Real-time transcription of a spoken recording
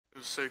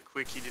was so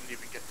quick he didn't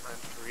even get time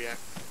to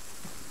react.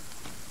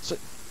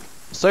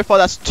 So far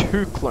that's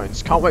 2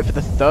 clones. Can't wait for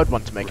the 3rd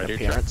one to make an Radio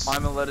appearance. check.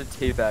 I'm allowed to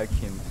teabag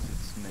him because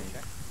it's me.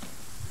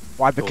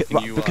 Why?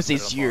 Cool. Because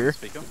he's you.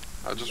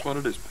 I just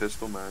wanted his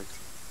pistol mags.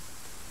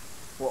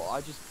 Well,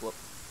 I just blew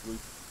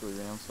 3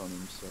 rounds on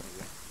him, so...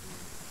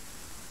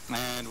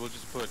 And we'll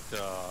just put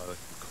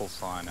call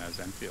sign as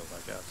Enfield, I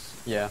guess.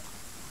 Yeah.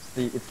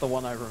 It's the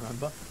one I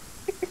remember.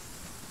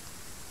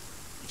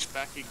 He's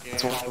back again.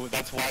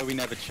 That's why we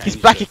never changed. He's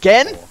back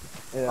again?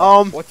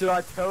 Yeah. What did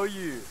I tell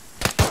you?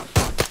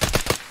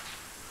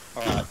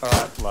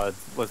 Alright, lads.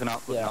 Listen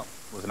up,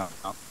 listen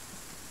up.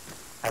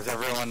 Has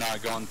everyone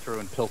gone through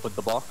and pilfered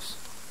the box?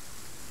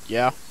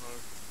 Yeah.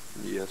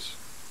 Yes.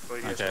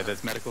 Okay,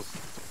 there's medical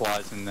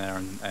supplies in there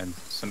and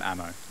some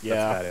ammo. Yeah.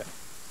 That's about it.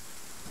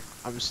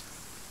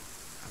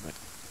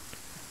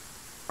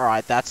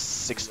 Alright, that's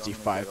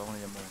 65.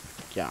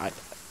 Yeah,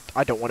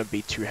 I don't want to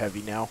be too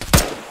heavy now.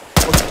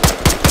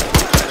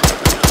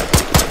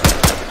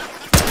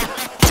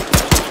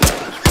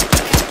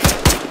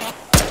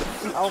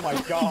 Oh my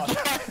god.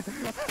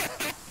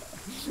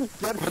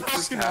 What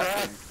just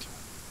happened?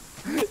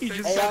 He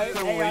just AI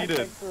deleted.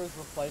 Sensor is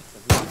replaced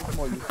him.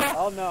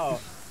 Oh no.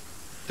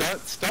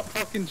 Don't stop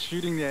fucking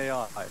shooting the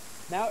AI.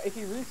 Now, if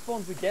he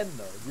respawns again,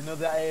 though, you know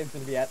that AI is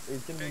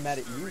gonna be mad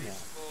at you now.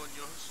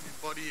 Your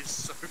body is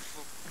so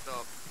fucked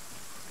up.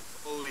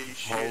 Holy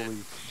shit.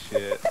 Holy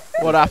shit.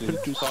 What happened?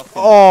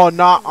 Oh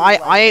no,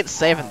 I ain't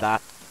saving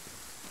that.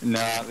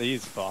 Nah,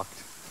 he's fucked.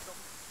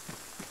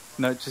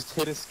 No, just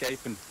hit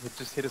escape and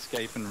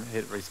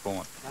hit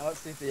respawn. Now let's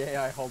see if the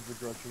AI holds a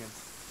grudge against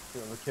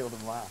whoever killed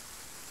him last.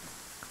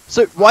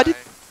 So why did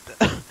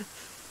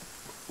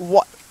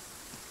what?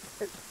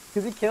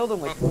 Because he killed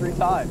him like 3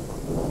 times.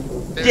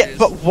 Yeah,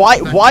 but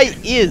why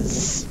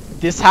is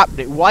this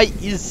happening? Why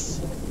is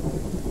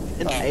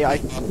an AI?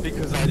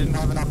 Because I didn't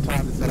have enough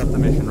time to set up the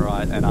mission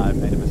right, and I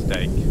made a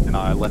mistake, and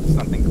I left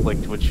something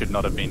clicked which should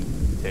not have been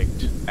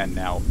ticked, and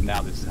now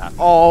this is happening.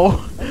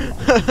 Oh.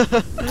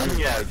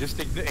 Yeah, just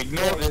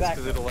ignore this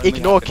because it'll only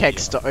Ignore happen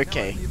Kegster,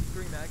 okay.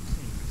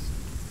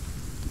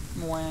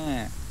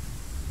 Mwah.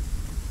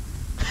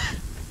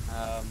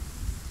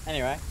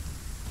 Anyway.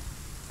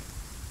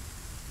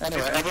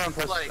 Anyway, everyone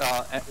press. Like,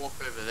 walk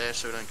over there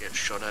so we don't get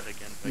shot at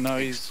again. No,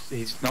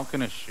 he's not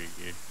gonna shoot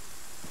you.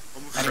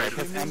 I'm Anyway,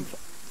 afraid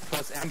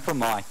press M for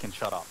Mike and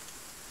shut up.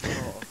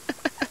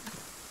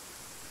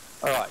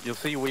 Alright, you'll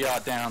see we are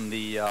down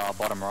the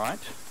bottom right.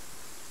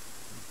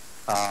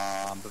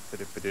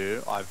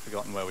 I've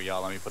forgotten where we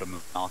are. Let me put a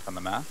mark on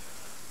the map.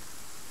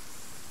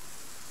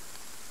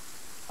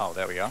 Oh,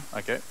 there we are.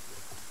 Okay.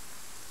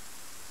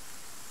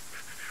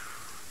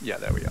 Yeah,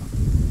 there we are.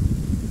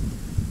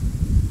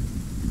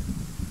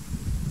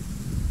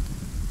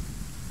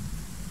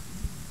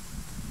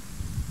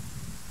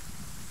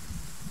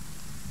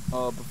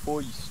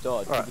 Before you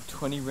start, Right. do the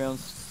 20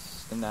 rounds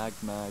snag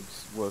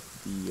mags work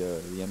with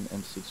the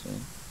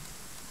M16?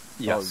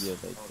 Yes. Oh, yeah,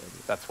 they do.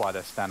 That's why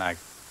they're Stanag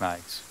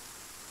mags.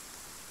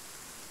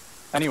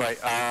 Anyway,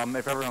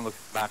 if everyone looks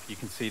at the map, you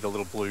can see the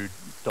little blue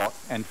dot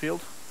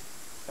Enfield.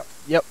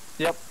 Yep.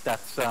 Yep,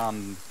 that's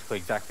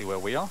exactly where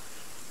we are.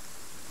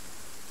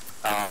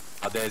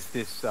 There's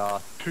this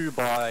 2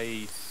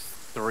 by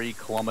 3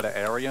 kilometer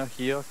area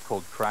here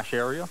called Crash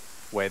Area,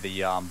 where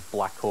the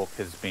Black Hawk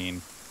has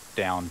been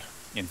downed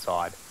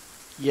inside.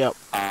 Yep.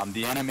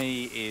 The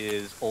enemy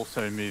is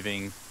also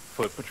moving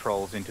foot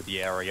patrols into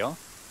the area,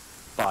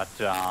 but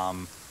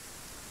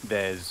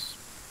there's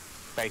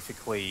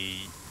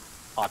basically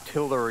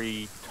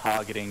artillery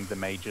targeting the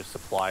major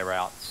supply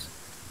routes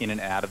in and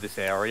out of this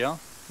area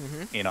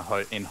in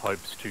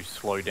hopes to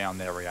slow down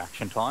their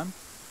reaction time.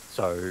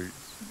 So,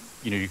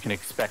 you know, you can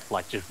expect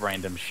like just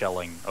random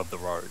shelling of the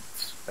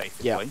roads,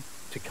 basically,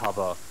 to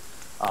cover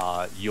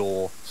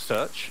your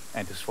search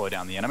and to slow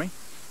down the enemy.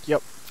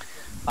 Yep.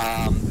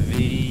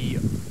 The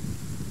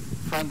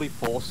friendly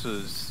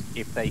forces,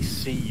 if they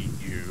see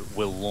you,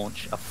 will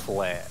launch a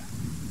flare.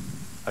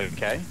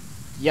 Okay?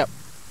 Yep.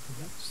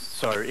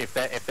 So if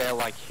they're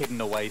like hidden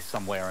away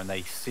somewhere and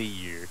they see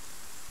you,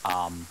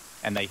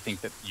 and they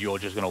think that you're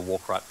just gonna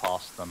walk right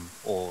past them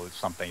or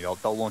something,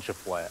 they'll launch a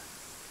flare.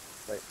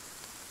 Right.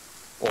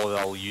 Or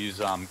they'll use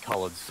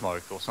coloured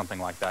smoke or something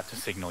like that to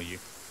signal you.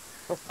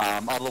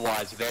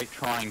 Otherwise, they're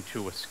trying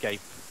to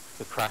escape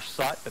the crash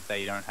site, but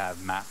they don't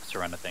have maps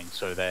or anything,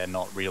 so they're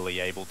not really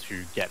able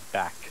to get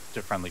back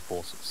to friendly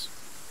forces.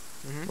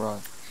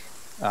 Right.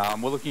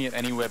 We're looking at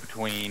anywhere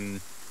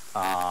between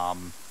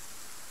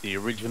the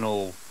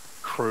original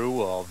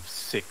crew of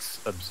 6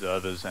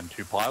 observers and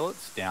 2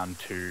 pilots down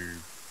to,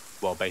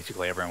 well,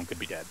 basically everyone could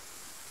be dead.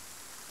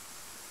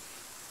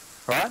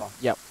 Right?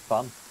 Yep.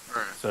 Fun.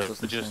 So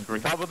just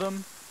recover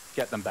them,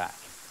 get them back.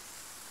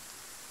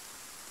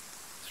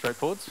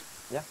 Straightforwards?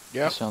 Yeah.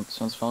 Yeah.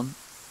 Sounds fun.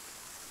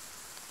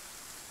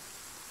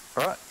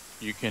 Alright.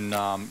 You can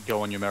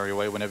go on your merry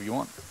way whenever you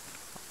want.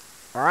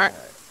 Alright.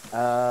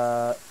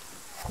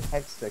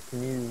 Hexter,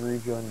 can you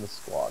rejoin the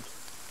squad?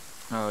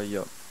 Oh,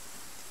 yep.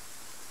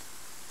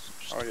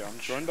 Oh yeah, I'm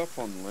joined up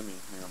on Lemmy.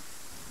 Hang on.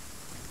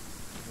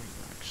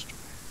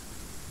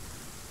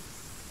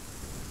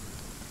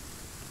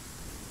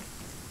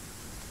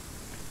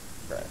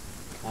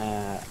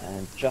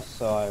 just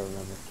so I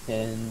remember,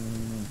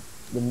 can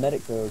the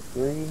medic go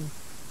green?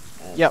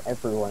 And Yep.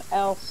 everyone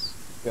else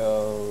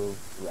go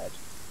red.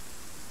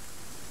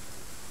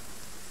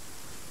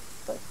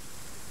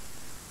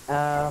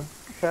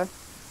 Okay.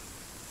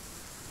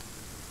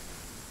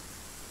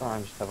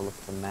 Alright, just have a look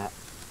at the map.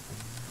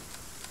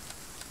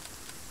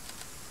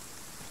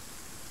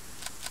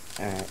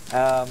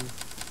 Alright,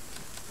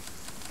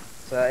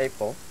 so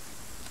April.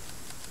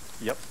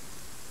 Yep.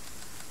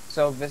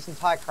 So this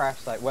entire crash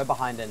site, we're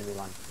behind enemy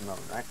lines at the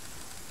moment, right?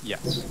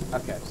 Yes.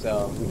 Okay,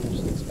 so we can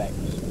just expect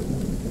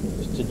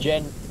just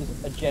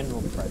a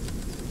general presence.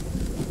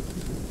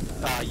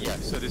 Yeah,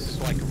 so this is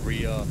like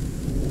rear.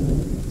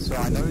 So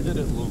I know that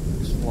it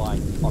looks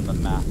like on the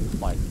map,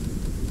 like,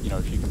 you know,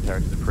 if you compare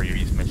it to the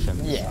previous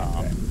missions,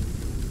 Yeah,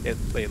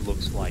 it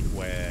looks like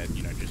we're,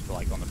 you know, just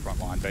like on the front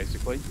line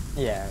basically.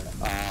 Yeah.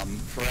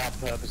 For our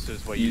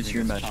purposes, we're Use using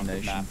your this chunk of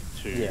imagination. map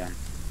to Yeah.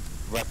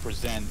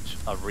 represent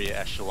a rear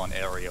echelon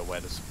area where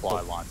the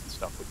supply lines and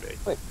stuff would be.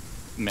 Wait.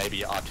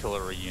 Maybe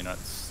artillery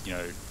units, you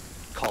know,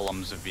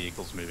 columns of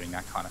vehicles moving,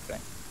 that kind of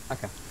thing.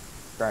 Okay.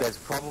 Great. There's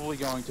probably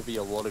going to be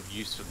a lot of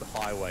use of the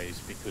highways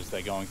because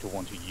they're going to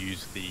want to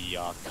use the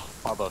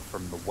cover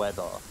from the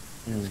weather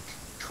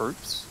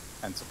troops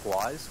and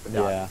supplies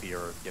without fear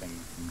of getting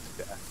them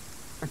to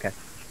death. Okay.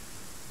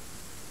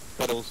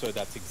 But also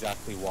that's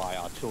exactly why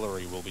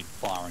artillery will be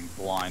firing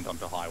blind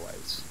onto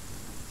highways.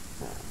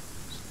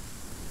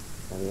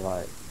 Maybe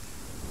like.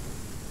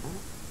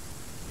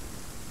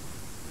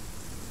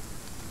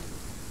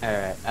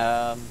 Alright,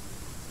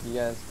 you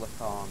guys look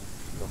on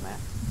your map.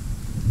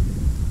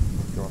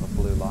 Draw a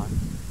blue line.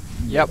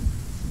 Yep.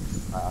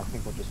 I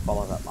think we'll just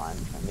follow that line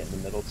and try and get in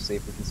the middle to see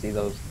if we can see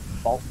those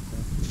faults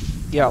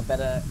and Yep. a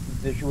better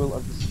visual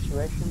of the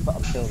situation, but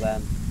until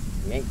then,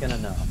 we ain't gonna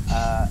know.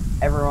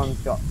 Everyone's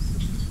got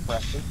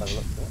suppressors by the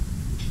looks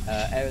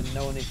of it.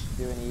 No one needs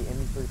to do any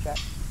inventory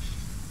checks.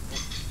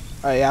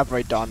 I have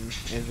already done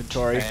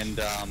inventory. And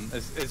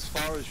as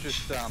far as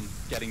just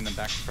getting them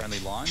back to friendly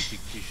lines, you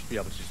should be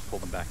able to just pull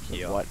them back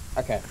here. What?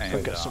 Okay, And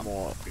sweet. Get some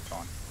more. be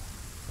fine.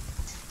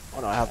 Oh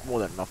no, I have more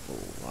than enough for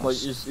Like,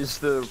 us. is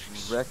the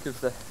wreck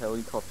of the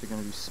helicopter going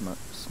to be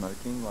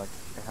smoking? Like,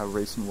 how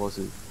recent was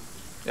it?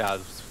 Yeah, it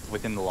was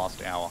within the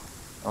last hour.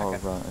 Oh, Okay.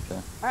 right,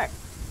 okay. Alright,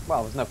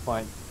 well, there's no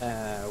point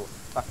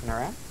fucking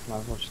around. Might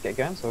as well just get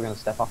going, so we're gonna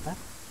step off now.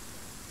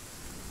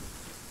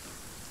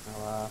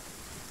 I'll,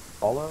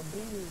 follow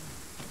me.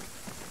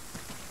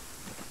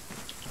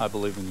 I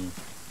believe in you.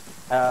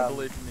 I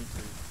believe in me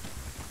too.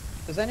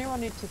 Does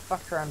anyone need to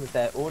fuck around with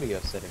their audio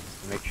settings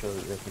to make sure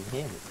that they can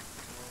hear me?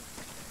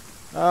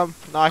 No,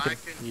 I can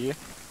can- hear.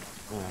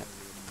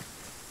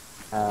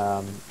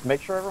 Alright.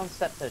 Make sure everyone's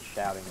set to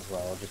shouting as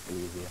well, it'll just be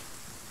easier.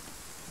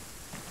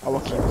 Oh,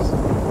 what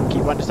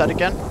keep one set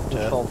again?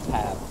 Control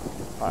tab.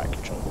 Alright,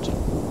 control T.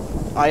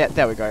 Oh yeah,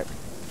 there we go.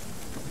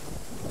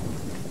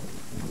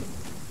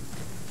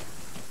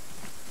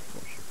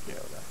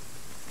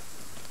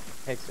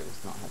 Takes it,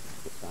 it's not having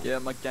a good time. Yeah,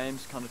 my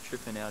game's kind of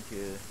tripping out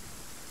here.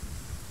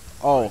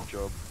 Oh. Great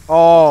job.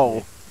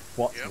 Oh.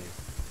 What's Yep. new?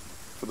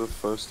 For the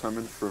first time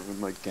in forever,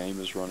 my game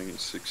is running at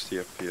 60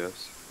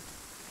 FPS.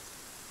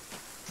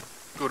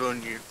 Good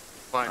on you.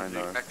 Finally,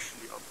 know.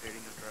 actually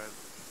updating the driver.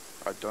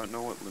 I don't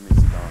know what limit's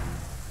done,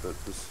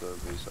 but the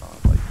servers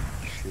are like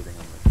shitting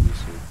on the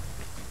PC.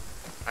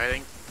 I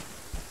think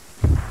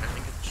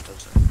it just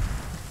does that.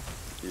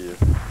 Yeah.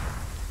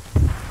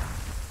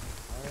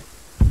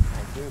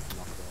 I'll do some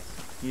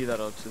updates. Hear that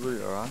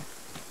artillery, alright?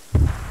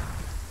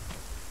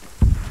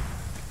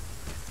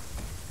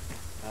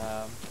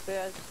 So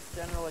yeah, just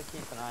generally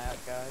keep an eye out,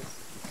 guys.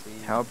 If you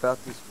see, How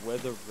about this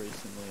weather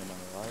recently, am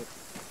I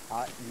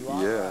right? you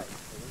are Yeah. right.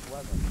 It is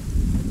weather.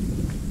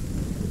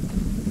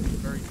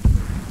 Very good.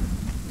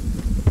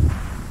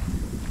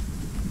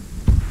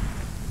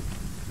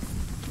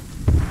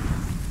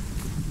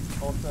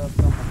 Also, if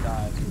someone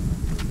dies, we will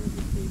remove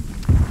the key.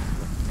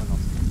 We're not.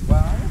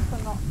 Well, I guess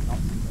we're not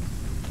supposed to.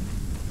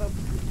 So,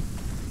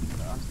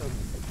 I'm still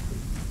gonna take the key.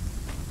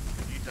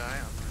 If you die,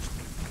 I'm just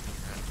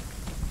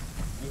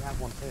gonna You have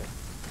one too.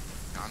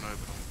 I know,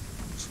 but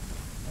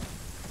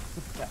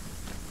Yeah.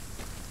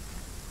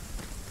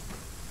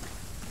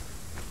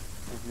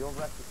 With your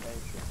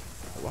reputation,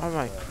 Why am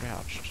I uh,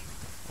 crouched?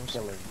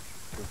 killing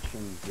to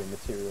achieve your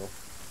material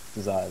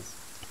desires.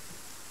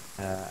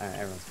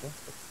 Everyone's good.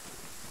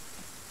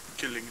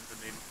 killing in the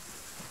name.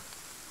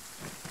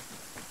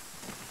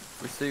 If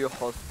we see a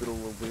hospital,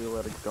 will we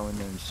allowed to go in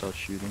there and start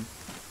shooting?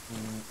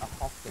 A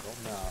hospital?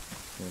 No.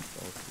 Yeah, it's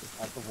the hospital.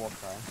 That's a war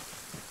crime.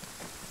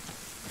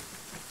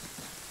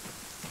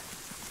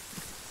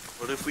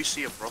 What if we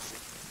see a brothel?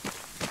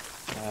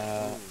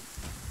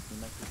 We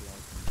make it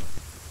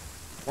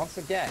like- Once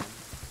again,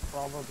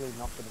 probably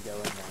not going to go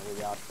in there.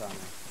 We are trying to.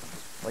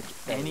 Like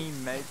any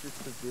major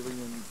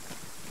civilian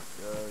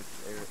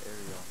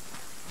area.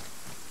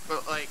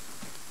 But like,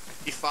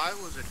 if I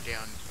was a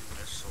down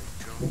US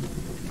soldier,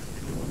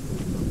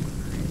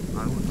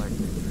 I would like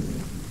to get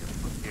a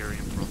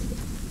Hungarian brothel.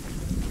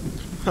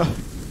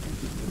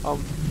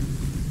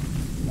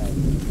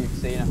 You've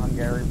seen a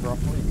Hungarian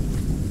brothel? You can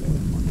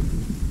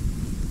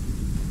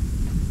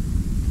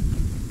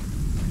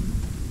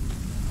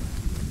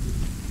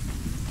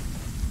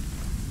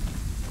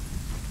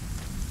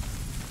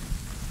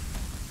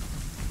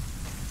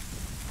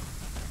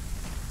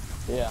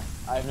yeah,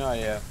 I have no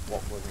idea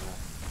what we're gonna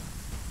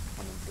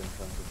come into in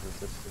terms of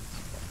resistance,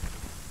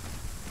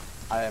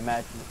 but I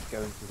imagine it's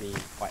going to be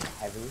quite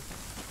heavy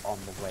on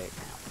the way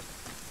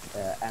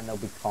out. And there'll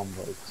be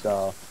combos,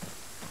 so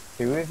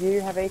 2 of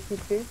you have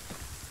ATP?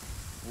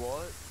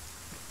 What?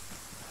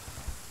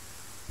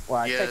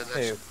 Well, I Yeah,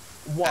 say 2.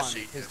 that's 1,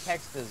 it, because yes.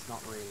 Texter's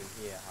not really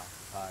here half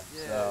the time,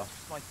 Yeah, so... it's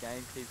just my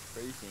game keeps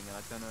freezing and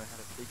I don't know how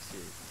to fix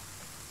it.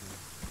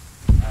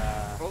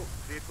 Oh,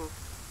 vehicle.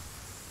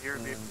 Here,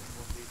 Mm.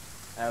 vehicle.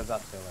 That was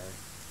artillery.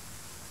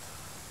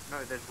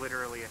 No, there's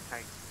literally a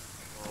tank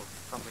or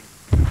something.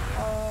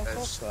 Oh,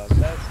 That's- so.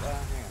 Hang on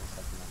a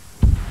second.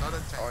 Not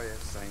a tank. Oh, yeah,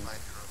 same.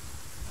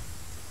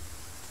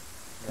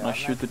 Can I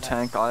shoot the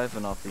tank? I have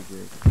an RPG.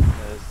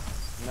 There's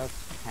no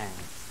tank.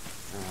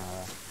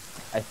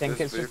 I think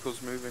There's it's just...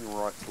 vehicles moving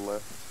right to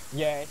left.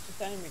 Yeah, it's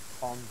just enemy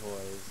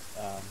convoys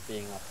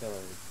being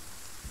artillery.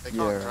 They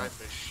can't Yeah. drive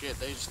for shit.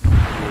 They just know.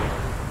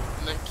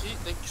 And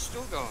they're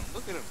still going.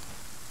 Look at them.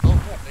 Oh,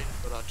 they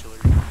just got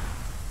artillery.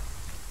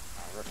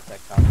 Rip that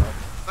car up.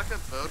 It's like a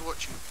bird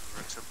watching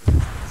tour, except with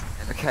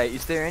this. Okay,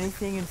 is there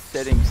anything in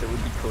settings that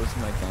would be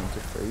causing my game to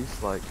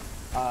freeze? Like,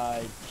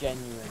 I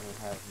genuinely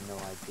have no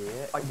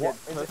idea. I What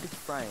get is perfect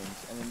frames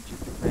and then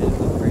just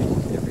randomly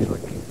freezes every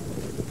like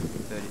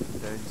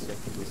 30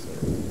 seconds or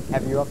so.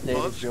 Have you updated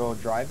What? your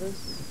drivers?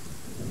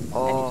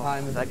 Oh, Anytime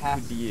in the that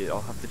past could be it.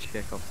 I'll have to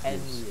check off 10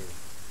 this. years.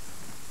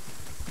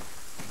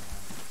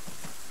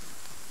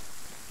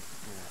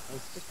 Yeah,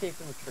 let's just keep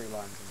the tree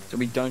lines in So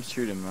we don't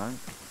shoot him, right?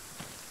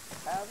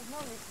 There's no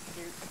need to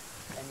shoot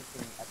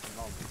anything at the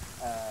moment.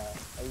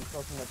 Are you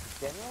talking about the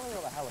generally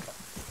or the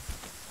helicopter?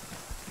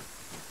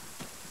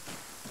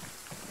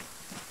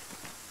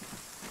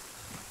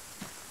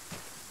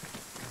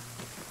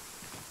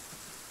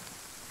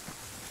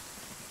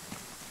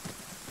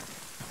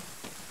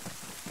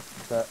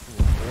 But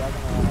yeah, we are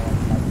gonna want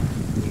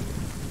to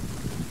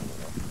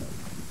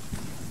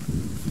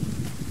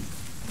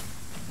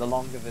the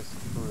longer this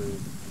crew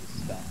can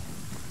stay,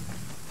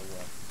 the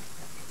worse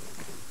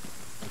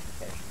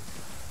implications.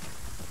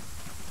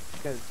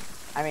 Because,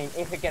 I mean,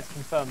 if it gets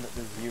confirmed that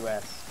there's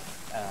US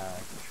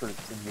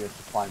troops and US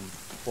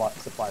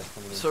supplies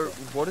coming in. So,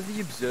 what are the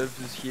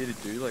observers here to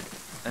do? Like,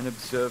 an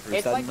observer, is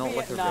It's that like not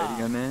like a Vietnam.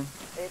 radio man?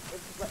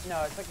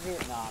 No, it's like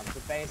Vietnam.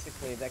 So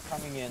basically, they're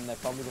coming in. They're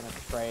probably going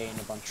to train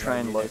a bunch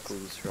Train of units,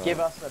 locals, right? give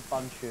us a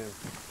bunch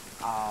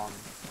of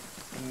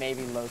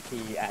maybe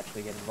low-key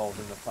actually get involved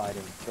in the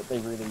fighting, but they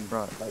really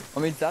Right. like. I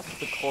mean, that's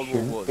the Cold War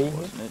shouldn't was, be here.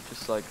 wasn't it?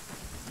 Just like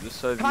the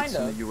Soviets Kind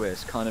and of. the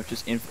US kind of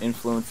just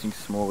influencing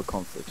smaller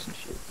conflicts and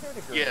shit. To a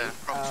degree. Yeah,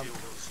 proxy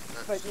wars.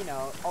 But you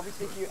know,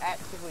 obviously, if you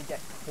actively get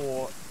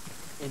caught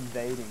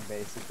invading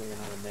basically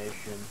another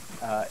nation,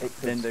 it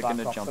could Then they're spark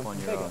gonna off jump on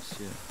something your bigger. ass,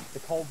 yeah. The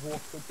Cold War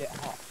could get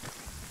hot.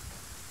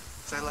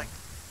 So, like,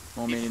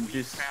 Well, I mean, if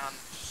we this... found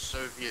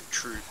Soviet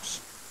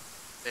troops,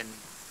 then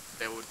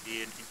there would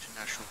be an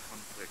international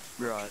conflict.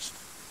 not Right. just,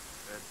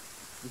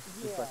 This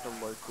is just like a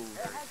local...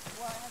 It has the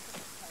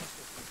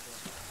potential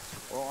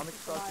for Well, I'm Keep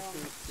an excited eye on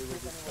to see where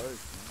this anyone-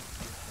 goes,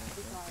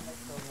 keep an eye and make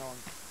sure no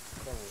one's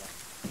still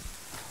alive.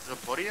 there's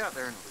a body out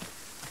there in the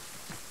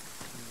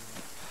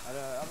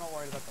I'm not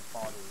worried about the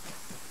body.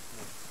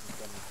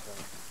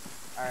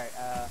 Alright,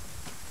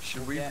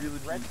 Should we get really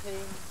red be...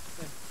 team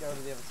to go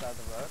to the other side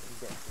of the road and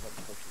get to the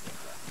push to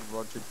get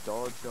Roger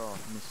Dodger,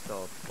 Mr.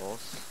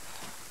 Boss.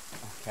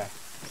 there. Okay,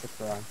 stick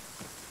around.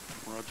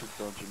 Roger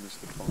Dodger,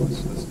 Mr. Boss.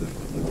 That's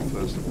definitely the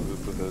first time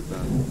I've ever heard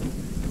that.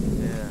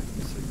 Yeah,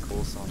 it's a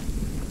cool song.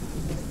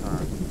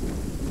 Alright.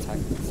 It's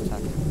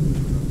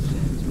tactical.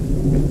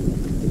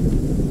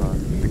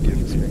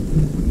 Forgive me.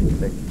 Wouldn't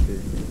expect it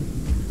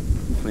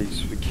to.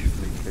 Please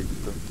forgive me,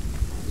 Victor.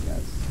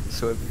 Guys.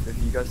 So have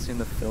you guys seen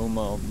the film,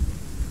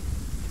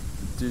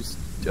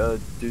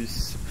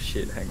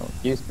 shit, hang on.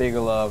 Use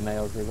Bigelow,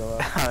 male Bigelow.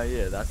 Ah,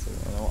 yeah, that's the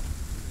one.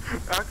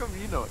 How come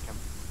you know it, Cam?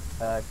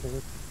 Cause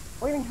it's,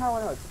 what do you mean how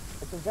I know?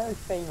 It's a very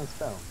famous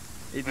film.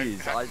 It Wait,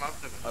 is. how come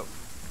I've never-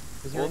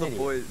 Cause you're All an the idiot.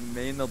 boys,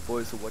 me and the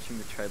boys are watching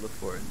the trailer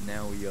for it, and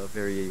now we are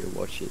very eager to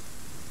watch it.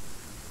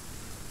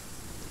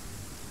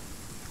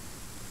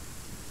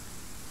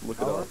 Look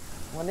it Oh, up.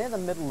 we're near the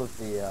middle of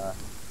the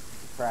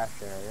crash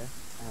area,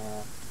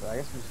 so I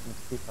guess we just need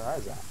to keep our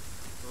eyes out.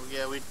 Well,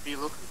 yeah, we'd be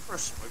looking for a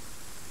smoke.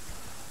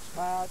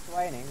 Well, it's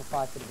raining, the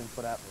fire could have been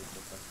put out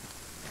recently.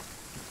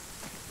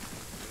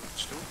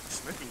 Still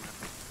smoking them.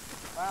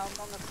 Well,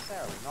 not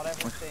necessarily. Not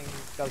everything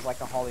goes like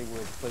a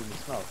Hollywood plume of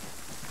smoke.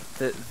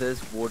 There's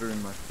water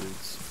in my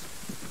boots.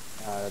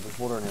 There's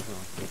water in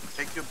everyone's food.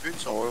 Take your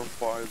boots off. Oil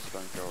fires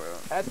don't go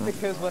out. That's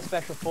because we're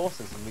special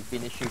forces and we've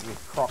been issued with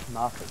croc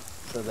markers.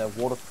 So they're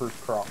waterproof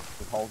crocs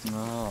with holes in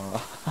them.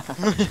 Oh.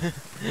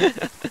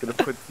 Gonna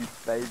put these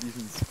babies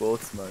in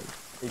sports mode.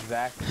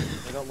 Exactly.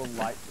 They got a little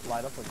light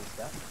up on your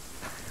step.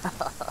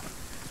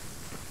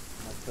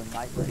 That's the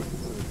night rays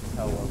so we can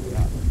tell where we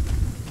are.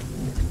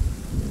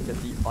 Get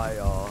the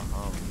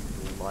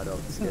IR light up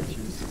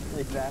sketches.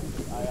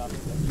 Exactly, IR.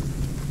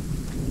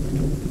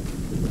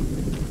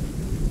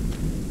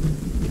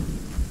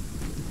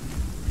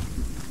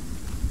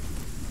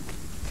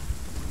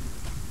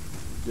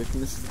 Do you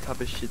reckon this is the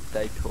type of shit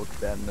they talk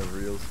about in the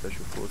real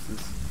special forces?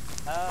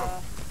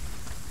 I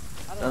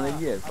don't I mean,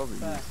 know. yeah, I'd probably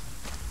say- is.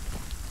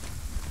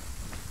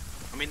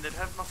 I mean, they'd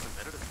have nothing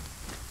better to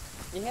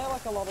do. You hear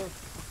like a lot of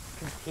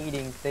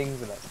competing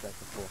things about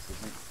special forces.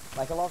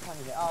 Like a lot of times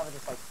you hear, oh, they're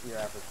just like your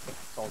average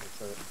soldier,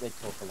 so they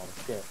talk a lot of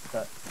shit.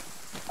 But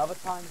other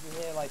times you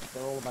hear like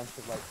they're all a bunch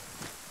of like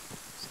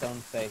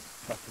stone-faced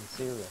fucking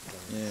serial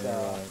killers. Yeah,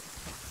 right.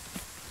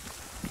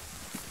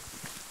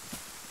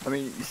 I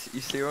mean,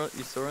 you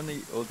saw on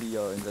all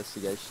the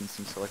investigations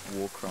into like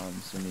war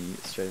crimes in the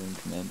Australian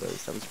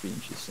Commandos. That was pretty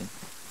interesting.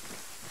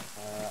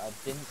 I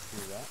didn't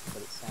see that,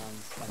 but it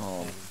sounds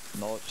Oh, entertaining.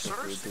 not sure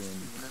Sort if of they were 60 doing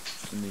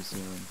minutes. in New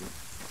Zealand. But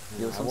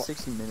yeah, it was on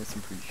 60 Minutes,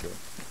 I'm pretty sure.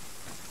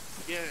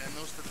 Yeah, and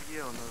those the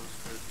video on those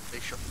they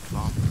shot the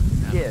farm.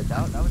 Yeah,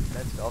 that was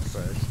that stuff,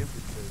 bro. That shit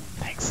was good.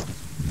 Thanks.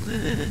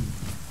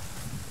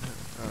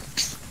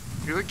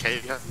 You okay?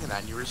 You having an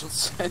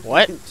aneurysm?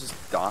 What? He just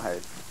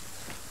died.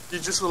 You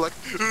just were like.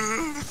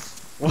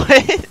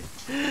 What?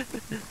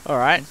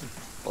 Alright.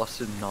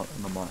 Busted nut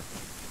on the mic.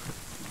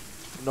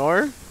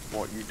 No?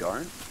 What, you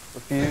don't?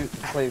 If you,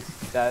 please,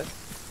 guys,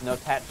 no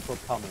tactical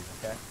coming,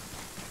 okay?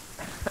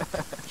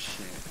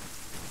 Shit.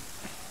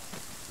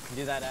 You can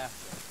do that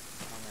after.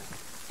 Come on.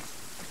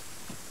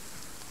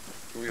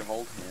 Can we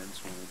hold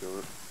hands when we do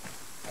it?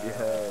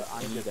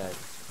 I'm any good. day.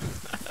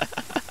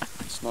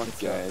 It's not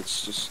gay,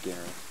 it's just scary.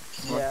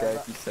 It's not Yeah, gay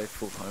but- if you say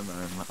full homo,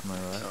 am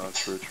I right? Oh,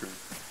 true.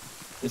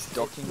 Is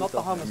docking not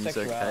with the homies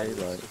homosexuality,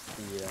 okay? Like, it's just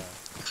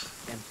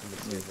the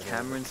intimacy. yeah, that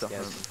Cameron's a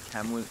scares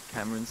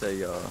Cameron's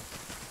a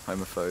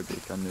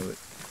homophobic. I knew it.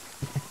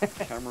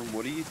 Cameron,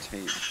 what do you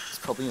teach? He's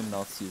probably a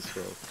Nazi as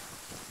well.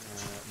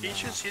 me.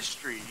 Teacher's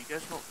history. You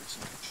guys not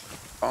listen.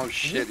 Oh You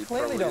shit, he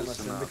clearly probably don't is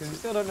listen a because you Nazi.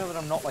 still don't know that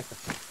I'm not like the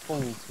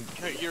full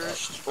teacher. No, you're a.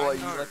 Oh, I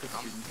you know, like a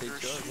I'm- student you're a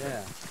teacher? student.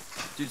 Yeah.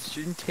 Dude,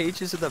 student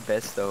teachers are the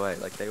best though, eh?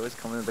 Like they always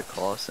come into the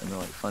class and they're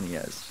like funny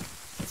as.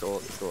 That's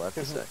all I have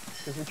to say.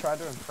 Because we try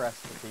to impress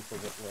the people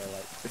that we're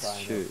like It's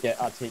trying true. to get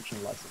our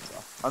teaching license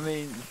off. I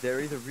mean,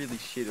 they're either really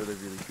shit or they're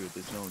really good.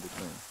 There's no in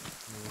between.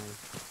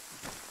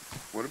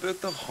 What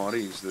about the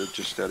hotties that are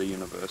just out of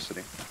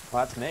university?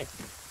 Well, that's me.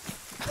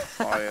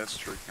 Oh yeah, that's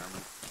true,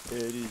 Cameron.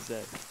 Yeah, it is,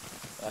 eh?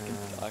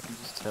 I can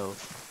just tell.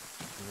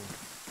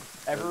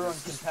 Everyone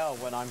can tell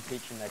when I'm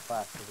teaching their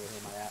class because they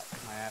hear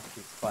my ass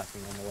keeps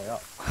clapping on the way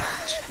up.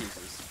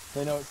 Jesus.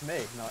 They know it's me.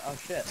 And they're like, oh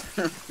shit.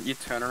 You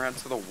turn around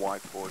to the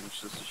whiteboard and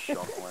it's just a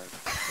shockwave.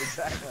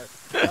 Exactly.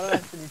 I don't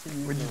actually need to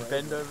use When the you razor.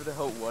 bend over to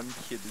help one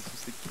kid, there's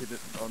just a kid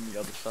on the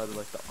other side of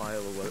like the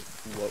aisle or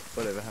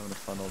whatever having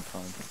a fun old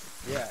time.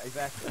 Yeah,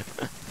 exactly.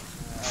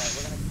 Alright,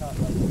 we're gonna cut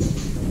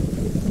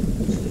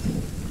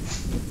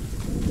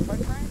Quite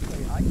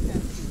frankly, I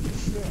can't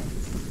see shit.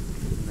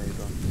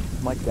 Neither.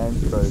 My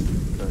game's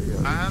frozen, so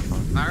yeah.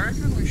 I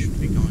reckon we should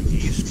be going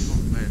east,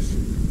 not west.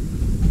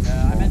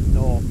 I meant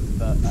north,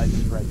 but I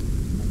just read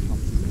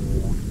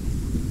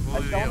I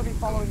Well, don't yeah, want to be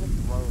following this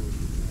road.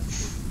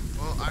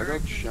 Well, I I got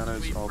reckon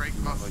shadows we off break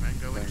and, off like,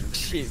 and go into the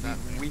Shit, trees that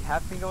way. we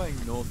have been going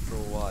north for a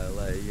while,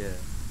 eh? Yeah.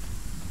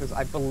 Because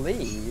I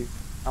believe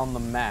on the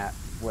map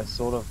we're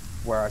sort of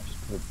where I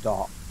just put a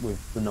dot with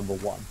the number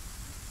 1.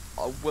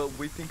 Oh, well,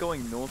 we've been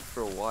going north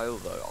for a while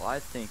though. I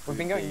think We've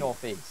been going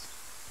northeast.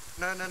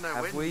 No,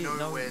 Have we're we? No.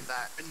 nowhere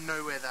that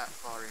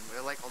far in.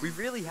 We're like on We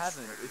the really east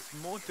haven't. road. It's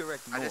more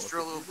direct I north. just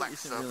drew a little It black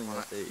isn't really circle on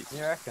it. northeast.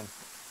 You reckon?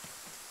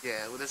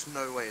 Yeah, well, there's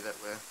no way that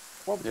we're.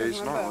 Well, Yeah, because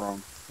he's not remember,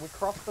 wrong. we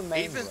crossed the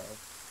main Even- road.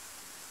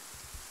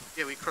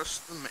 Yeah, we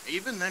crossed them.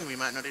 Even then, we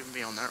might not even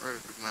be on that road.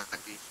 We might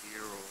be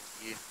here or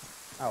here.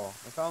 Oh well,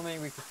 if only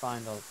we could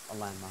find a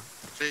landmark.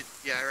 So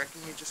yeah, I reckon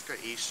we just go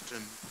east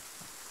and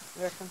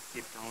You reckon?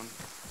 keep going.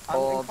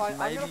 Or I'm gonna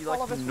maybe follow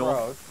like this north.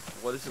 road.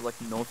 What is it, like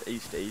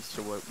northeast east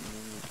or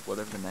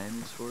whatever the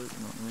name is for it? You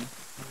know what I mean?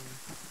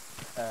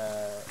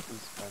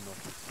 East or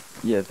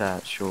northeast. Yeah,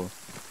 that sure.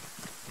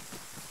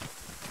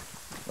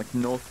 Like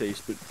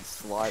northeast, but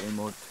slightly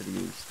more to the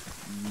east.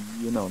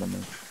 You know what I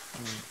mean?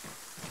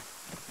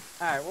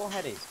 Alright, we'll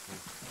head east.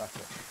 Fuck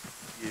it.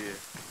 Yeah.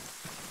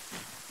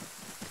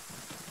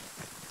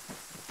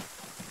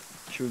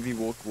 Should we be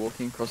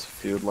walking across a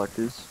field like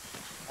this?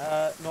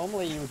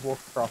 Normally you would walk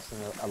across in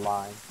a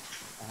line.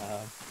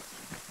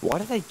 Why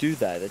do they do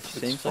that? It just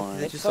It's seems fine. like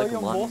they're It's just so like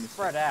you're more lining this-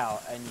 spread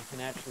out and you can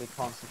actually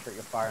concentrate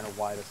your fire in a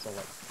wider sort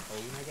of like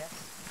cone, I guess.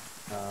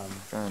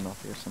 Fair enough.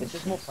 I guess that It's makes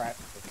just more sense.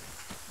 practical.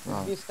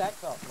 Right. If you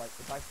stacked up, like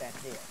if I stand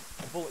here,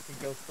 a bullet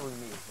could go through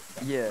me.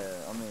 Yeah,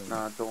 I mean,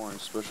 Nah, don't worry.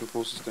 Special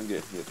forces don't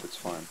get hit. It's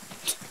fine.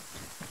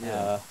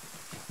 yeah.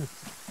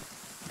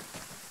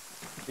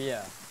 But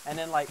yeah, and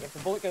then like if the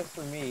bullet goes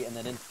through me and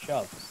then into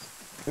Chubbs,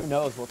 who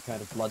knows what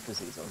kind of blood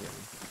disease I'll get.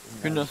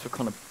 Who knows what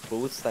kind of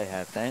bullets they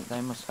have?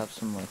 They must have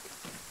some like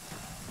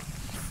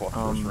Fuck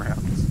those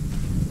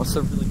rounds. What's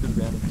a really good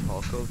round of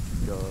Tarkov?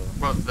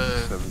 What, the...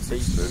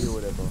 BT or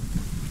whatever.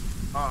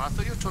 Oh, I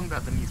thought you were talking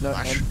about the new No,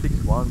 flash.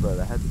 M61, bro.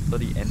 They had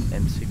bloody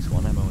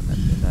M61 ammo in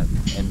that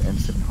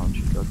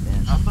M700.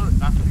 Goddamn. I thought you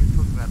were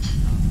talking about the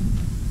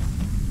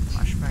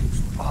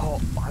flashbangs.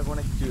 Oh, I want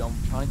to do. I'm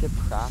trying to get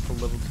craft for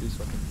level 2 so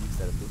I can use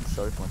that. It looks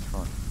so much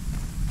fun.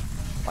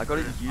 I got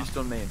it used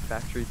on me in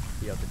factory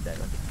the other day.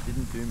 Like, it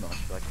didn't do much.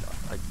 Like,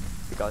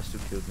 the guy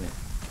still killed me.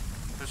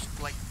 Just,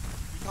 like,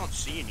 you can't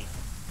see anything.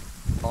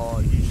 Oh,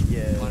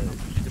 yeah.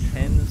 It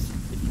depends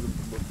if you're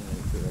looking at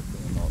it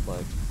directly or not.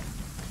 Like,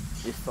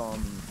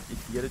 if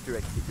you get a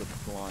direct hit, you're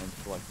blind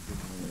for like a good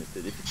minute.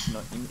 But if it's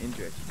not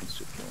indirect, you can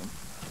still kill him.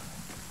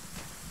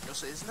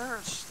 Also, isn't there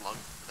a slug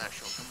for that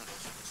shotgun that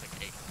also does like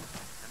 8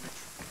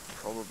 damage?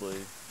 Probably.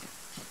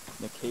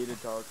 Nikita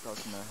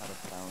doesn't know how to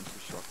balance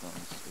his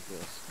shotguns, I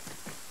guess.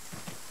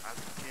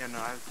 Yeah, no,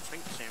 I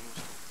think Sam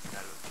was talking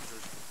about it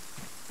because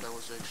there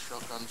was a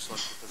shotgun slug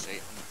that does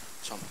 800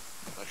 some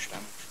flash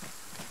damage.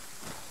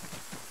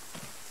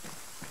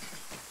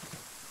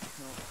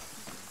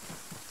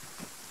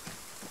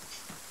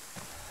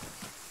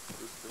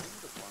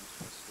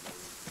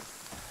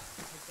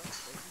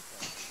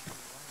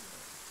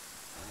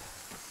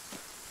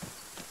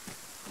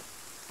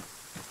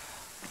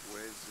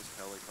 Where's this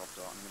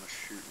helicopter? I'm gonna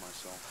shoot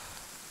myself.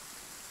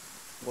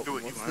 Do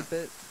what you What's want. the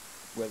bit?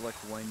 We're like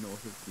way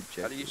north of the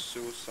How do you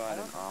objective. suicide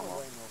in Arma?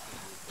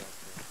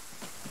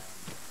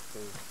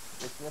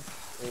 This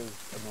is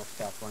a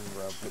north-south running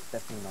road, but it's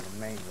definitely not a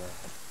main road,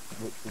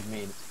 which would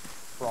mean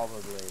it's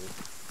probably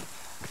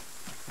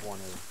one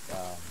of,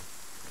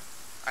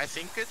 I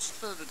think it's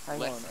the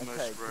Hang on, leftmost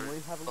okay, can we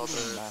road, have a or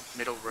little the map,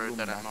 middle road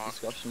that I map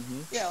marked. discussion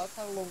here? yeah, let's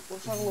have a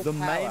little The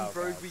main powwow,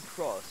 road guys. we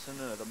cross.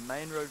 No, the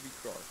main road we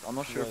cross. I'm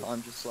not sure if Right.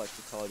 I'm just like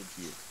retarded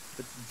here.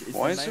 But is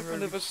Why the is main it road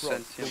whenever we cross the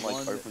Sentient like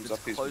one opens that's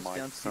up his close mic,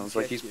 down to the sounds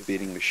like he's objective?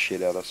 beating the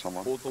shit out of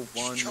someone? Or the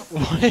one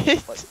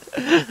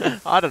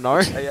What? I don't know.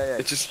 Hey,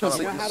 It just shut sounds up,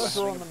 like we're how to just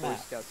draw having on a the Boy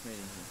map. Scouts meeting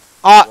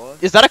here. What?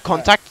 Is that a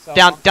contact so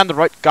down I'm- down the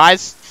road,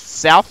 guys?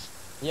 South?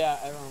 Yeah,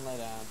 everyone lay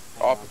down.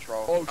 Hang Oh, on.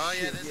 patrol. Oh, Oh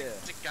shit, yeah,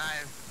 there's a guy.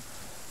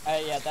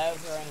 Hey, yeah, that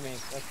was our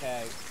enemies.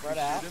 Okay, spread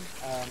You out.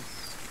 shoot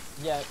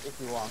Yeah, if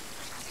you want.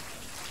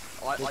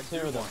 I There's two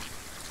do of them. want.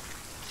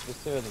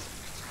 There's 2 of them.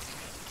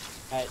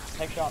 Hey,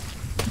 take shots.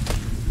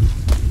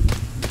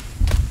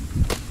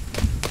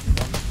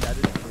 That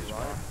is true,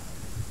 right?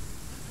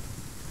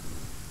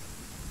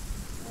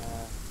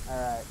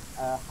 Alright.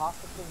 Half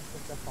the team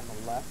push up on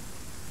the left.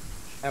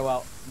 Oh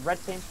well,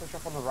 red team push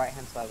up on the right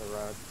hand side of the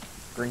road.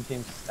 Green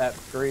team,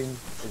 green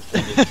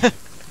is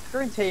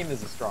green team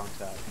is a strong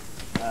side.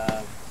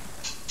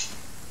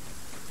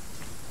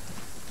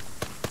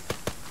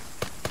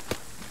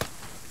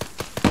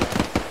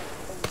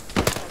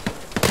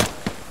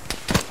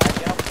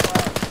 Get off the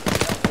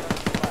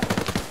flag.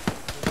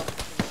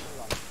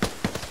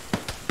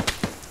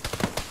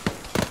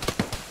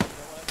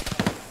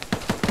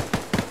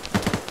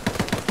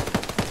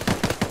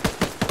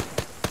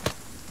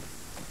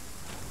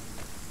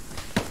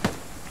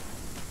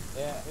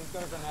 Yeah, who's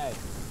got a grenade?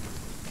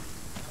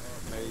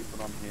 Me,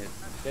 but I'm hit.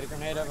 Get a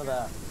grenade over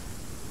there.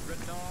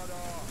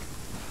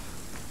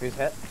 Who's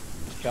hit?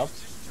 Jobs?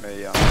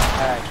 Me,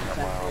 Alright,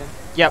 wow.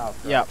 Yep, Oh,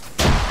 yep.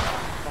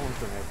 Someone's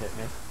grenade hit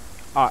me.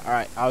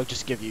 Alright, I'll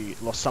just give you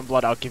lost some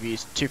blood. I'll give you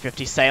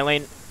 250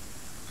 saline.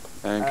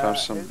 And can I have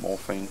some who's-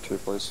 morphine too,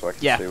 please, so I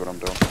can Yeah. see what I'm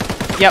doing?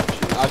 Yep,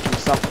 Cheers. I'll give you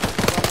some.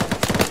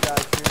 Someone,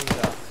 guys, shooting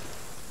up.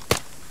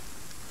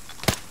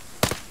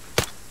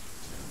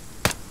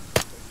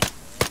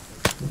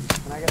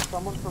 Can I get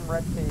someone from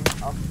red team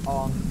up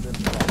on this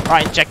block?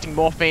 Alright, injecting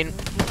morphine.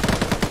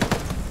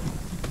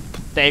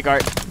 There you go.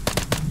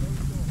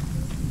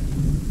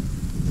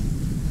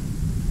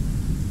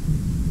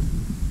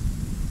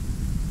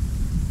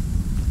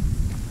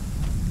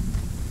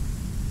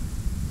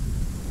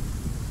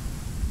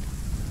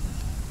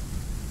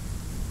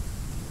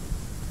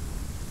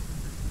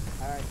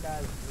 Alright,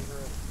 guys, move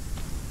her.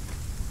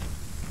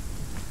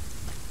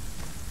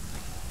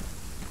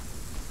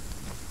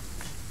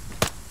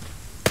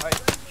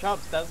 Alright,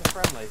 Chubs, those are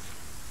friendlies.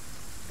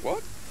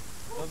 What?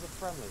 Those are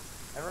friendlies.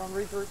 Everyone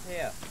regroup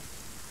here.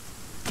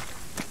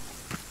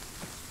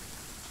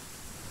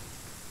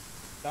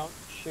 Don't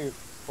shoot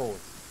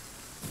forwards.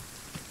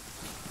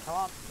 Come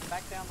on,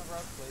 back down the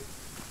road, please.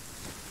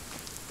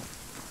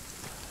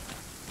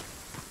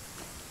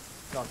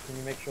 John, can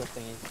you make sure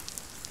thingy?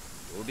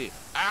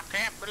 I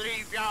can't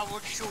believe y'all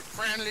would shoot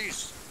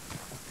friendlies.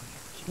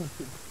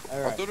 I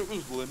Alright. thought it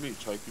was Lemmy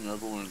taking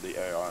over one of the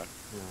AI.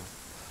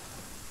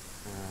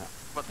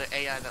 But the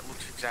AI that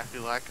looks exactly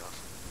like us.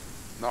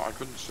 No, I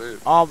couldn't see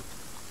it.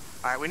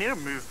 Alright, we need to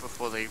move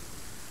before they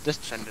This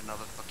send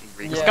another fucking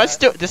Yeah.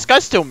 recon. this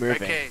guy's still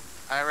moving. Okay,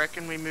 I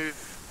reckon we move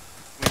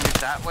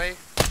that way.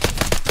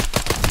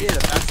 Yeah,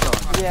 that's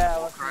fine. Yeah,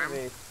 let's Crime.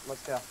 move east.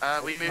 Let's go.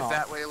 We It's move not.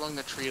 that way along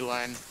the tree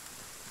line.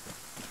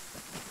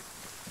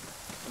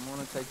 Someone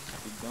wanna take this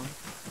big gun?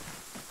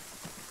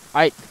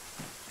 I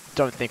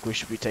don't think we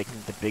should be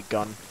taking the big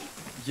gun.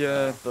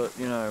 Yeah, but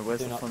you know, where's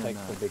Do the not fun in take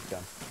that? the big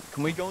gun.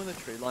 Can we go in the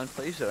tree line,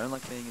 please? I don't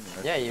like being in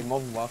there. Yeah, you're more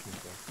than welcome to.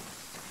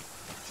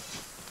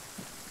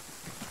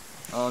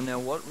 Now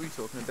what were we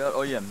talking about?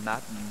 Oh yeah,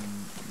 map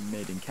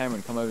meeting.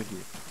 Cameron, come over here.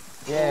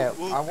 Yeah,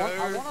 We'll I want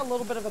go- a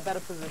little bit of a better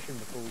position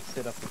before we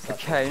sit up and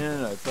such. Okay,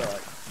 no,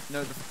 but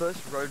no, the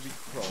first road we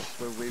crossed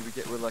where we would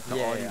get where like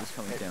the army was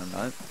coming down,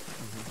 right?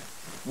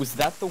 Was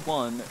that the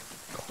one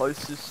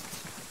closest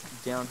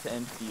down to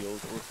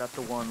Enfield, or was that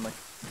the one like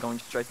going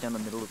straight down the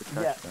middle of the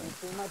Yeah, track? you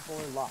see my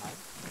blue line?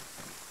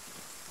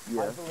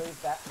 Yeah. I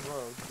believe that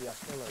road, the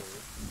artillery,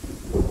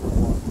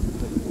 was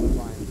the blue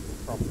line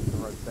from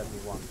Road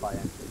 71 by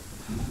Enfield.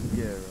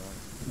 Yeah,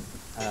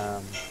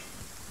 right.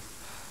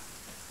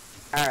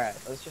 Alright,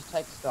 let's just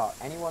take stock.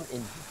 Anyone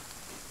injured?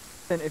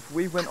 Then if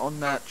we went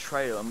on that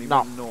trail and we No.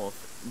 went north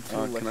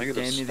until can I like get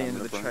a damn near the end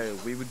of the stamina trail,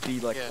 we would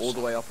be like Yeah, all the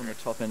way up on the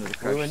top end of the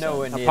crash We were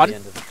nowhere zone. near Pardon? the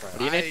end of the trail.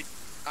 Do you need?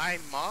 I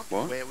marked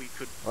What? where we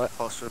could What?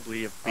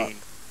 possibly have been.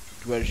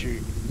 Where did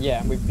you?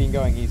 Yeah, and we've been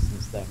going east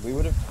since then. We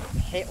would have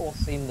hit or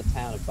seen the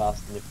town of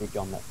Boston if we'd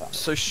gone that far.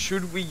 So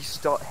should we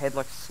head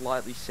like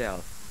slightly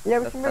south? Yeah,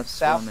 we That- can move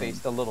that's what I mean.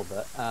 southeast a little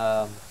bit.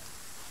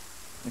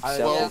 Like I-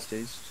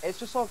 southeast? It's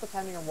just sort of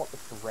depending on what the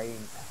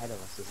terrain ahead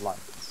of us is like.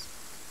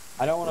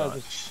 I don't want to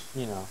Right. just,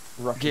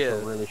 rush Yeah, into a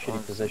really shitty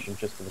honestly. position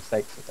just for the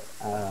sakes of it.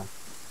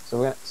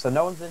 So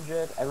no one's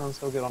injured. Everyone's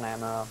still good on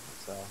ammo.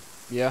 So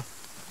Yeah.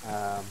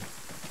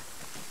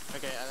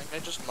 Okay, I think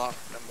I just marked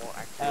a more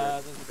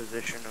accurate there's a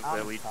position of armored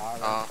where we car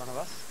right are. in front of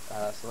us.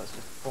 So let's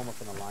just form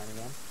up in a line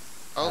again.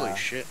 Holy uh,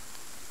 shit.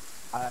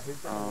 Who's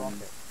got a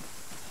rocket?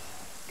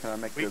 Can I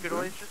make We the could boom?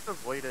 always just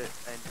avoid it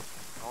and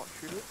not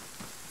shoot it.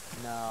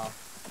 No.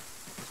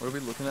 What are we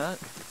looking at?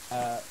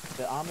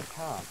 The armored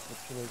car.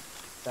 Literally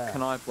there.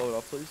 Can I blow it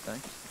up, please?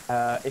 Thanks.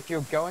 If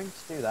you're going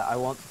to do that, I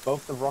want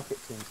both the rocket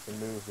teams to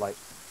move like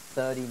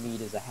 30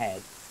 meters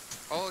ahead.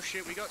 Oh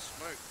shit, we got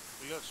smoke.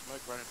 We got smoke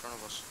right in front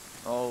of us.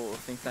 Oh, I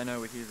think they know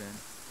we're here then.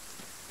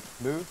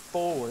 Move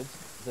forward,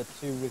 the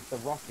two with the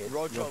rockets.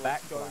 Your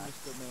back blast.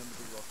 Mr. Man with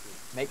the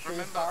rocket. Make sure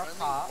Remember, you fire only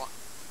apart. one.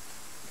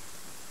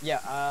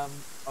 Yeah,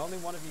 only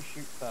one of you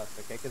shoot first,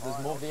 okay? Because there's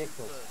more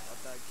vehicles.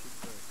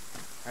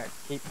 Alright,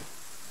 keep.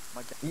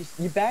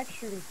 You bag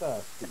shooting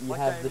first, but you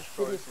have the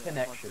shittiest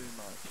connection.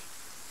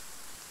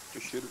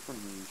 Just shoot it from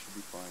me, you should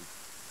be fine.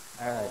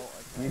 Alright,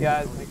 okay. you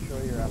guys make sure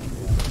you're up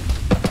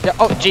here. Yeah.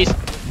 Oh, jeez.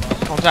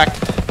 Contact.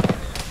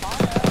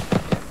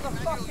 The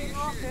fucking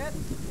rocket!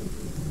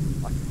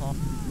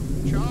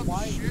 Chop,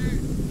 Why- shoot!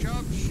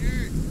 Chop,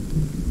 shoot!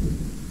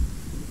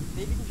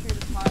 See if you can shoot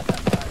as high as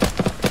that guy.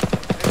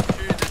 Let's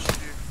shoot, let's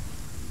shoot.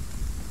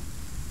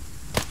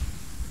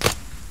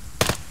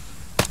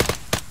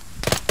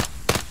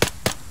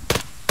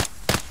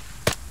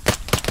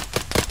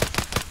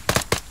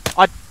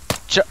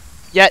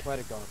 Yeah, Swear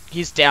to God.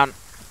 he's down.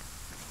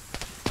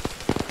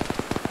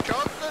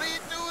 Chop, what are you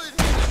doing?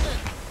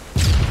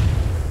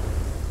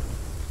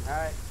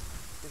 Alright,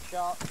 good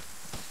shot.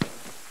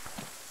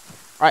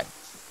 Alright.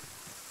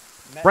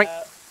 Bring-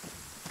 Meta-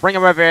 Bring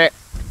him over here.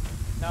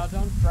 No,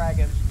 don't drag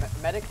him.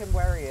 Medic him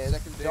where he is.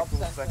 Second Drop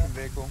vehicle, center. second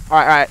vehicle.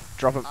 Alright,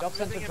 drop him. I'm Drop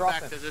center, moving him drop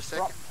back. him. There's a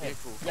Drop second him.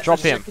 vehicle. Yeah, Drop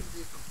there's a him. second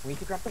vehicle. We need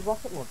to grab the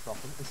rocket launch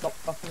off him and stop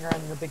fucking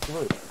around in a big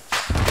group.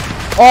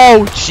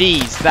 Oh,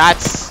 jeez,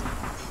 that's...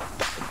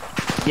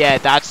 Yeah,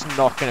 that's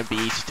not gonna be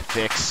easy to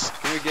fix.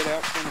 Can we get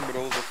out from the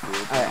middle of the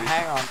field? Alright, please?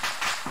 hang on.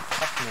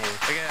 Fuck me.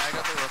 Okay, I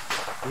got the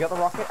rocket. You got the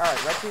rocket?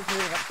 Alright, red team's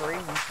moving up green.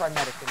 You try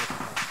medic in this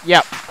thing.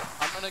 Yep.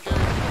 I'm gonna go.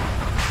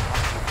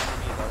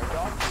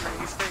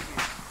 You stay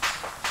here.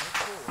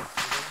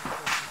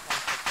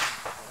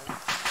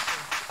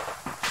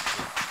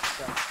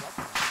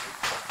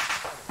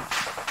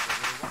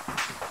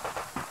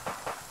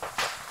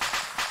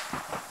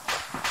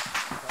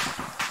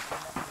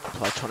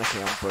 Apply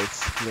tourniquet on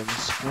both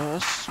limbs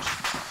first.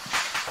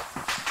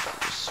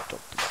 Stop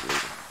the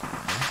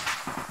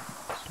bleeding.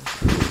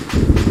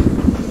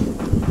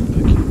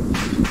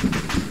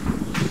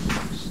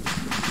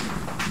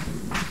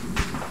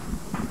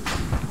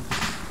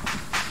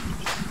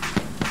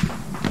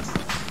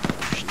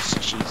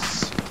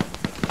 Jeez.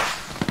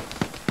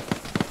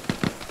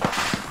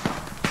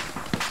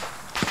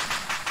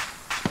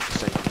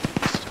 So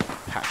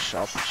just patch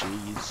up,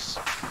 jeez.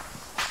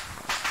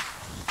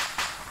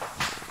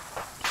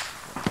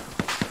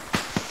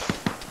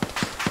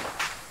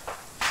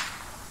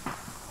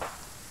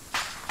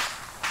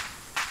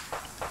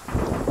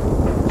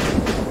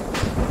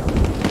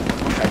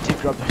 Okay, I did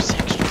grab those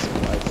extra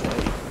supplies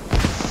there.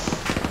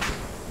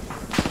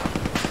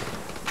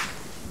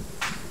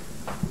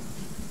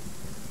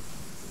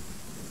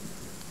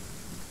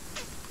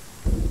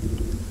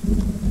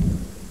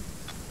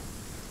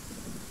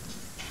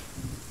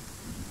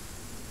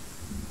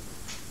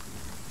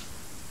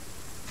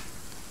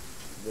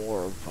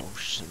 War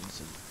emotions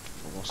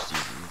and velocity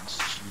wounds,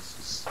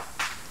 Jesus.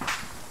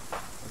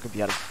 I could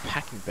be out of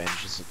packing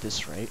bandages at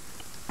this rate.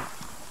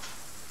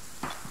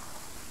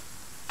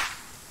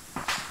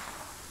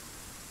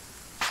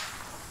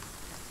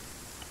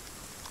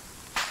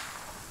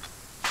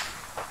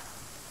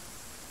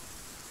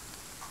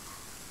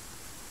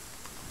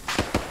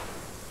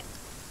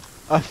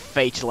 a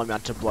fatal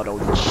amount of blood. Oh,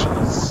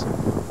 jeez.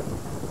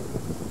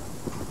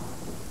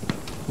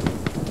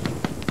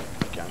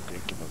 Okay, I'm gonna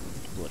give him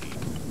a bloody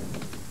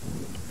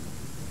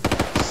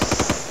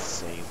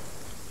save.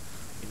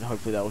 And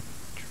hopefully that'll.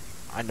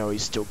 I know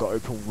he's still got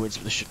open wounds,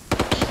 but this should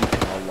keep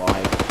him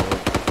alive for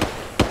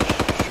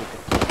sugar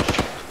punch.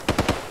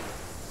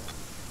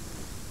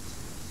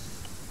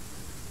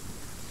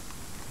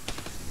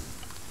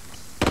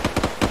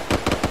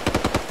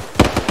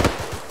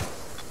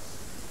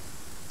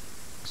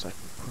 So I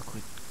can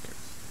quickly go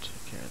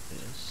take care of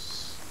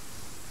this.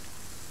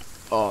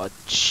 Oh,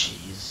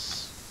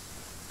 jeez.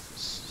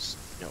 This is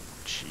no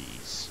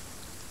jeez.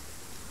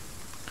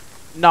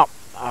 No.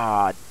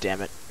 Ah,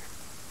 damn it.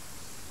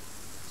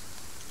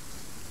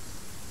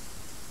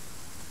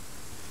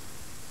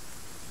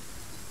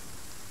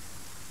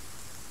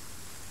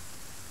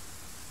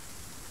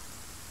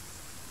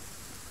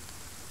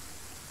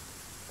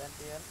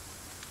 Sentient?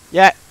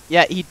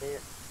 Yeah, he.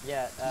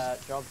 Yeah,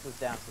 Jobs was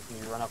down, so can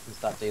you run up and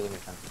start dealing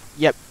with him?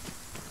 Yep.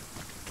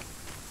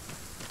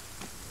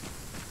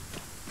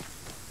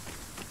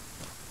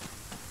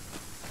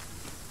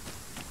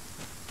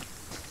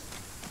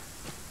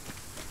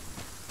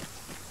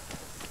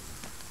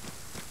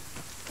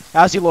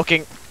 How's he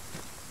looking?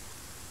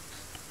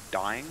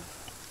 Dying?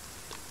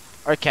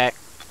 Okay.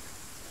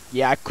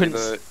 Yeah, I couldn't.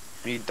 Either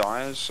he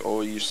dies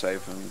or you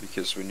save him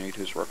because we need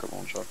his rocket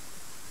launcher.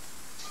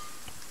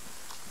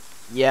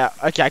 Yeah,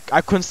 okay, I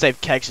couldn't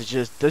save Kegs.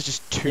 There's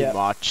just too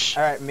much.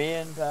 Alright, me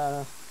and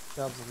Jobs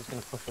are just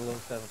gonna push a little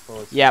further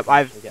forward. So Yeah,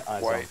 I've get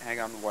eyes Wait, on. hang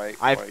on, wait.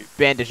 I've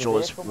bandaged all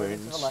There's his a vehicle moving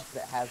to the wounds. left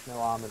that has no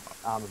armament.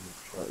 I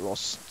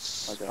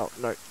lost. Okay. Oh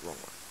no, wrong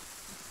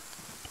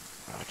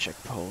one. Check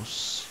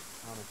pulse.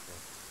 Honestly.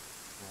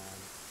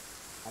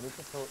 I need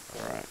to pull it.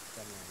 Alright. Alright.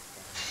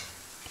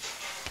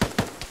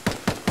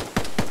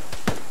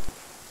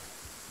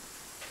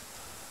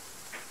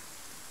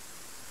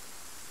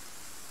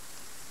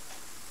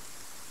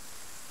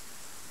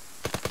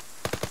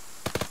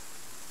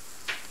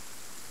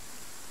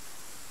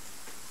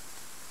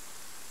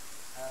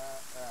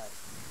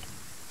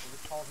 We'll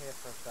just hold here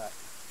for a sec.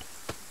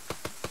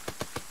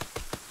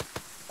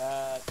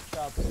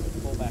 Jobs,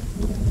 pull back.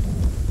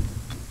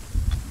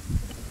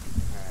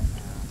 Alright,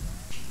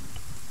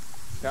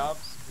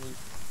 Jobs, can you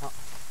help?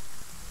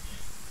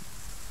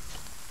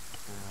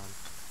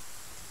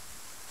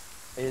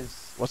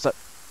 What's that?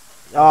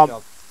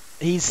 Jobs.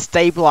 He's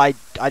stable. I'm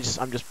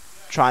just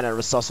trying to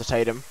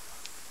resuscitate him.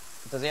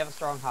 Does he have a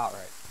strong heart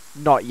rate?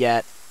 Not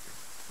yet.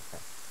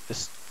 Okay.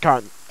 This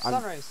current.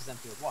 Sun rays is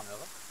empty with 1,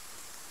 over.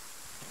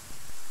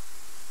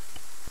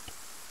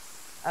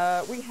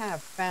 We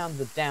have found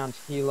the downed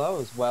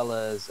helo as well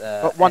as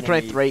enemy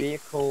 123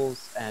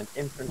 vehicles and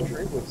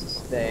infantry, which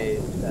stayed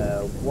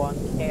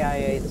 1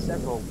 KIA to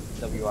several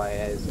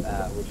WIAs.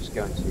 We're just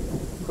going to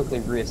quickly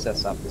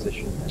reassess our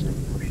position and then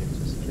push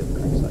into secure the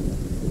crack site.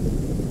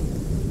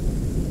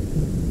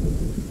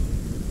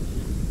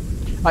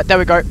 Right, there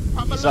we go.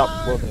 He's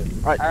up. Will do.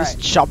 Right, is Alright.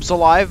 Chubbs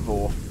alive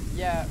or?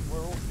 Yeah, we're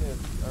all good,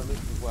 or at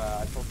least we were.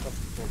 I told Chubbs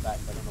to pull back,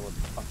 but I don't know what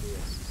the fuck he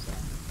is, so.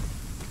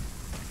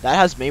 That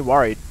has me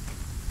worried.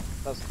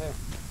 Does too.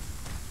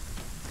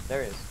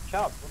 There he is.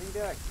 Chubbs, what are you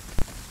doing?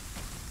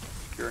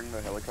 Securing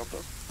the helicopter.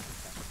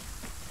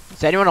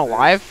 Is anyone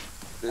alive?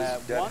 There's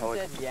dead one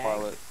helicopter dead Yang,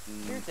 pilot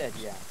 2 and dead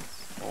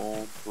Yanks.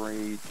 all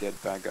 3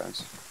 dead bad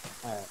guys.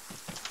 Alright.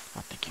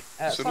 Oh, thank you.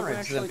 So Sun do we rays is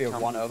actually empty with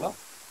come 1, to over.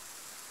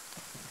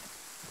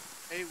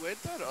 Hey, where'd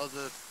that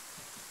other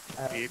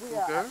vehicle We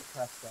are go? at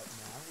press right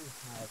now. We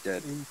have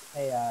Dead. 2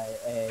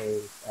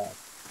 KIA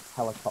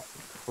helicopter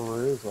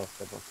crews, or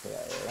several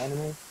KIA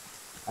enemies.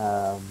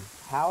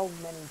 How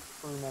many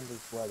crew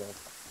members were there?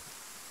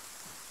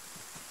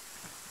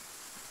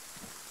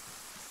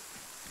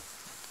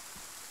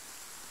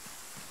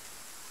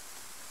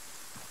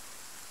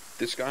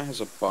 This guy has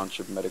a bunch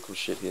of medical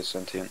shit here,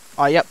 Sentient.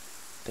 Oh, yep.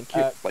 Thank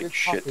you. Like good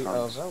shit copy,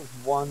 tons. over.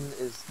 1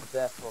 is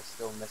therefore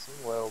still missing.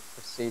 We'll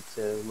proceed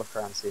to look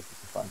around and see if we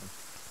can find him.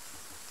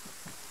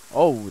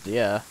 Oh,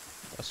 yeah.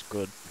 That's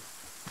good.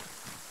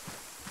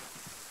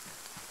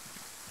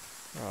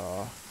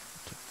 Oh.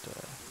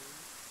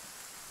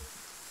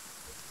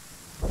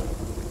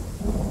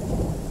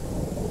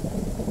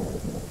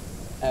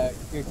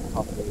 Good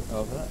copy,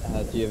 over.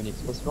 Do you have any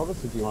explicit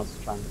orders, or do you want us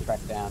to try and track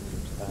down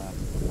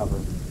and cover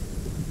him?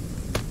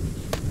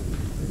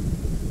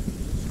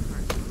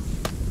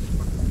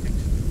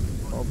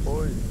 Oh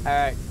boy.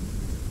 Alright.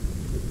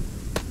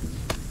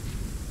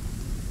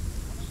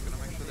 Just gonna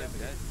make sure they're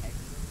dead.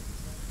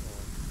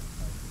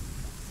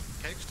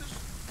 Kegster's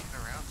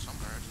around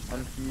somewhere. Just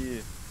I'm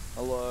here.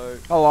 Hello.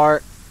 Hello.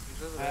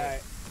 he's over there.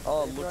 Alright.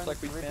 Oh, looks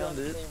like we found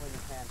it.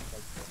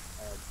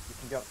 You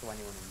can go up to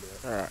anyone and do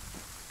it. Alright.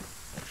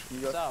 You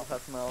guys So-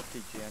 pass my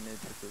RPG, I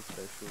need to feel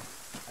special.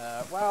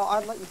 Well,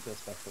 I'd let you feel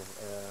special,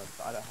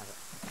 but I don't have it.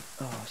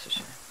 Oh, it's a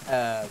shame.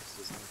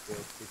 This is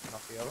good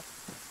copy, over.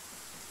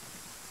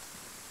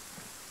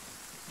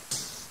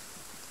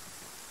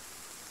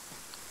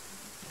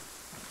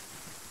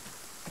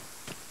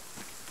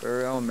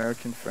 Where are our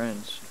American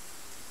friends?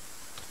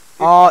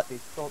 Copy,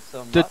 thought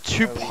so The much.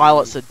 two We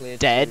pilots are cleared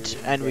dead, to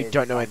and we engage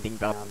don't know on anything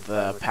about and, the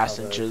recover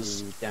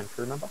passengers. the downed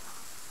crew member.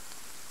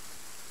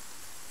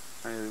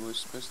 Hey, we're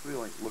supposed to be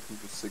like looking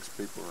for 6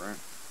 people, right?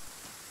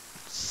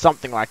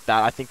 Something like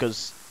that. I think it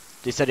was.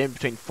 They said in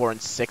between 4 and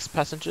 6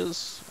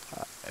 passengers,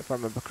 if I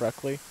remember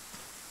correctly.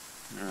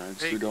 Alright,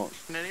 so Hey, we don't.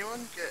 can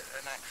anyone get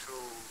an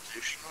actual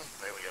position on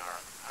where we are?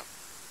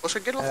 Also,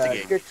 get off the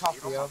game. Good You copy,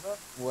 don't want- over.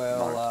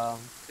 We'll,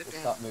 Sit we'll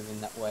down. start moving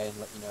that way and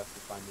let you know if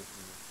we find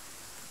anything.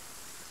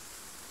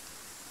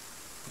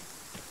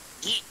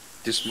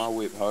 This my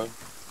whip, ho.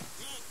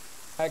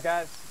 Hey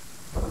guys.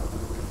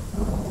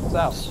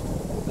 So,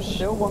 there's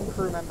still one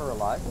crew member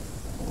alive.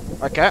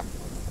 Okay.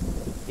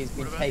 He's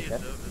been What about the taken.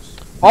 observers?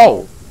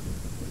 Oh!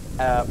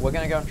 We're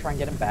gonna go and try and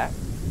get him back.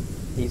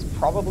 He's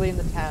probably in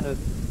the town of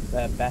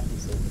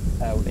Battinson,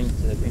 which is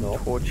to the Been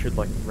north. tortured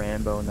like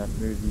Rambo in that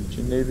movie,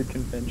 Geneva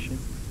Convention.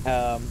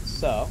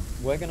 So,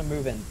 we're gonna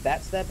move in.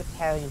 That's their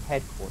battalion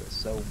headquarters,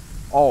 so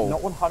Oh.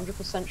 not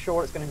 100% sure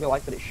what it's gonna be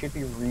like, but it should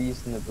be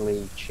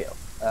reasonably chill.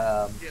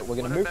 But we're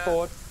gonna what move about-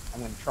 forward,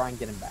 I'm gonna try and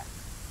get him back.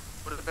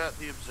 What about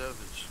the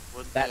observers?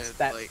 Would That's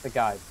they, like, the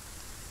guy.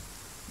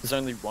 There's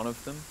only one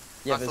of them.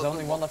 Yeah, I there's thought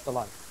only the one one- left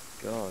alive.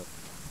 God.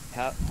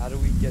 How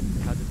did we get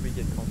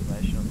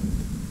confirmation on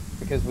this?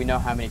 Because we know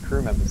how many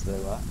crew members there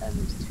were, and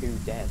there's 2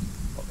 dead.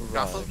 Oh, I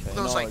right, thought okay.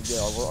 there was, No, like, yeah,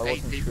 I 8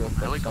 wasn't people sure in if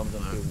the like, some of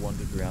them helicopter. who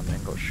wandered around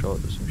and got shot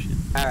or some shit.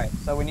 Alright,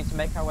 so we need to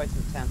make our way to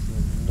the town to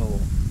the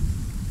north.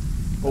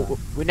 Well,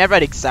 we never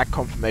had exact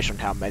confirmation on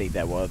how many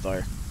there were,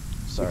 though.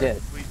 So. We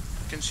did.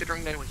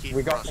 considering they were here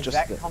We for got us, just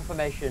exact the-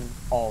 confirmation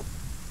of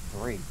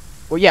 3.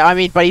 Well, yeah, I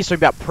mean, but he's talking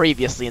about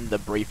previously in the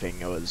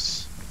briefing. It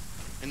was.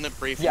 in the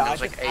briefing, Yeah, there I,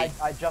 was like just, 8.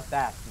 I just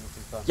asked and you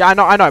confirmed. Yeah, I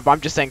know, but I'm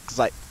just saying, cause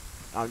like,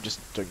 I'm just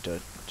talking to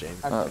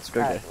James. Okay, Let's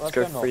go. alright, Let's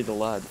go free north. the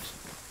lads.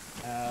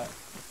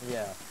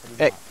 Yeah, pretty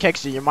Hey, much.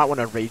 Kexy, you might want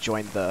to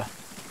rejoin the.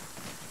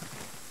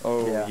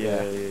 Oh Yeah. yeah.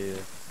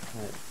 Right.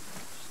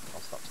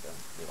 I'll stop staring.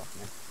 Leave off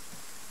me.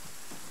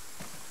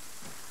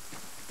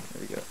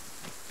 There we go.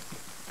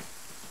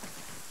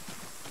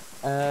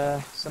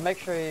 So make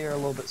sure you're a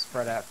little bit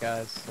spread out,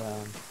 guys.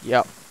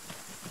 Yep. Try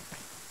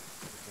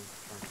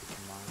and keep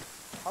in mind.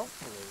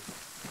 Hopefully,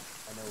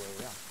 I know where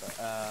we are, but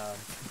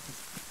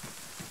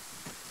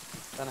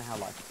don't know how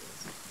likely it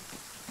is.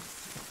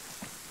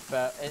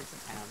 But it's a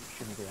town; it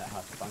shouldn't be that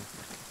hard to find.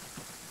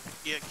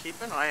 Yeah,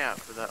 keep an eye out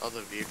for that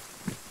other vehicle.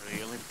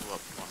 You only pull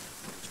up one.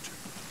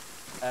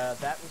 There's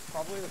 2. That was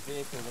probably the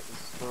vehicle that was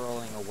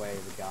throwing away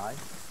the guy.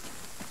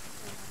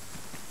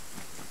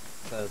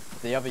 So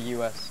the other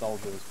U.S.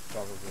 soldier was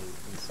probably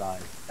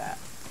inside that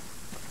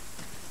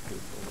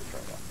vehicle that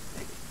drove off,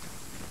 maybe.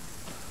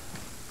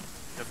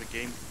 You have a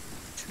game.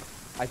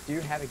 I do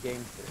have a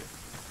game theory.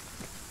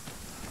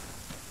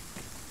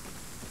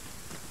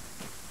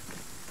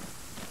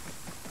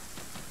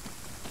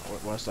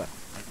 What's that?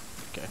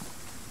 Okay.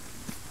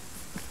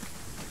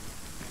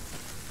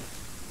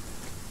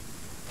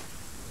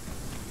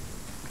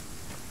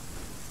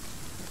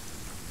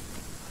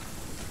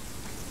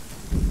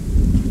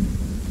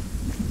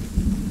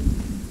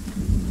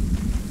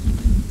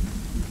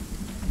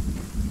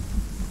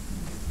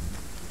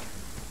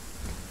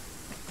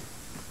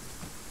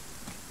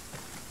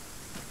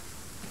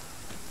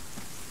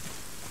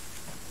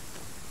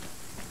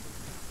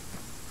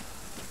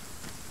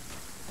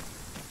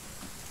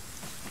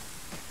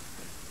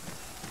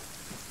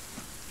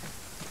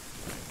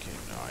 Okay,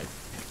 no, I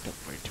picked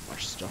up way too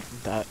much stuff from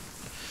that.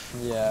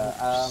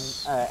 Yeah.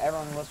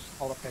 Everyone, let's just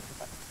hold up here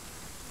for a second.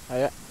 Oh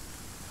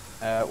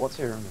yeah. What's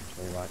your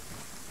inventory like?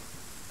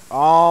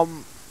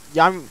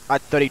 Yeah, I'm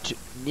at 32,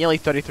 nearly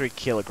 33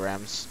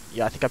 kilograms.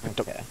 Yeah, I think I picked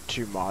Okay. up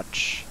too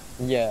much.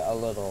 Yeah, a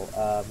little.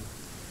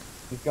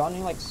 You've got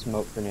any like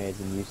smoke grenades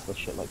and useless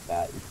shit like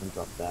that? You can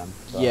drop them.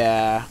 but,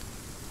 Yeah.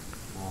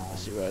 um,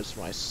 Let's see, where's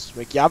my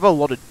smoke? Yeah, I have a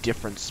lot of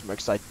different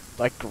smokes. I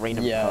like green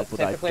and yeah, purple.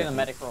 that I typically the don't-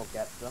 medic roll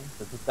gets them,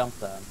 so just dump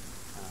them.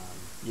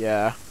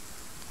 Yeah.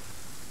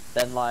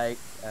 Then like,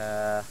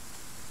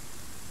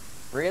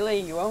 really,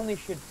 you only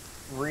should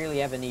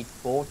really ever need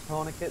 4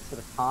 tourniquets at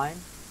a time.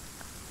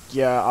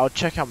 Yeah, I'll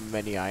check how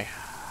many I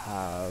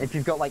have. If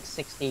you've got like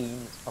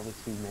 16, it's probably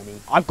too many.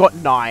 I've got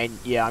 9.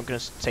 Yeah, I'm gonna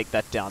take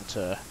that down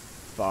to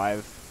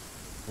 5.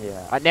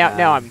 Yeah.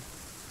 Now I'm,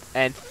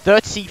 and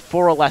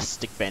 34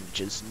 elastic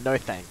bandages. No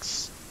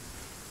thanks.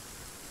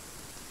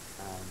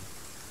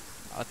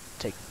 I'll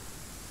take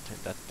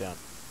that down.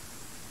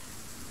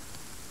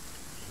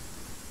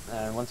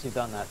 Once you've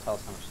done that, tell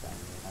us how much stamina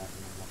you have.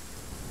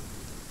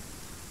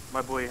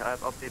 My boy,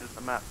 I've updated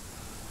the map.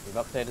 You've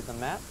updated the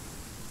map?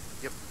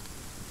 Yep.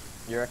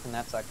 You reckon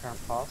that's our current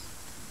pass?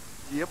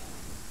 Yep.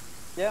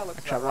 Yeah, looks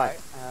Actually, about right.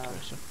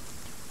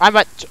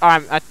 right.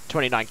 I'm at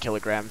 29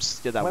 kilograms.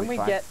 Yeah, that'll When be we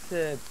fine. get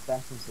to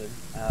Battinson,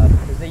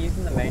 because they're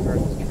using the main road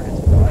as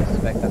transport, I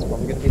suspect that's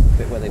probably going to be the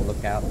bit where they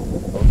look out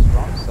boats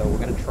from. So we're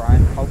going to try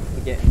and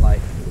hopefully get in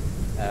like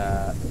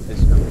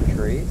this group of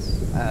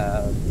trees,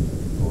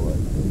 or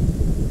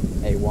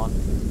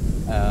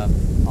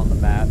A1, on the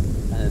map,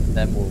 and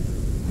then we'll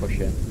push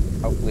in.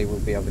 Hopefully we'll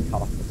be able to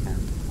cut off the town.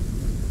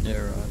 Yeah,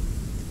 right.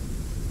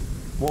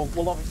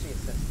 We'll obviously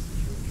assess the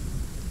situation.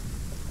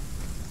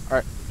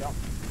 Alright. Jump.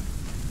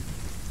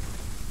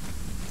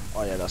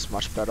 Oh yeah, that's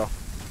much better.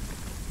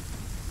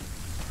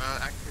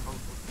 Actually, hold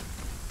on.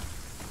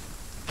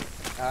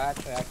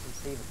 Actually, I can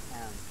see the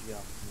town just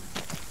now.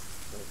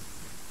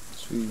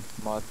 So we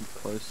might be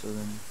closer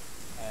than...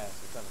 Yeah,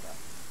 it's over there.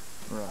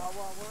 Right. Oh,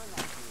 well, we're in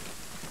that field.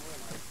 We're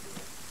in that field.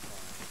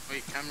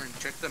 Wait, Cameron,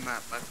 check the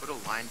map. I put a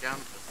line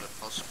down with the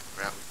possible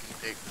route we can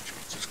take, which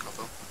means it's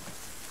cover.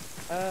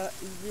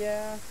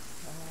 Yeah.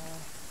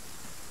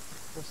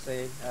 We'll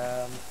see.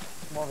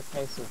 It's more of a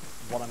case of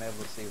what I'm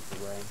able to see with the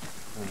rain.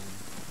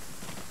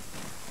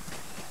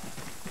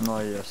 Oh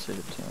yeah, I see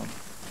the town.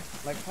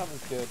 Like,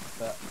 cover's good,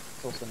 but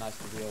it's also nice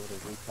to be able to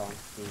recon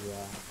the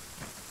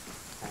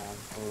town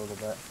a little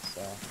bit,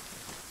 so...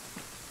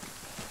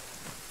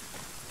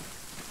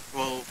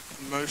 Well,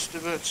 most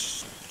of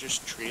it's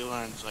just tree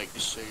lines like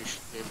this, so you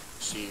should be able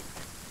to see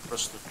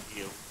across the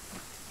field.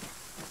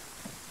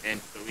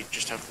 But we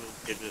just have little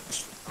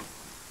divots to cover.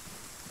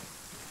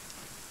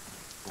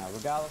 Now,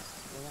 regardless,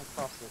 we're gonna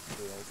cross this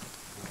field.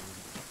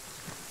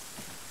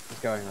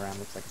 Just going around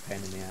looks like a pain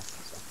in the ass,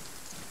 so...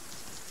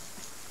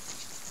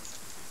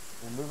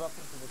 We'll move up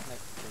into this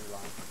next tree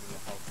line, and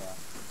we'll hold there.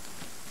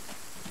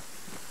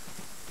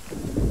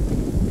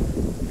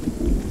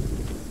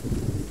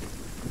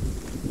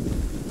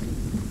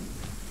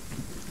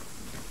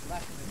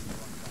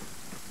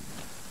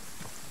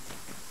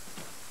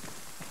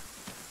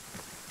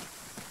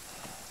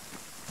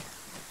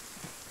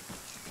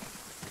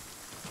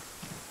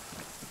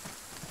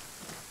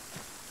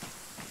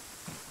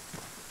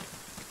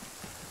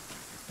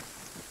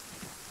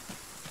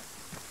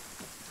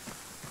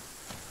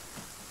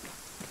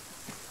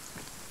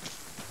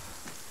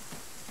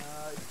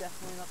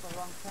 Definitely not the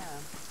wrong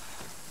town.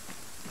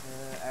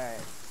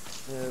 Alright.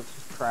 Let's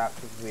just crouch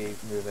as we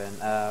move in.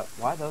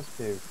 Why are those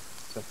two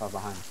so far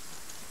behind?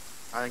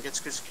 I think it's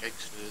because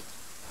Kicks did.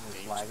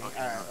 Lagging.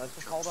 Alright, let's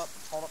just hold up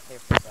here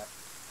for a sec.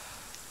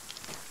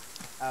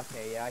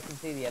 Okay, yeah, I can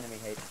see the enemy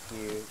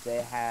HQ.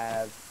 They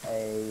have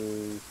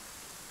a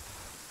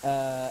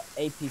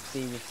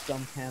APC with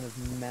some kind of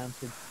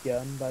mounted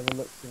gun by the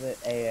looks of it.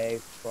 AA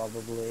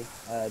probably.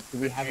 Do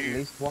we have at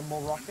least one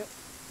more rocket?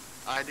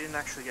 I didn't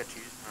actually get to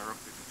use my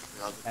rocket.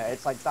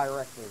 It's like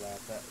directly there,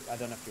 but I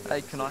don't know if you.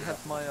 Hey, can I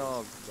have my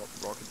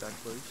rocket back,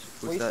 please?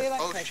 Well, you see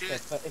that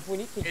shit. But if we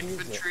need to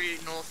infantry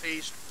use it...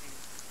 northeast.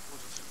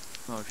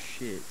 Oh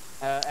shit.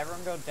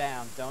 Everyone go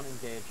down. Don't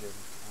engage him.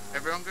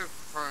 Everyone go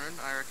prone.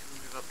 I reckon we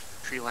move up to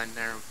the tree line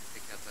there and we can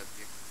pick out that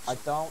vehicle. I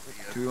don't.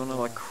 Do we want to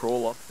like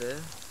crawl up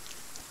there?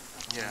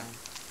 Yeah.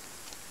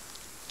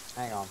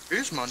 Hang on.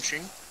 Who's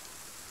munching?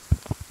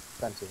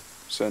 Sentient.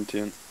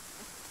 Sentient.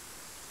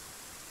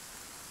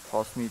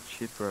 Pass me a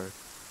chip, bro.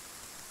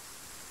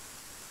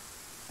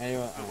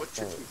 Anyway, what's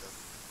your two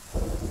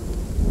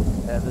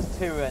there's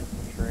two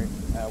infantry.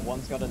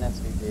 One's got an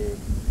SVD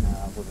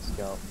with a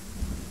scope.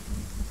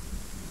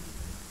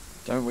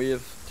 Didn't we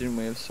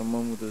have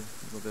someone with a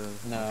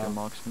like a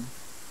marksman?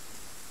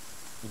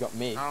 You got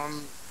me.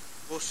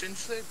 Well,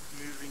 since they're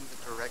moving the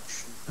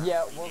direction.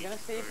 Yeah, we're gonna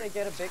see if they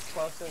get a bit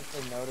closer. If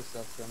they notice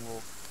us, then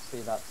we'll see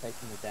about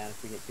taking them down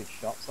if we get good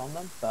shots on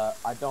them. But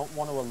I don't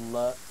want to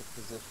alert the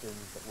position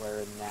that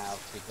we're in now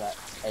to that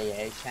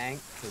AA tank,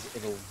 because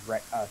it'll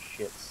wreck our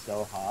shit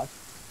so hard.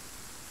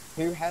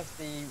 Who has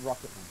the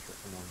rocket launcher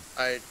at the moment?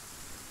 I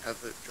have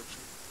it,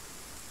 Jobson.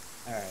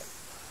 Alright.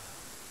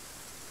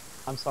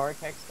 I'm sorry,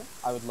 Kexter.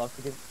 I would love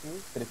to give it to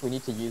you, but if we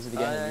need to use it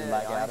again and you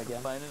lag out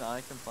again...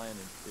 I complain,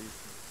 please.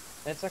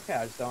 It's okay,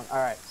 I just don't...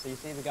 Alright, so you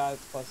see the guy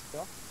that's closest to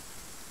us?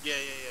 Yeah.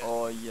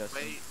 Oh, yes.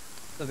 Wait.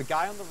 So the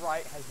guy on the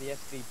right has the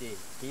SVD.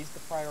 He's the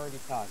priority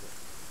target.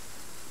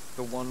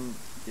 The one...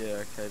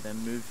 Yeah, okay, they're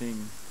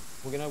moving...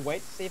 We're gonna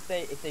wait to see if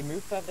they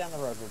move further down the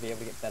road, we'll be able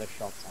to get better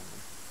shots on them.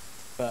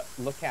 But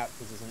look out,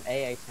 because there's an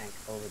AA tank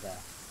over there.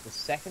 The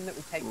second that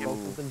we take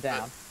both of them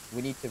down,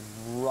 we need to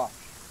rush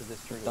to this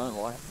tree. Don't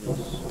like this.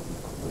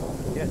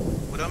 Yeah.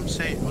 What I'm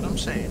saying,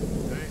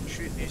 don't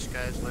shoot these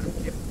guys, let them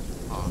keep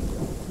apart,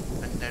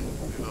 and then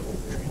move up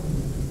the tree.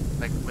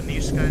 Like, when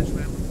these guys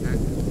were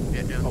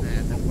get down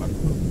there, then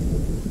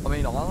I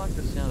mean, I like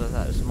the sound of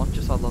that as much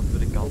as I love a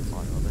bit of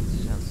gunfire. That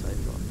sounds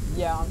safer.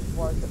 Yeah, I'm just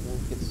worried that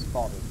we'll get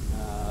spotted,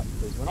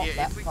 because we're not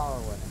that far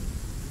away.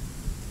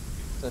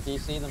 So do you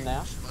see them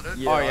now?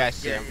 Yeah, oh yeah, I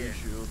see them.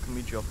 Sure. Can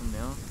we drop them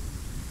now?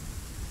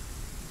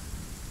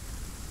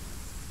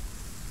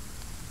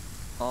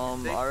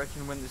 I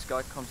reckon when this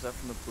guy comes out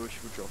from the bush,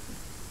 we'll drop him.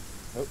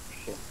 Oh,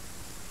 shit.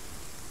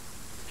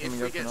 If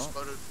we get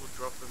spotted, we'll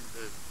drop them,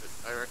 but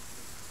I reckon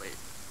wait.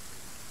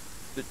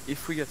 But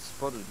if we get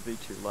spotted, it'll be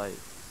too late.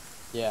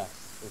 Yeah,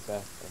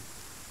 exactly.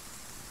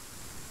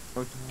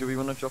 Or do we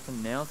want to drop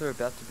them now? They're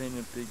about to be in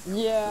a big...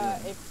 Yeah,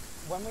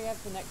 when we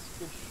have the next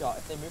good shot,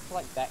 if they move to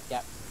like that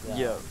gap...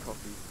 Yeah,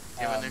 copy.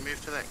 Yeah, when they move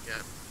to that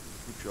gap,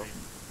 we'll drop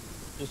them.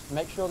 Just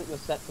make sure that you're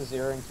set to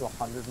zeroing to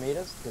 100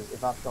 meters, because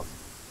if our shot...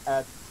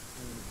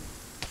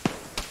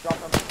 drop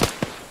them.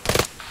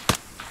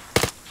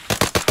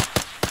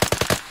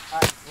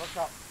 Alright, look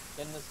up.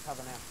 Get in this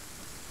cover now.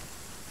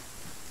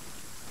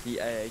 The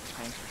AA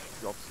tank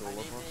drops all I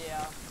of need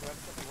us.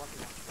 whoever's got the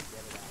rocket launcher, get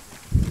it out.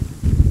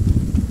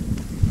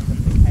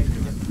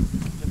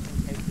 Just in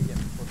case we get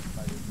pushed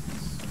by this.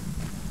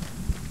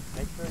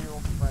 Make sure you're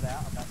all spread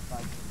out about 5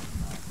 minutes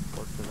apart.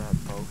 What's the that,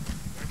 Paul?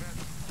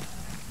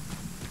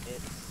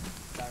 It's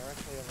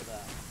directly over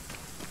there.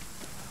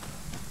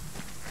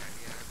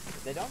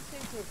 They don't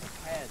seem to have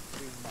prepared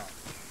too much.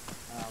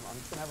 I'm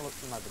just gonna have a look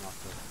through my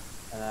binoculars.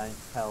 And I can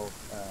tell,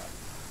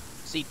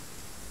 Is he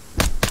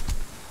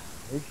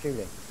who's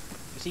shooting?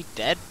 is he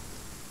dead?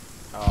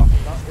 Oh,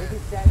 If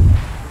he's dead,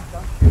 just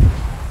don't shoot him.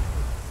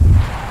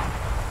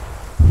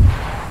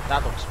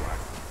 that looks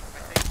right. I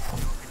think you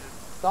want me to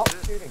Stop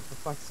shooting, for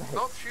fuck's sake.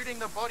 stop shooting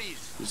the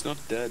bodies. He's not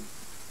dead.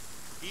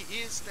 He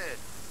is dead.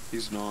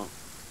 He's not.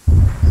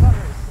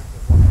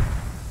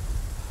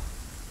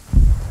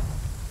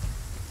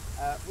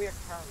 We are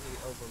currently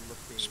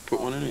overlooking. Just put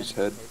one in his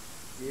head.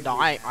 No,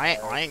 I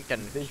ain't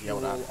getting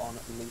visual yelled at. on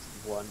at least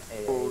one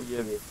AA Oh,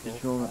 yeah, vehicle.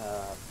 visual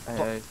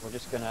AA. We're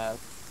just gonna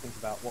think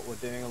about what we're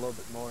doing a little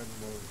bit more and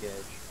then we'll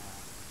engage.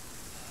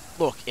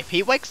 Look, if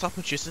he wakes up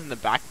and shoots us in the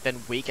back,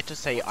 then we get to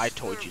say, I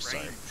told you so.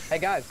 Hey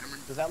guys,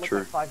 does that look True.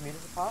 like 5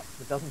 meters apart?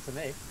 It doesn't to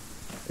me.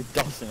 It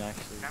doesn't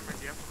actually. Cameron,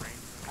 do you have a range?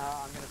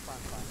 I'm gonna try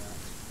and find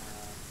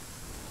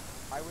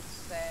out. I would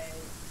say.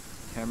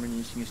 Cameron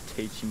using his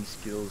teaching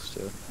skills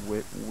to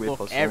whip Look,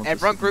 us all into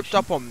everyone grouped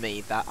submission. up on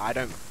me. That I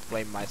don't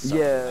blame myself.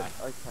 Yeah,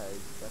 For that. okay,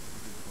 that's a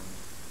good point.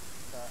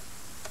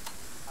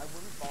 I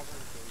wouldn't bother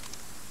engaging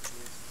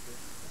with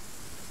this.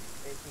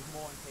 It was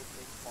more in case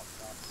they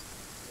popped up.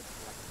 It's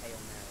like a Hail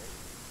Mary.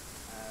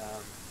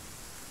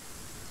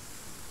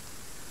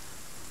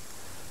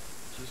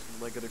 Just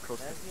leg it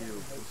across the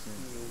field.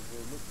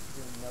 We'll look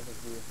through another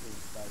vehicle,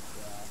 but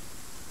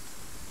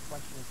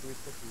question is, do we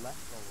push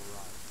left or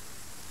right?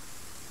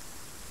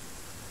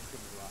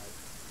 Right.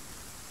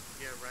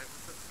 Yeah, right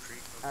with the tree.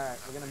 Alright,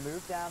 we're gonna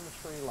move down the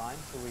tree line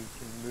so we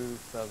can move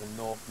further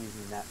north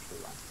using that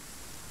tree line.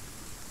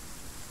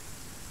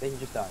 Then he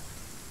just died.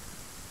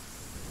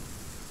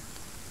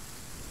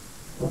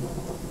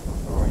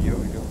 Oh yeah,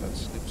 we got that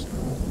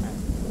slipstream.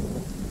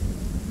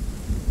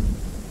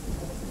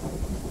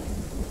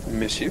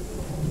 Miss you?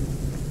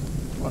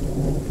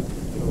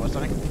 What's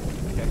something?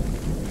 Okay.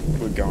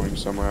 We're going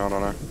somewhere, I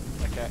don't know.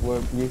 Okay.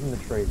 We're using the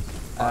trees.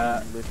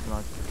 Lift and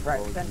I just Right,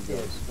 follow you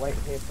Sentiers, guys. wait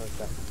here for a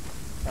second.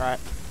 Alright.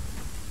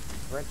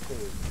 Red 2,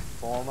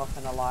 form up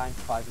in a line,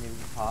 5 meters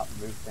apart,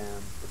 move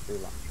down the tree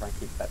line. Try and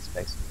keep that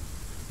space.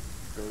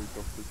 Go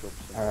drop the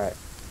drops. Alright.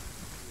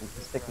 You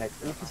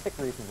can stick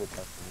reasonable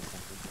testing or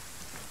something.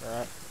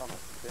 Alright.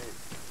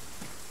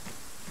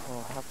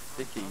 Oh, how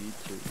thick are you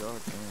two?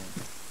 God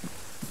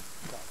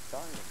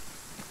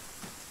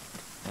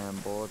damn. And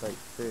boy, they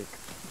thick.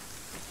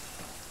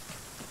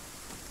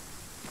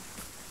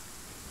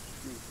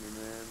 Excuse me,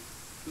 man.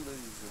 Please, let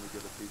me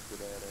get a piece of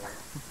that out.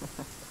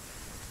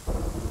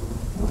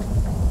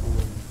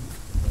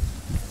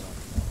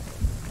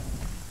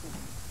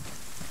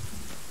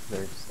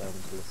 Very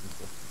disturbing to listen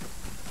to.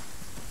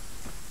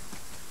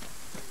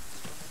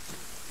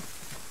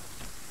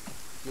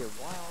 Yeah,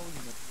 why are we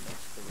next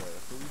to the road? I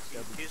thought we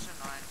established... Here's a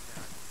 9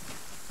 down.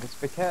 It's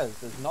because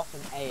there's not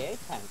an AA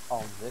tank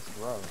on this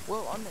road.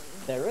 Well, I mean...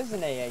 There is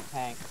an AA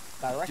tank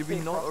directly Did we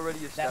not across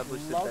already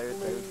establish that they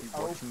would lovely be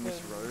watching this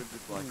open road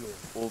with, like, field.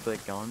 all their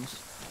guns?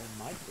 They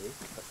might be,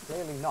 but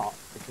clearly not,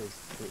 because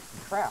it's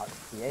crouched.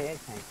 The AA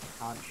tank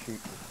can't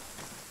shoot you.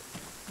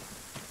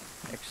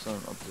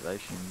 Excellent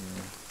observation,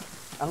 yeah.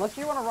 Unless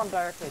you want to run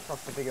directly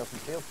across the big open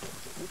field,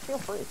 you feel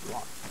free if you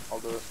want. I'll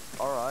do it.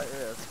 Alright,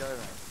 yeah, let's go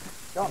then.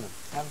 Go on then,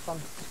 have some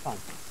fun.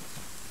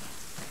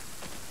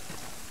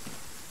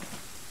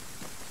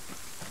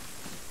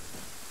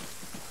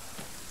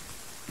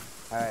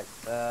 Alright,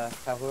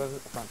 tell whoever's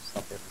at the front to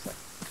stop here for a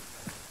second.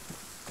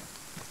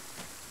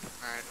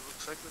 Alright, it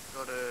looks like we've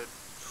got a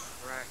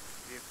track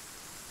vehicle.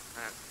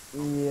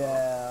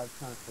 Yeah, I'm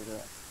trying to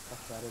figure out what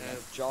that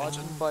is.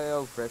 Judging by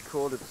our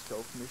record of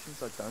stealth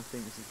missions, I don't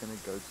think this is going to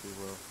go too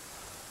well.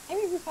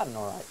 Maybe we've had an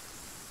alright.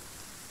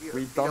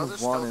 We've done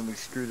one and we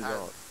screwed it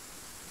up.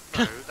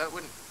 No, that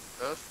wouldn't.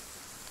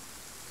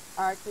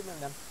 Alright, keep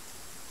moving then.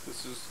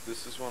 This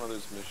is one of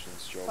those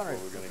missions, Joel, Sorry,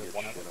 where we're gonna get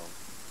one of shit them. on.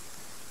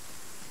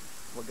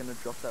 We're going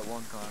to drop that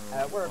one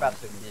guy. We're about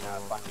to,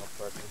 find what's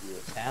working.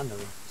 And then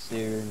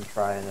soon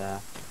try and,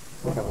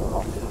 pick up the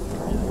boxes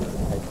and,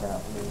 take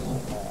out any,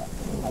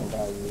 high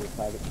value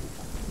targets.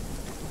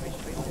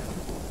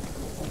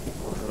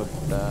 Got a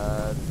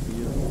bad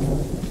feeling.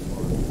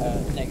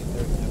 Negative,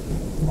 there's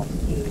no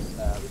hostages.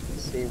 We can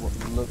see what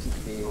looks to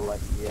be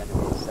like the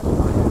enemy's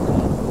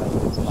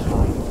 700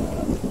 behind,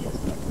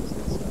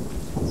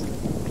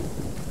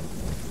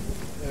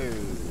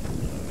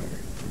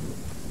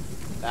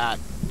 That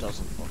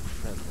doesn't look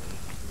friendly.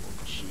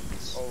 Oh,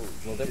 jeez. Oh,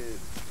 Will do. shit.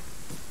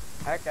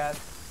 Alright guys.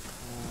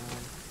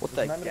 What Just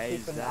the remember to gay keep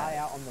is an eye that?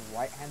 out on the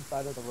right hand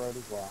side of the road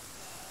as well.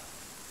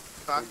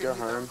 If I Go could hit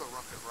home. the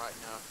rocket right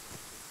now.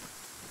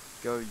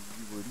 Go,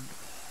 you wouldn't.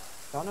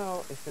 Don't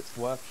know if it's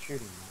worth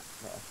shooting that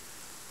though.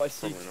 I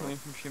see Probably coming not.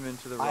 from Shimon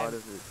to the right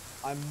of it.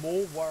 I'm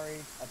more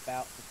worried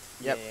about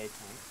the Yep. AA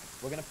tank.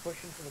 We're gonna push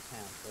into the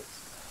town, folks.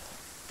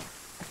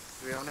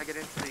 Do we want to get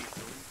into these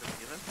buildings and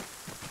hear them?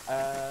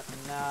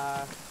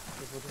 Nah,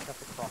 because we'll just have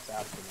to cross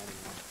out of them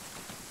anyway.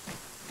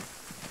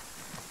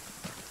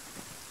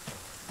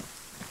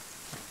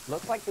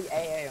 Looks like the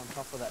AA on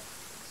top of that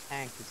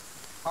tank is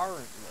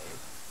currently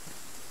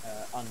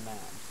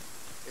unmanned.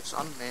 It's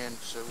unmanned,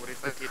 so what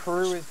if I The hit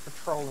crew is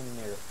patrolling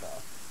near it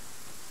though.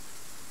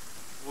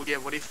 Well, yeah,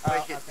 what if I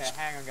hit Okay,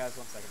 hang on guys,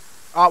 1 second.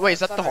 Oh wait, is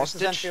that the Sunrise,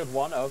 this is hostage? Enfield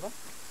 1, over.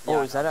 Oh,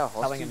 Yeah, is that our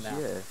telling hostage?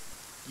 him now.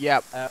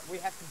 Yeah. Yep. We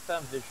have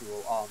confirmed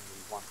visual on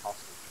the one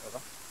hostage, over.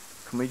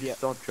 Can we just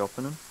start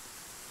dropping them?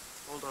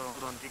 Hold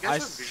on. Do you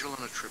guys have visual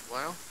on a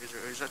tripwire?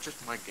 Is that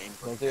just my game?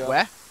 We'll do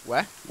Where?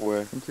 Where?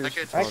 Where? Like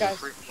a Alright, guys.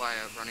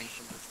 tripwire running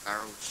from the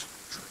barrels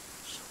and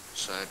trees on the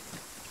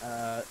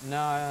side.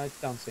 No, I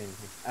don't see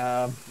anything.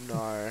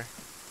 No. I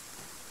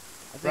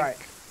think. Right.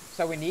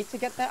 So we need to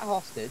get that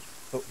hostage,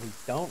 but we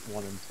don't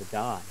want him to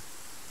die.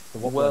 So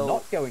what Well- we're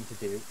not going to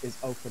do is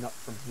open up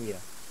from here.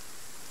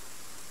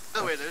 By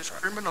the way, there's a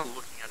criminal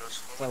looking at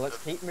us. So let's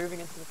keep moving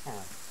into the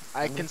town.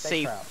 I I'm gonna can stay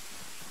see proud.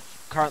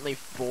 currently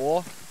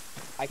 4.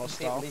 I can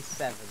see at hostile. least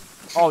 7.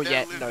 Oh They're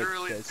yeah, no,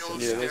 literally there's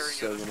all Yeah, there's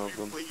staring at 7 us. of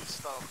them. Please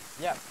stop.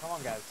 Yeah, come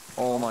on guys.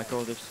 Oh my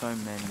god, there's so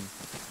many.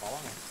 Follow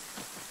me.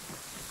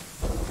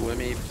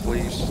 Lemmy,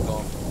 please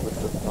stop with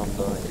the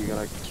thunder. You're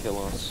gonna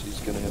kill us. He's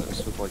gonna hit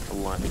us with like a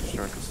lightning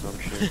strike or some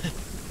shit.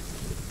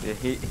 Yeah,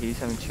 he's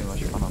having too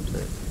much fun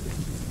upstairs.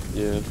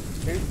 Yeah.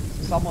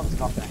 Someone's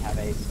not going to have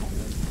ace on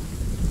this.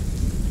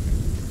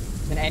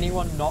 Can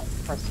anyone not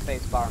press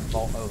spacebar and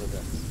vault over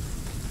this?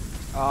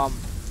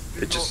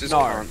 It just is Do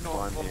current not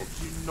climb vault. here.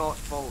 Do not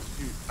vault.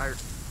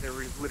 They're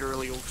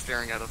literally all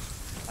staring at us.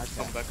 Okay,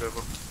 Come back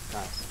over.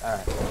 nice.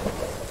 Alright.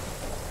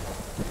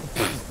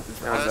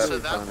 How's So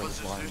that that kind was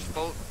of Zeus'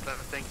 fault.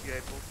 Thank you,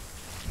 April.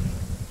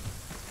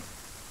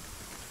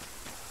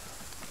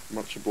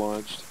 much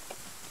obliged?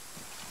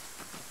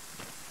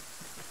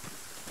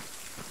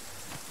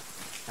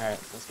 Alright,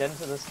 let's get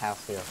into this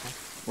house here, okay?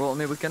 Well, I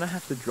mean, we're gonna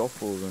have to drop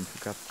all of them to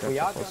grab We the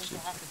are going hostage.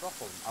 to have to drop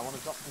them. I want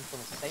to drop them from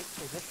a safe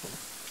position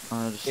I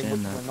in understand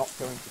which that. we're not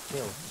going to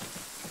kill.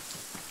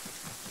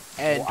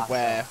 And Or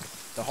where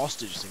the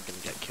hostage isn't going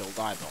to get killed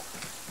either.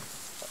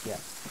 Yeah.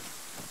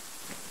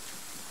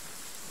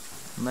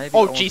 Maybe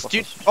Oh I want jeez,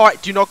 the hostage.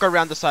 alright, do not go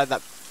around the side of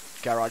that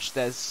garage.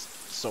 There's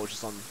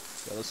soldiers on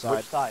the other side.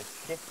 Which side?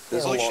 Shift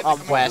There's a kill. lot.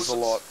 Come on, West. There's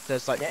a lot.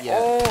 There's like, Yeah. yeah.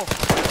 Oh!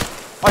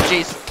 Oh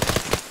jeez.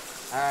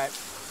 Alright.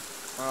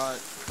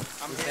 Alright,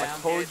 I'm He's hit. down. I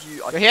I'm told hit. you,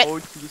 You're I hit.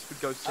 told you this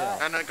would go south.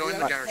 No, go in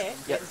the garage.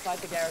 Get inside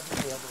the garage and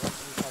heal. The rest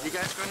of you follow. You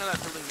guys go into that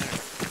building there.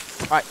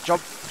 Alright,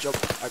 jump.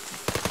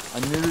 I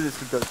knew this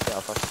would go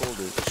south, I called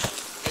it.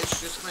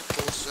 It's just my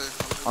torso.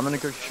 I'm gonna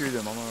go shoot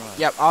him, I'm alright.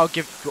 Yep, I'll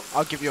give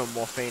you a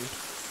morphine.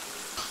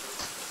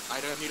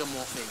 I don't need a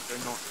morphine. Do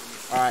not give me.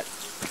 Alright.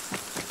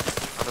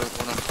 I don't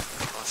want to.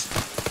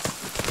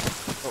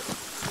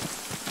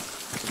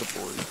 To the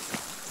boys.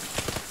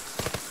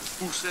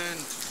 Who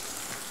sent?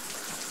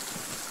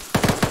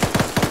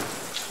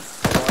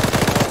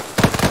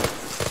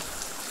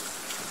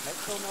 Make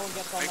sure no one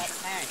gets on Make that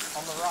sure- tank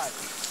on the right.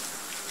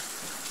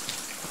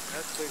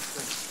 That's the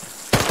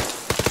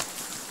thing.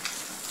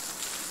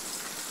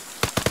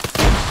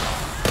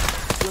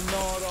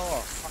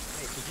 Granada! Fuck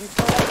me. Did you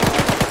throw that?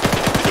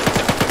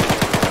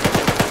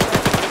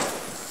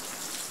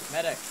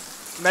 Medic.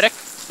 Medic?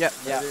 Yep.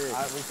 Yeah,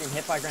 Medic. we've been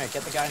hit by a grenade.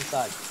 Get the guy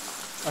inside.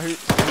 Who is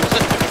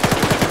it?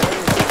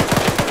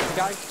 The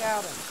guy's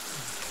shouting.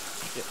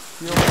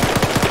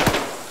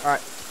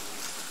 Alright.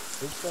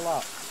 Who's still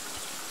up?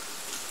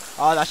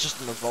 Oh, that's just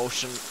an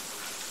revulsion.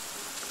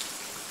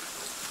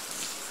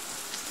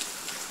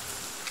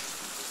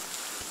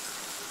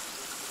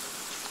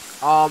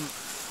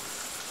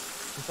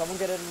 Can someone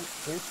get in?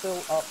 Who's still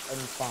up and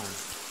fine?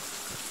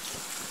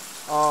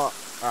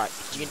 Alright.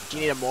 Do you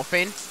need a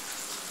morphine?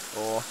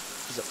 Or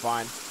is it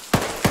fine?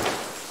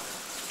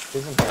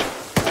 Isn't there?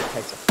 That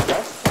takes a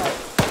first fight.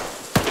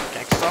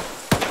 Gangster?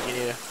 Do you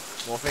need a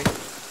morphine?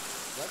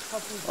 Let's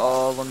cut these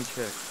Oh, let me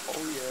check.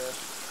 Oh yeah.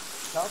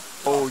 tough.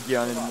 Oh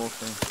yeah, I need more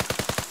thing.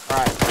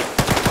 Alright.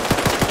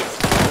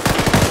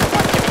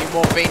 Alright, give me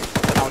morphine.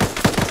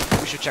 Then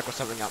we should check with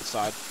something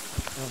outside.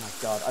 Oh my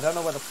god, I don't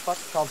know where the fuck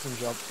Chobs and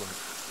Jobs went.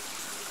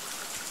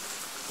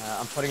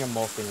 I'm putting a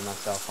morphine in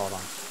myself, hold on.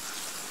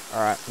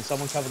 Alright. Can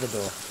someone cover the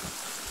door?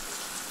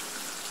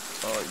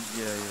 Oh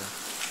yeah.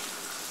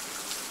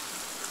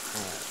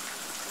 Alright.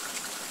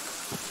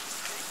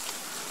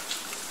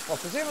 Well,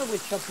 presumably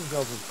Chobs and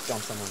Jobs have gone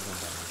somewhere and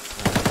gone down.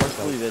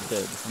 Hopefully they're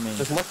dead. I mean,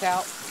 Just look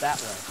out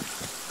that way.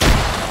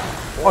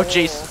 Oh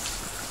jeez.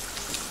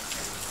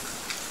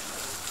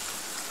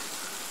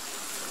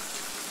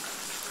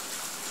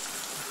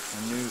 I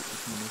knew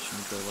ammunition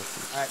would go like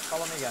this. Alright,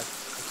 follow me guys.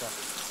 What's up?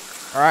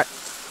 Alright.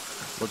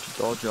 Roger,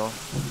 Dodger.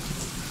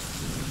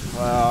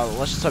 Well,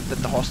 let's just hope that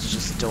the hostage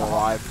is still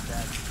alive.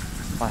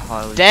 I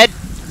highly. Dead?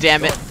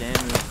 Damn it. God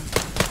damn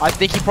it. I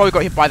think he probably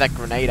got hit by that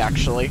grenade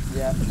actually.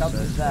 Yeah, Chobs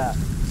is there.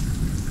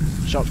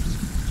 Shot.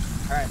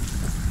 Alright.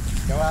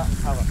 Go out and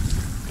cover.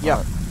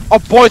 Yeah. Oh,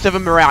 both of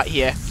them are out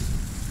here.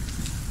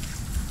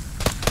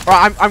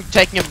 Alright, I'm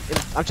taking him.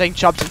 I'm taking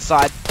Chubbs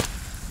inside.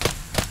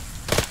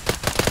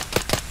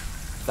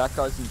 That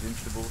guy's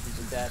invincible.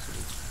 He's dead.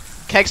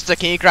 Kegster,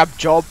 can you grab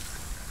Job?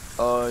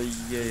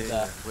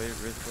 Yeah. Where's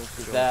He's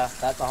the there.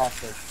 That's a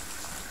hostage.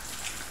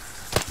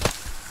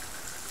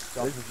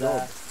 Job Where's is Job?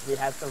 there. He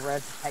has the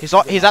red.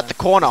 He's at the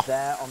corner. He's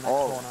there on that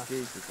corner. Oh,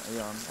 Jesus.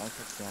 Yeah, I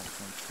took that.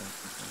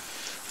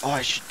 Oh,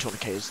 I should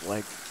tourniquet his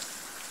leg.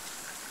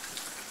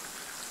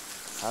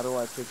 How do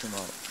I pick him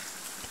up?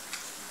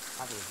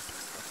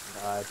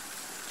 Died.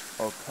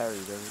 Oh, Perry,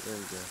 there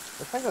we go.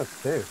 I think there's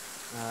two.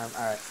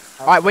 Alright.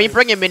 Alright, when you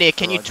bring him in here,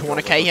 can you Alright,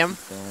 tourniquet him?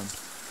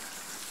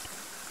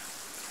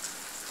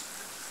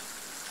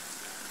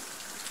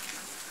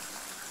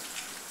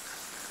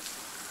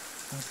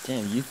 Oh,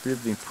 damn, you've really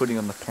been putting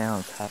on the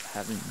pounds,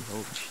 haven't you?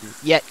 Holy shit.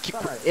 Yeah,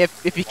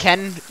 if you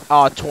can,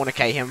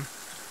 tourniquet him.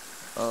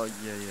 Oh,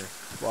 yeah.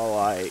 While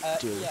I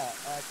do. Yeah,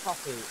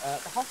 copy.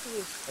 The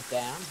hostages are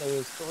down. There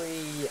was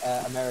 3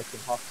 American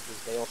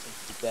hostages. They all seem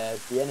to be dead.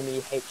 The enemy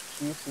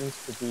HQ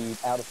seems to be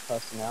out of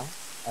personnel.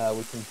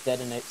 We can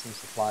detonate some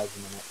supplies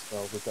in the next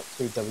build. We've got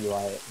 2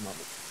 WI at the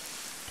moment.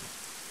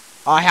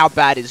 How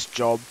bad is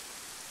Job?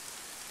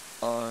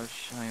 Hang on,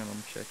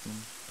 I'm checking.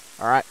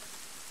 Alright.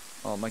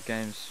 Oh, my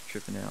game's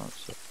tripping out,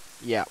 so...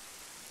 Yeah.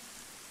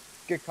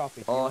 Good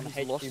copy. Do you want he's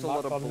the lost HQ a lot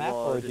marked of on map,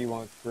 or blood. do you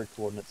want grid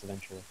coordinates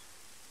eventually?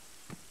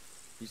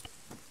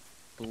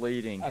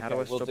 Bleeding. How do I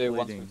we'll stop do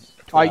bleeding?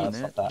 stop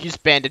that. Use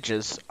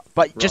bandages.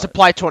 But just Right.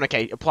 apply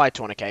tourniquet. Apply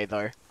tourniquet,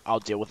 though. I'll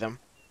deal with him.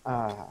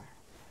 Yeah,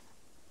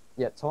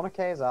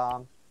 tourniquet his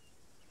arm.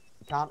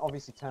 You can't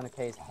obviously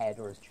tourniquet his head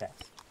or his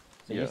chest.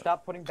 So you Yeah.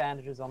 start putting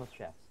bandages on his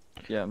chest.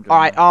 Yeah, I'm doing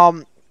Alright,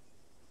 that.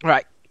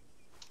 Right.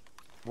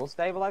 We'll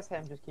stabilize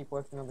him, just keep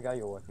working on the guy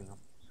you're working on.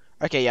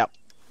 Okay, yep.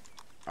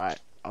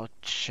 Alright, I'll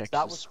check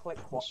Start his with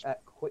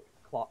quick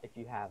clot if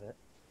you have it,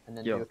 and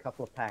then Yeah. do a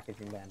couple of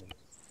packaging bandages.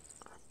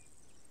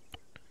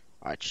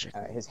 Alright, check.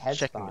 His head's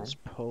Checking fine. his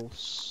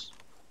pulse.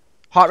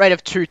 Heart rate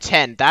of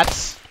 210.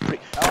 That's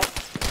pretty. Cover.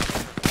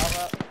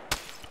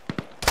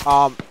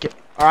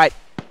 Alright.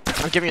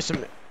 I'm giving you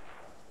some.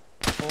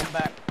 Pull him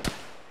back.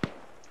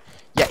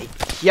 Yeah,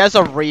 he has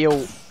a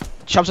real.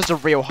 Chubbs has a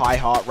real high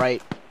heart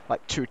rate,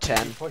 like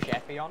 210. Push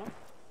Epi on him.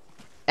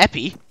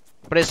 Epi,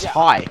 but it's Yeah,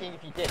 high. I'm asking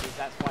if you did, is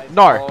that's why it's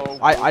No, Oh,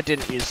 I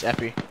didn't use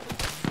Epi.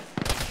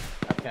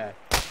 Okay.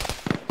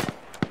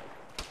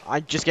 I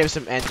just gave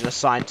some engine a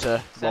sign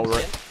to lower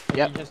it. Can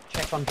Yep. you just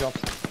check on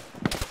Jobs?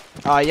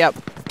 Yep.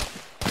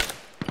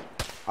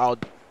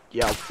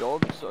 Yeah,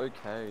 Job's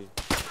okay.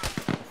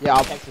 yeah.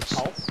 I'll, Check his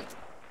pulse.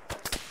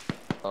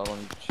 Let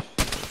me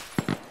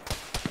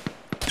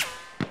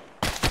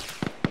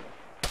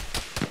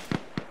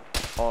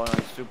Oh, no,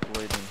 he's still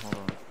bleeding. Hold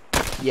on.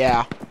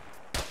 yeah.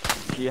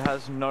 He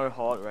has no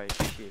heart rate.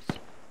 Shit.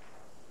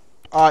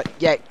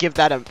 Yeah. Give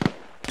that a.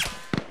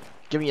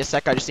 Give me a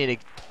sec. I just need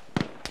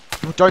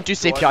to. Don't do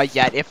CPR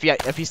yet. If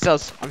he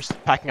says, I'm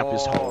just packing up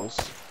his holes.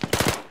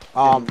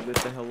 Lit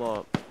the hell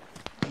up.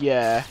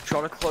 Yeah.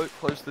 Try to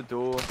close the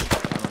door.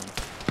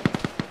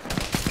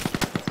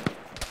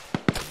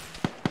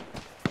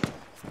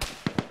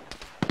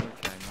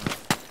 Okay, no.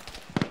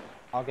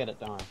 I'll get it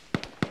done.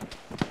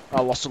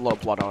 I lost a lot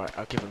of blood.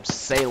 I'll give him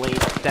saline.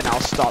 Then I'll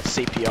start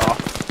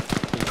CPR.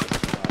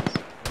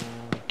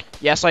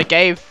 Yes, I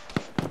gave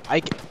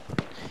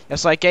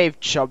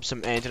Chubb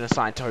some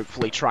antidepressant to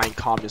hopefully try and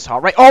calm his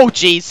heart rate. Oh,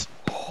 jeez!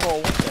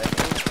 Oh, what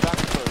the hell is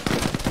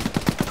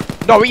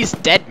that? No, he's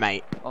dead,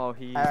 mate. Oh,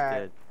 he's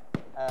Alright.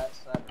 dead.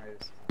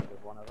 Sunrise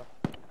with one other.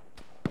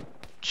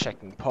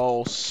 Checking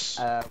pulse.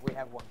 We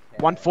have one.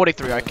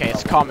 143. Okay,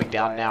 it's calming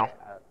down now.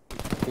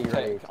 Be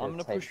ready Okay, I'm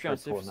gonna take push down, grid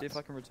see if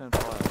I coordinates. can return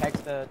fire.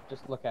 Texter,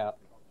 just look out.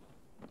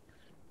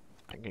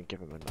 I'm gonna give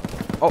him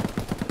another. Oh,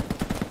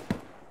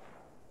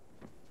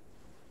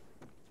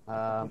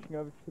 Pushing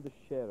over to the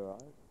shed,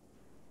 alright?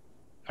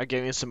 I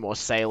gave him some more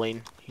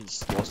saline.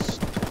 He's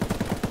lost. Trying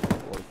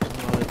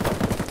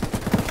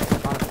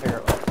to figure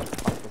out what the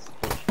fuck this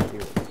HQ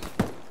is.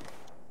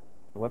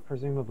 We're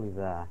presumably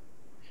there.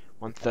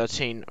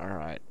 113. All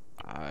right.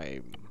 I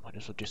might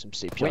as well do some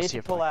CPR. We need see to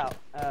if pull I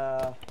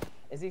out.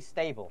 Is he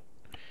stable?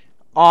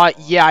 can-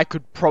 yeah, I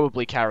could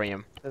probably carry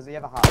him. Does he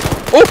have a heart?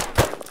 Oh!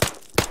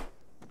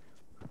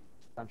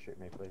 Don't shoot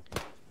me, please.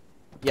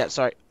 Yeah,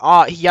 sorry.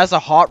 He has a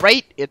heart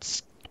rate.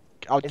 It's.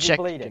 I'll Is he check.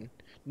 bleeding?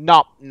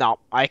 No,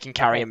 I can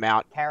carry Okay. him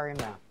out. Carry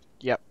him out.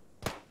 Yep.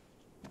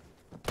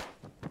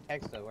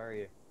 Hexter, where are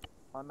you?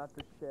 I'm at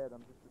the shed, I'm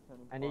just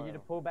returning I need you to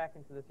pull back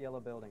into this yellow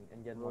building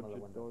and get in one of the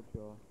windows.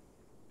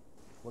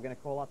 We're gonna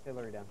call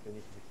artillery down, so we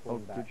need to be Oh,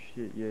 pulling good back.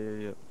 shit,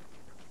 yeah.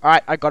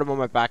 Alright, I got him on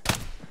my back.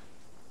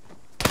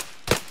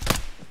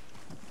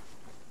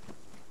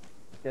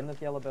 Get in this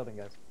yellow building,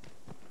 guys.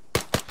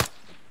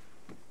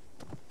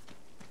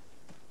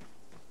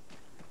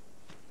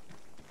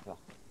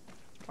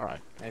 Alright.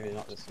 Maybe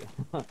not this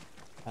year.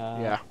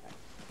 Yeah.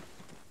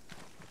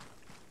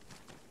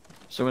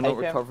 So we're not Take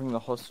him- recovering the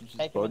hostage's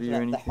Take him body into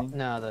or that- anything?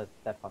 No,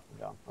 they're fucking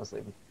gone. Let's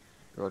leave them.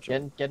 Roger.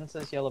 Get into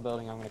this yellow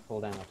building. I'm gonna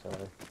call down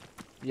artillery.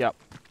 Yep.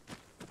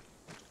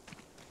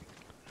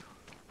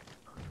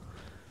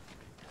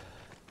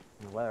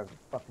 And where the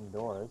fucking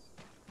door is.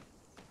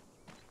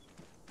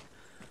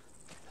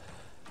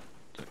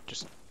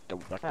 Just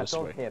double back Yeah, this it's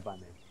all way. here by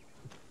me.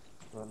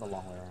 We're the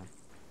long way around.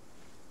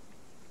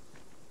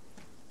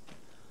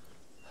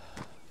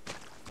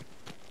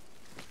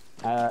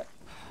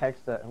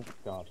 Hexter. Oh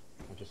god,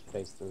 I just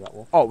phased through that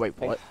wall. Oh wait,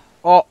 what?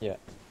 Oh. Yeah.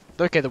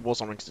 Okay, the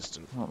wall's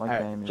non-existent. Not my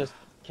Alright, game. just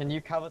can you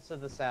cover to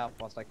the south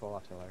whilst I call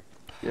artillery?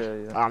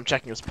 Yeah. I'm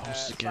checking his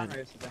pulse again.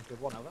 Sunrise is back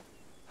with 1 over.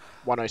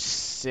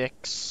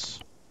 106.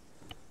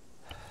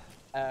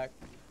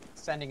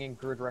 Sending in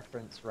grid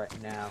reference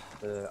right now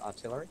for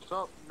artillery. What's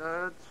up,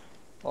 nerds?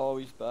 Oh,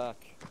 he's back.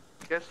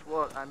 Guess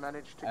what? I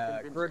managed to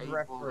convince Grid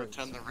Abel reference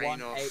turn the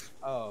rain off.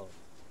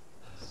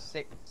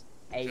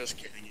 180 Just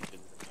kidding, you didn't.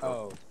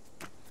 680.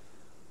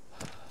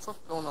 What's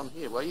going on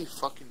here? Why are you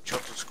fucking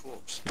Chubb's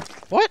corpse?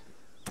 What?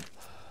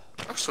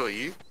 I saw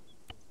you.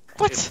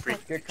 What? It's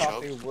freaking Good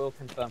copy. Chubbs. Will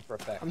confirm for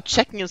effect. I'm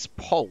checking his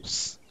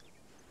pulse.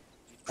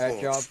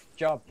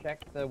 Job.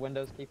 Check the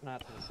windows. Keep an eye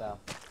out to the south.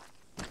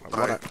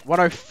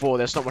 104.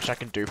 There's not much I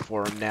can do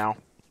for him now,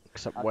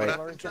 except wait.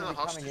 Artillery's gonna be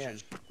coming in. They're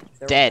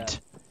all Dead.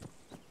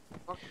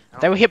 Fucking hell.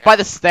 They were hit by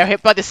this. They were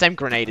hit by the same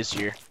grenade as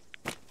you.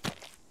 Shit,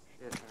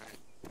 alright.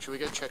 Should we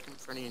go check him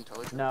for any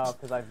intelligence? No,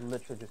 because I've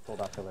literally just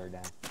pulled artillery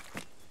down.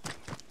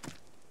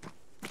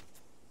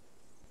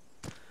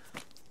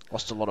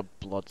 Lost a lot of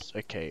blood.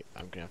 Okay,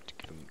 I'm gonna have to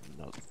give him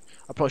another.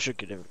 I probably should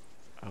give him.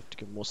 I have to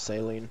give him more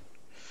saline.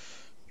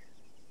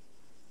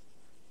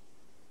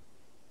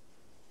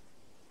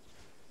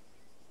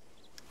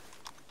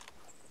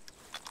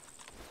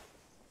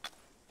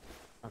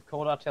 I've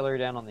called artillery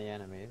down on the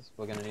enemies.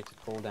 We're gonna need to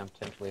call down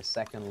potentially a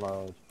second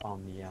load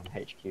on the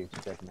HQ to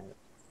detonate it.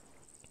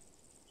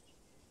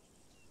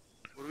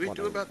 What do we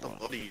do about the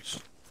bodies?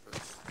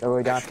 So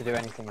we don't have to do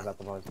anything about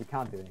the bodies. We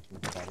can't do anything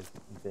about the bodies,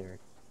 in theory.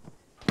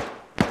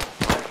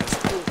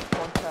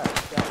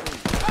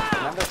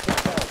 Remember,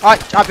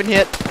 Alright, I've been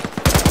hit.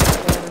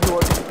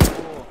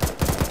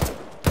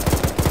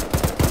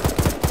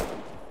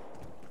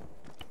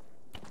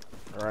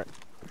 Alright.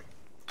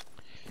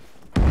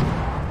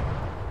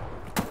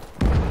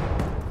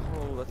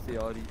 Oh, that's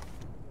the ID.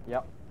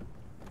 Yep.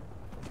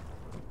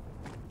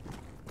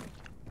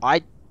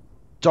 I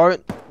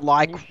don't Can you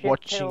like shift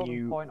watching tail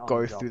you point on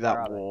go the job? through Where that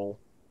are they? wall.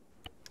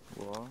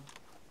 What?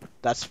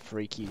 That's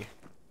freaky.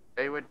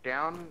 They were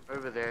down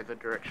over there, the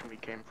direction we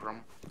came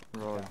from.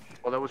 Right.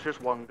 Well, there was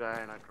just one guy,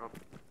 and I dropped.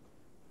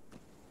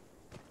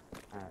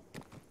 Alright.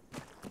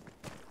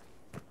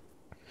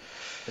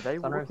 Are they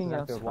Sunrise walking is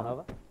active with 1 outside?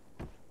 over.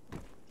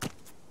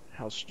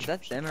 How's Is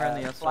that them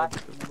around the outside?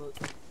 Flash looks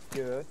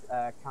good.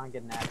 Can't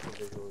get an actual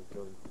visual as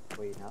good as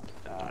clean enough.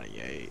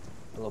 98?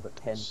 A little bit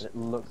pinned, but it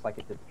looks like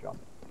it did the job.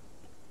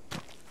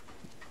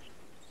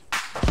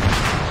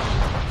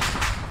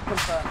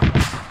 Confirm.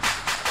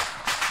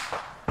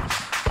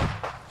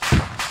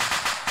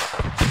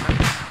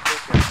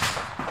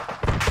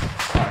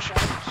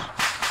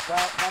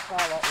 Well, that's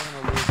our lot we're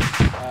gonna lose.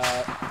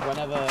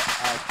 Whenever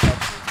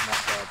Chubbs is not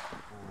dead.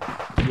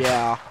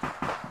 Yeah.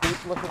 Keep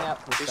looking out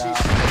for the Is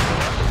south. he?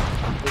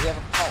 Does he have a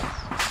pulse?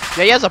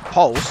 Yeah, he has a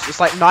pulse. It's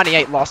like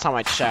 98 last time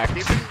I checked.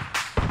 Okay.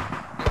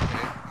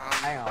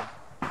 Hang on.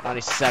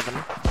 97.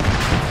 Yeah,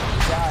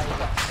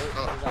 he's up. He's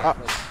Oh, up.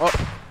 oh.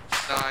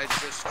 No, I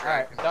just Alright,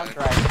 dragged him don't back.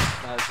 drag it.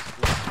 No, just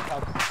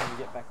Chubbs when you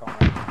get back on it.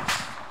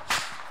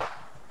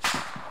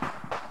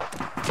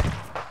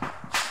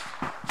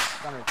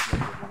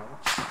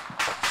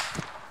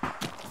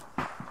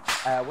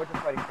 We're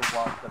just waiting for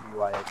Wild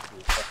WIH to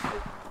start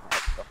taking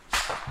extra.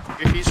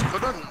 If he's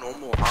got a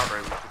normal heart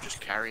rate, we could just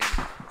carry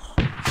him.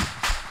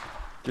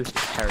 Just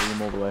carry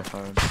him all the way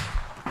home.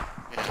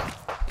 Yeah.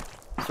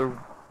 So,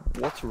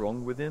 what's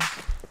wrong with him?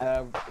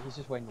 He's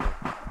just waiting to live.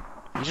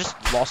 He just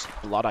lost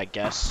blood, I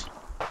guess.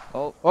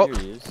 Oh, Oh. here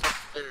he is.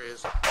 There he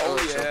is.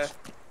 Oh, yeah.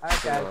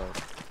 Alright, guys.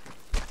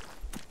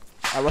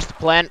 What's the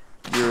plan?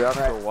 You were out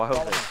for a Right, while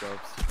follow there, me.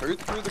 Jobs. Who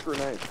threw the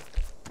grenade?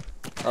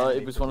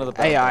 It was one of the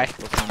bad AI. guys,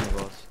 wasn't one of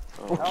us.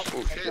 Oh, Oh,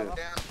 shit. Shit, down.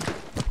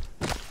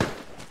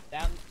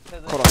 Down to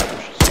the... Hold on.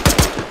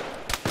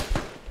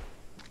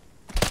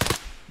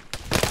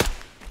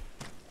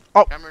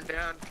 Camera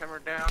down, camera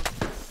down.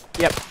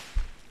 Yep.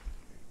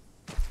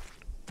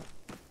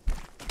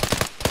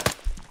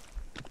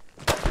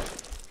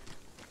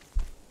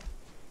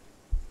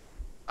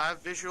 I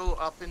have visual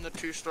up in the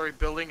 2-story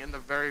building in the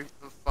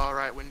far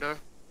right window.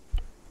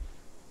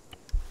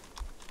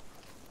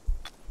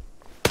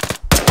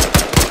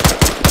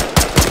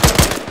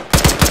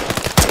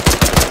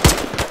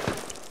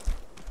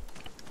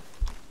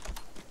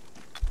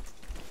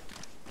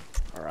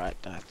 Alright,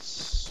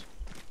 that's...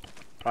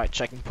 Alright,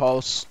 checking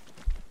pulse.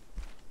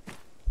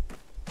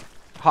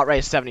 Heart rate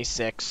is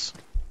 76.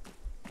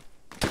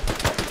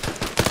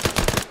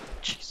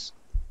 Jeez.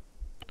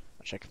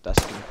 I'll check if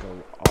that's gonna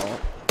go up.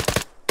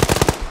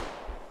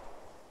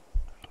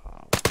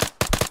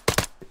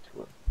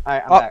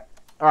 Alright, I'm Oh. back.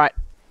 Alright,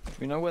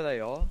 We know where they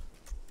are?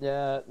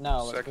 Yeah,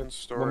 no. Second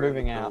story. We're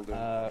moving out.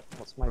 building.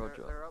 What's my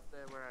They're up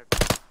there where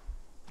I...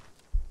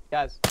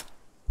 guys?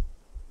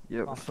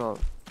 Yeah, Oh. what's up?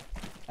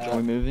 Uh, Are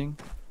we moving?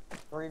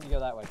 3 of you go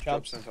that way.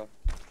 Job Chubbs, center.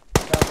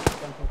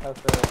 jump from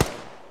coaster.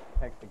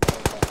 Take the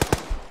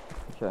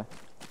go. Okay.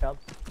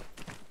 Chubbs.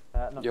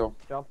 No, Yo.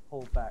 Job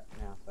pull back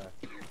now, so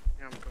Yeah,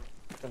 I'm cool.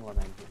 similar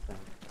names and things.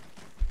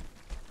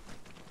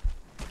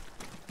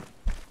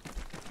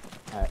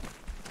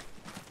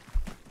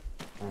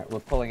 Alright, we're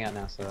pulling out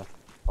now, so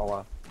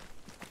follow.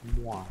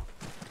 Moi.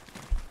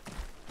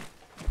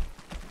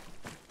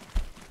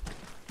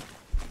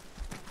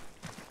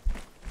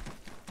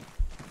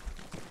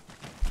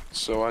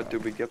 So,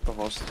 did we get the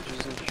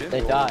hostages and shit?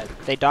 They or- died.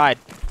 They died.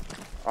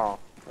 Oh,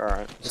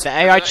 alright. The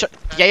AI, the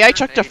AI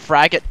chucked a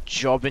frag at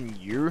Job and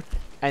you,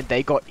 and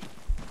they got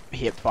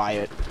hit by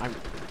it.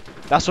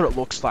 That's what it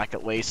looks like,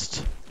 at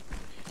least.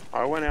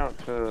 I went out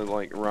to,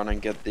 like, run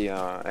and get the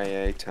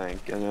AA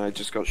tank, and I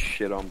just got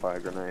shit on by a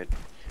grenade.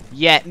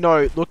 Yeah,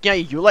 no, looking at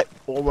you, you're like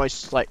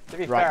almost like To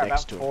be right fair,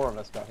 next about to it. 4 of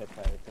us got hit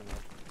by it.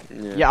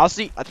 Yeah. Yeah, I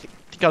think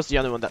I was the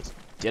only one that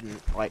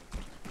didn't. Like,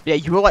 yeah,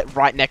 you were like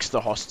right next to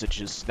the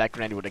hostages. That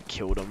grenade would have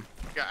killed them.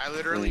 Yeah, I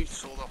literally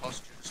saw the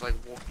hostages, like,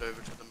 walked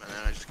over to them, and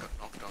then I just got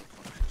knocked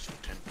unconscious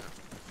for 10 minutes.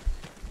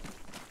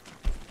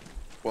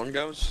 One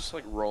guy was just,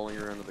 like, rolling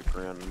around to the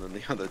ground, and then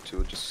the other two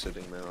were just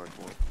sitting there, like,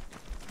 what?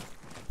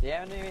 The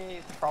enemy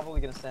is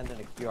probably going to send in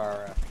a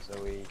QRF,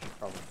 so we should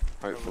probably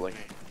Hopefully.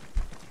 get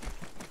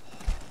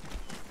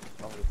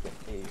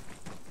a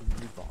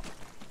new bomb.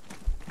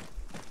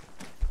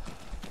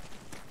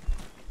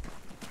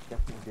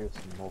 Definitely do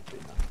some morphine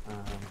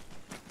now.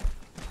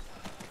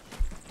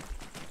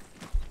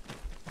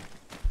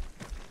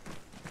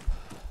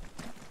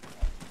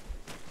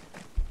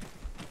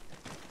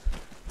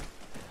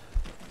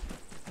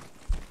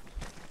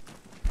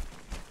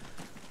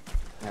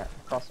 Alright,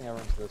 crossing over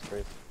into those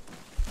trees.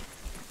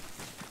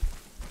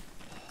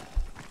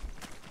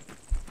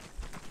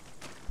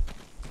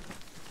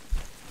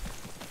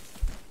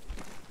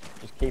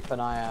 Just keep an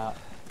eye out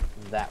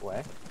that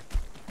way.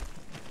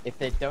 If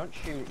they don't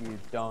shoot you,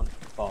 don't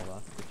bother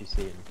if you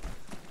see them.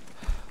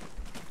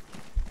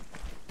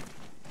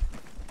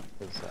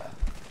 Because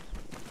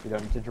you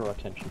don't need to draw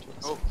attention to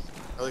us. Oh,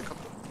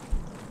 helicopter.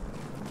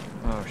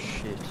 Oh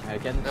shit.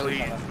 Alright, get in the Ellie,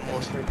 tree cover. Get in the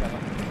awesome. tree cover.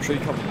 Tree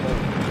cover.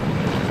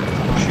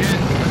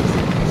 Shit!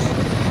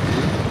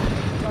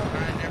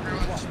 Alright,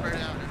 everyone spread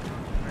out.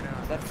 Spread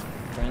out. That's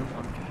friend.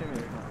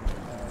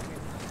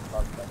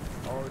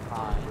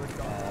 Hi.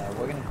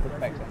 We're going to put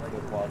back to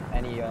the quad.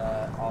 Any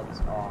odds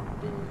on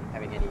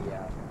having any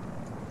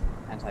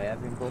anti-air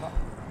being brought up?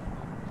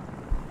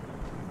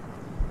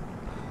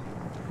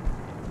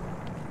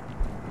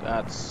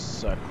 That's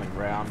circling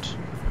round.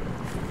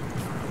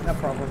 No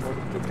problem, we'll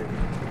just keep moving.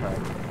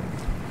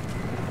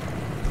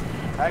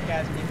 Alright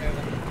guys, keep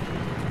moving.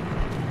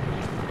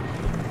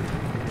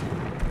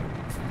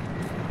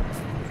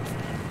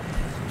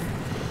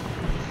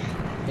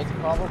 It's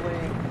probably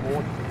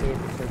more hit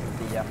because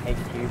of the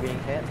HQ being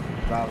hit,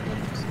 rather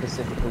than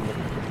specifically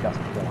looking for just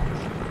the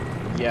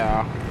launch.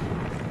 Yeah.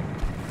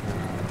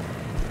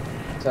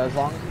 So as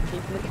long as you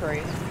keep in the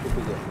trees, you'll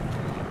be good.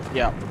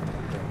 Yeah.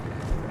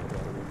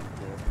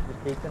 Just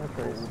keep in the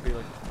trees. We'll be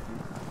like,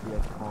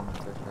 yeah, calm,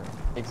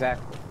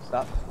 Exactly.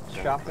 Stop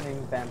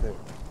sharpening bamboo.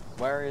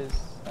 Where's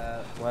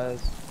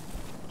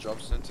Job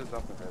center's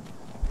up ahead.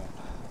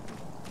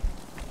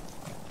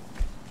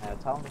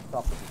 tell them to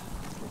stop it.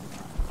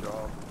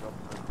 Job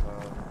center.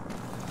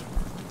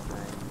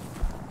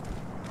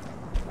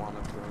 One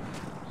of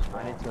them.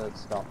 I need to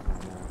stop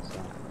now, so.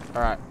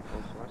 Alright.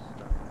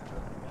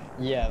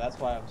 Yeah, that's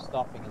why I'm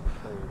stopping in the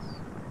trees.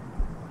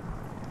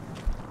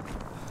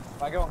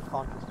 If I go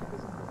unconscious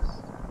because of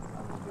this,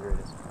 I'm not the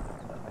greatest,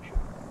 but I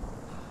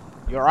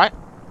should. You alright?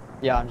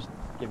 Yeah, I'm just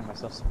giving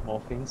myself some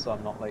morphine, so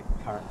I'm not like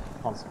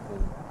constantly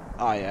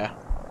Oh yeah.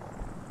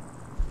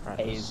 Right,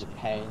 hazed with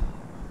pain.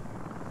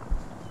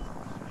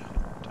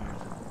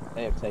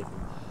 They have taken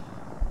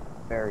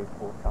very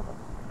poor cover.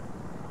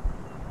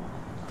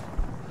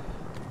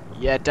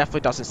 Yeah, it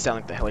definitely doesn't sound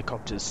like the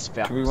helicopter's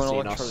Do we want to seen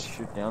like try to us.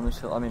 shoot down this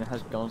hill? I mean, it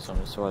has guns on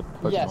it, so I'd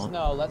hope Yes, not.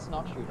 no, let's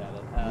not shoot at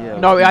it. Yeah.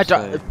 No, I was I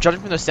gonna say.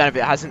 judging from the sound of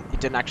it, it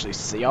didn't actually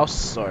see us,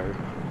 so.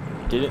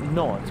 Did it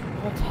not?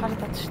 What? How did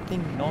that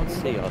thing not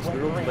see us? We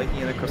were all making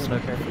it across no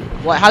country.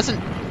 Well, it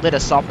hasn't lit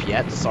us up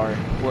yet, so.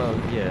 Well,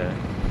 yeah.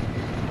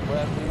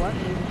 Well, we weren't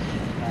using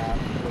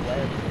the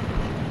way of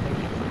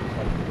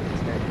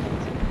it's very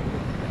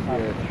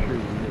Yeah,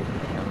 true.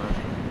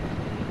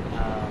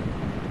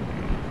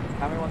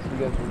 how many ones do you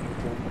guys reach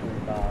for 3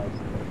 bars?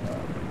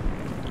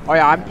 Oh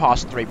yeah, I'm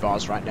past 3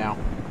 bars right now.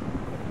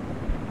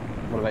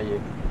 What about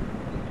you?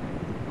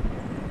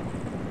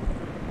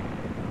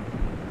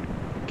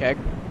 Okay.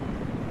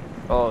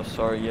 Oh,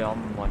 sorry, yeah,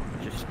 I'm like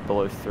just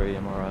below 3,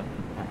 am I right?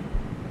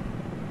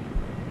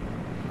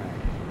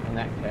 In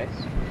that case,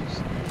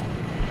 just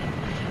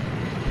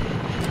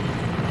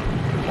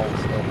hold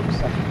still for a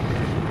second.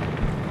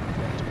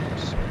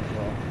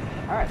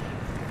 Alright.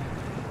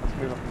 Let's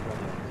move up and go.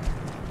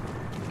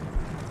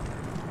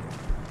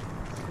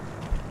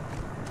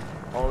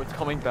 Oh, it's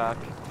coming back.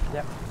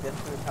 Yep, get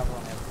to the cover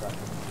on the other side.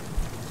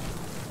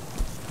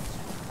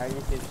 Alright,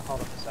 you can just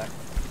hold up a sec.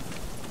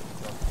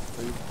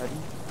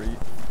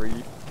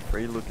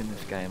 Free look in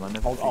this game. I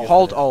never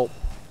Hold alt.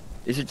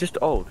 Is it just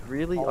alt?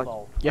 Really? Hold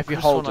alt. Yeah, if you I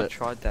hold I it.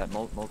 tried that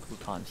multiple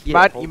times. You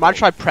Yeah, might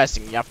try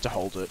pressing. You have to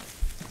hold it.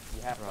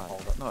 You have to Right.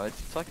 hold it. No,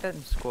 it's like that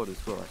in squad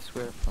as well. I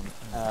swear. Wait,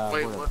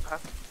 whatever. what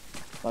happened?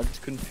 I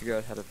just couldn't figure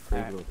out how to free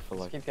Alright, look for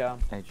just like keep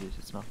going. ages.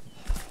 It's nothing.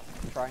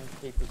 Try and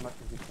keep as much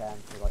as you can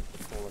to like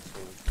the fullest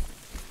speed.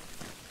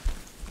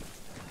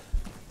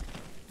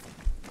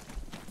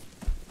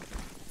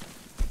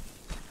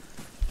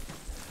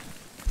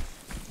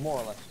 More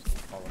or less just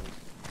follow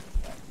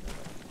this.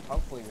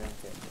 Hopefully we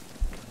don't get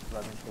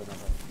run into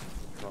another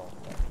troll.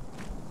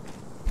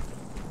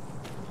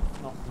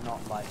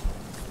 Not like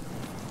this.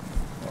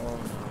 Oh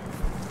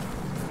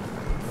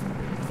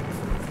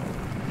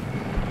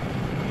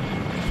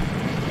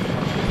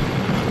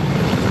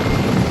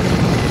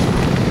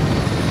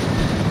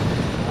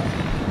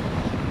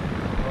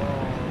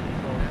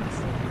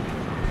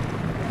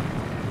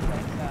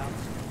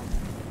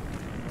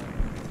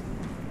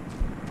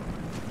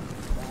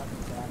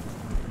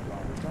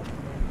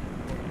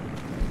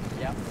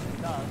Yep,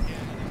 it does.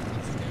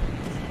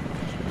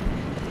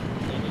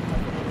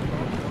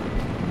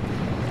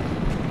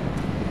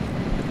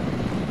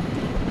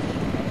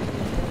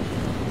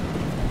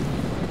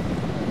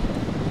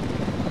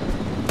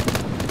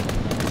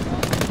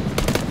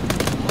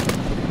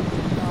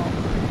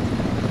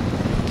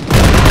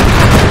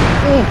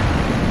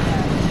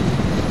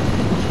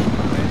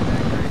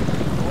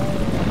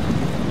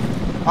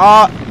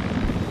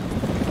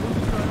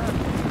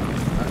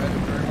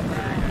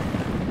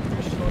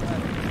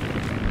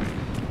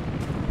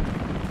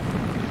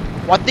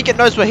 Well, I think it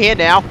knows we're here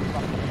now.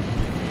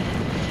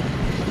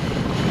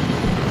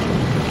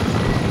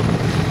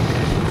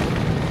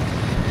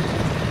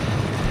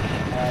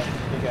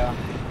 You go.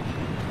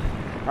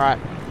 Alright.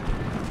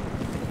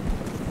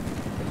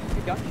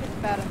 The gunship's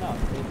bad enough.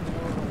 If you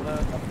were to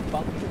alert a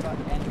bunch of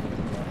enemies,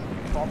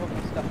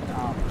 probably stuff in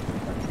armor.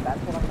 That's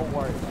what I'm more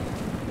worried about.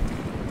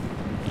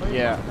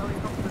 Yeah.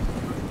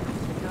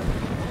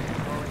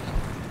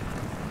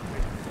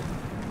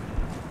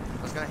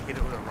 I was gonna hit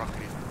it with a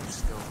rocket, but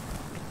still.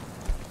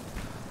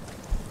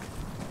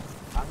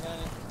 I'm gonna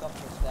need to stop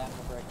the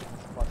stamina break and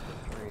squash the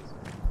trees.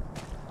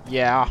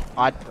 Yeah,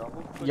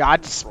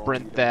 I'd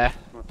sprint there.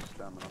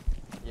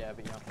 Yeah,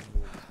 but you're not gonna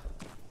use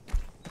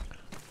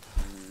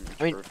it.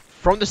 I mean,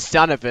 from the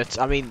sound of it,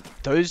 I mean,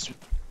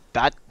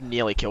 that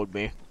nearly killed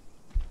me.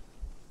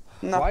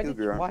 Why did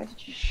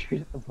you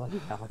shoot at the bloody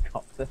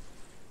helicopter?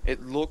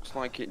 It looks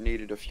like it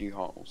needed a few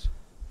holes.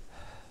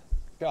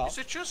 Go. Is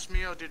it just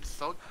me or did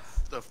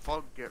the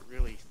fog get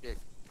really thick?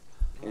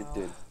 It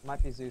did.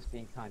 Might be Zeus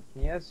being kind.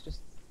 Can you guys just...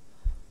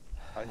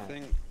 I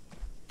think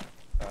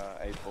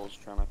April's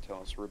trying to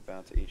tell us we're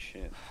about to eat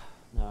shit.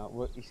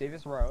 No, you see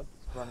this road?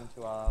 It's running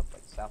to our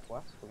like,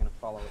 southwest. We're gonna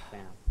follow it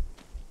down.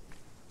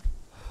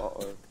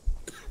 Uh-oh.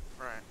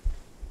 Right.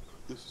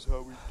 This is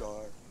how we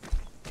die.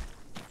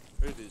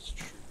 It is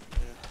true.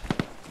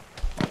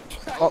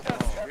 Oh.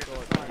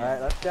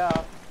 Alright, let's go.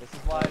 This is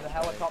why the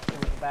helicopter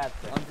was a bad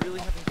thing. I'm really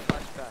having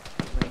flashbacks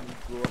when you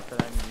blew up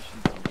that ammunition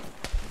dump. You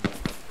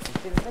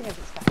see, the thing is,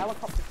 it's the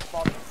helicopter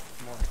spotting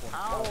that's more important.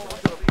 Ow! Got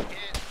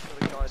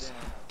a guy down.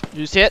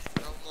 You see it?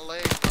 My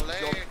leg, my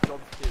leg,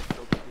 Job's here.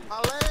 my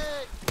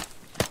leg!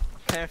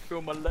 Can't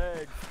feel my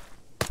leg.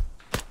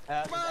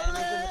 There's enemies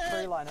in the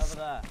tree line over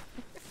there.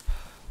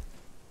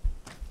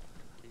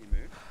 Can you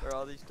move? Where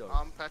are these dogs?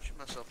 I'm patching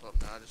myself up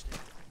now, I just need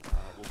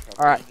We'll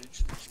cover Alright. to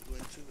go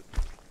into it.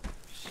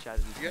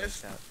 Shattered You his guys,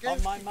 face out. you guys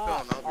On my keep mark.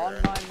 going, I'll On be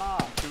right. my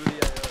mark. Two of the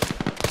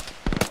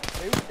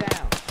Who's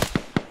down?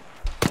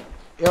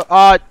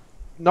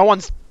 No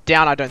one's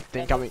down, I don't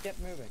think. I Let's mean, get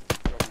moving.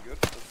 Job, you good?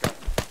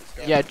 Let's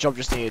go. yeah, Job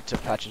just needed to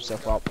patch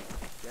himself up.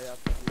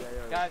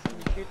 Guys, can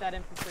you shoot that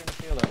infantry in the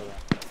field over there?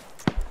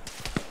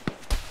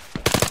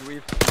 Do we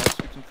have to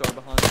switch and throw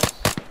behind us?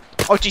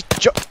 Oh, geez,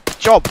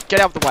 Job, get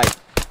out of the way.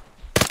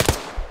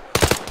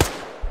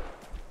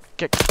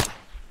 Get.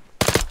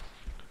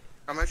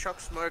 I'm gonna chuck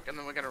smoke and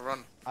then we're gonna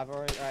run. I've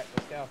already... Alright,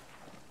 let's go.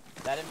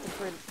 That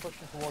infantry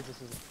pushing towards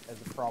us is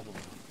a problem.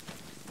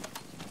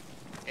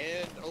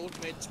 And old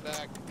mate's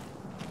back.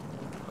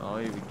 Oh,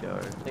 here we go.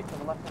 Take to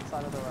the left-hand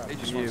side of the road. He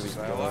just Here wants we to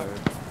say go. hello.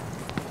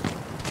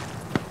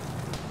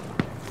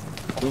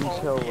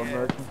 Intel yeah.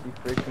 emergency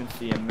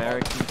frequency,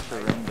 American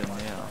surrender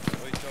now.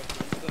 Wait, Job,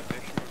 when's the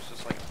mission? It was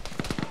just like...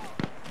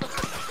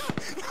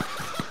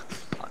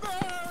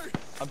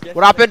 I'm guessing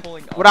What happened? they're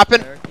calling What us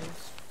happened?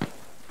 Americans.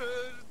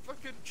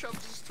 Fucking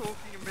Chubbs is talking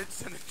in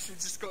mid-sentence, he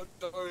just got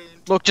domed.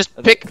 Look, just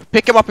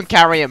pick him up and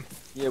carry him.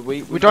 Yeah,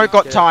 we We don't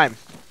got time.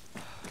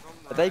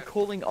 Are they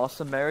calling us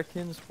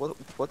Americans?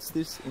 What's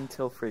this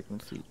intel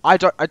frequency? I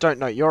don't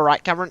know. You're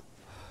right, Cameron.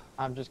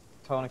 I'm just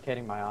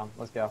tourniqueting my arm.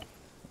 Let's go.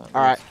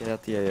 Alright. Let's get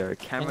out the AO.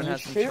 Cameron Can you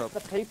has some shoot trouble. the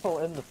people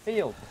in the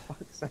field, for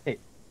fuck's sake?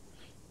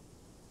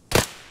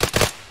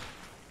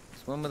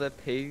 It's one with the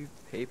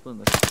people in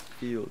the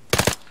field.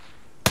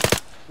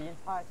 The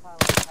entire time I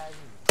was tagging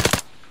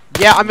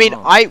you. Yeah, I mean,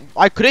 No.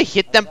 I could have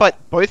hit them, but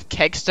both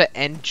Kegster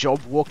and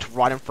Job walked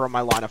right in front of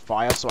my line of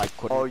fire, so I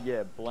couldn't. Oh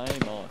yeah, blame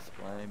us,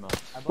 blame us.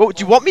 Well,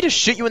 do you want me to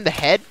shoot you in the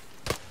head?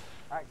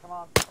 Alright, come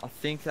on. I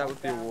think that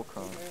would be a war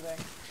crime. Keep moving.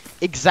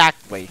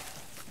 Exactly.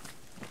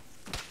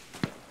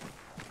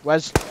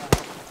 Where's...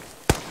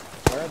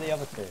 Where are the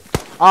other two?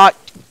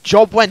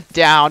 Job went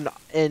down,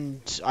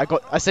 and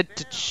I said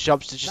to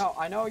Chubbs to just... No,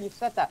 I know you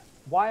said that.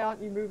 Why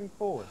aren't you moving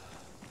forward?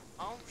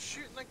 I'm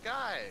shooting the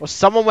guy. Well,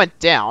 someone went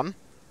down,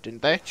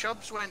 didn't they?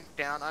 Chubbs went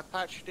down. I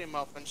patched him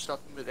up and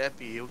stuck him with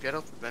Epi. He'll get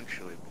up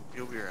eventually.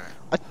 You'll be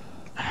alright.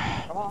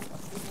 Come on.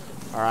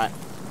 Alright.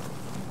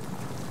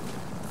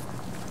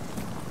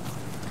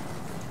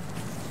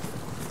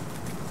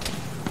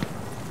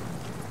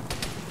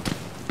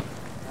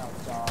 Oh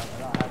god, I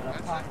don't have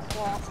enough time to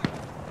swap.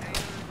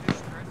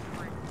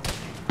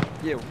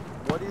 Yeah,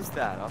 what is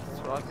that? That's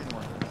what I've been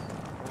wondering.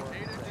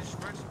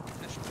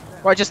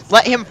 Right, just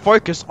let him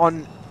focus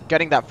on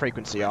getting that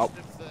frequency up.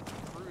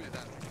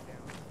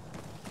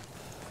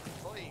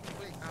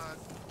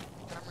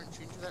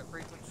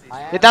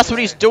 Yeah, that's what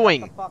he's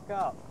doing. Shut the fuck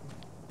up.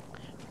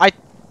 I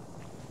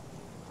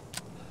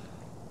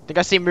think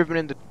I see movement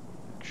in the...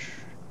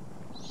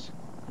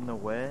 In the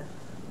where?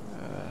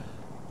 Yeah.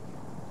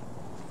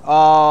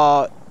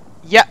 Oh,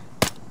 shit,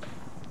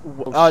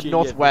 yeah,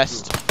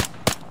 Northwest. I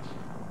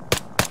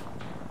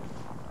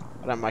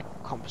don't have my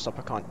compass up,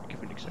 I can't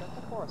give an example.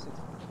 Of course, it's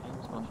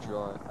I'm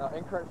dry.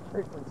 incorrect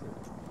frequency.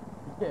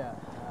 Yeah,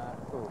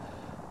 cool.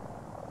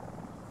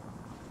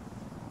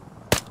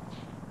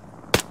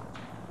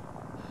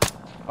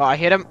 Oh, I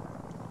hit him.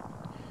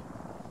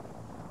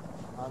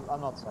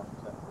 I'm not stopping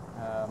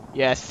it.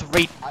 Yeah,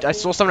 I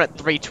saw someone at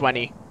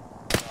 320.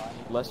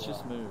 Let's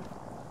just move.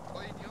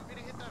 Oh, you want me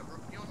to hit that?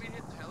 You want me to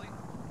hit the heli?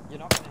 You're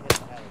not gonna hit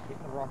the heli.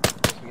 Keep the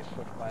rocket before you get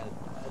pushed by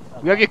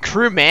a We have your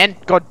crew, man.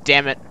 God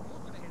damn it.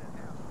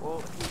 Well,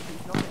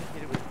 he's not gonna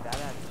hit it with that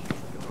attitude,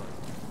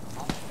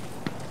 God.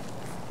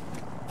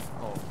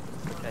 Oh,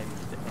 okay,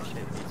 Mr. Eshe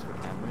needs for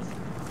Cameron.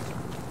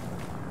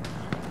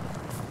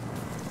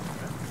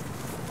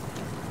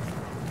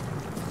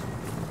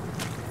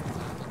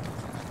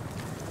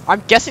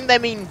 I'm guessing they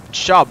mean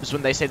Chubbs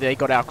when they say they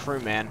got our crew,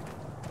 man.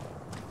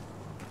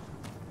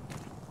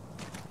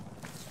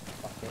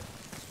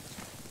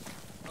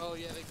 Oh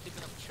yeah, they're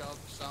keeping up Chubbs,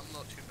 so I'm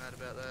not too mad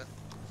about that.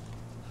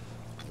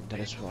 That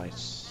is right.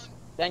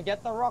 Then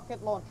get the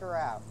rocket launcher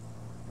out.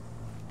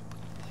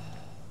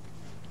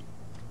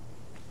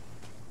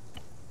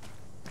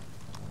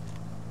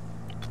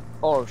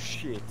 Oh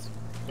shit.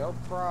 Go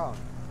prone.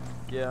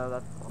 Yeah,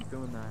 I'm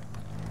doing that.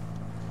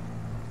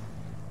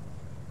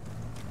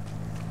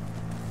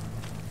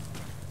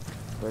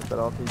 Where's that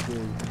RPG?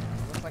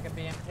 Looks like a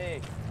BMP.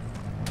 Take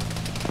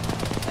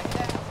it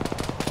down.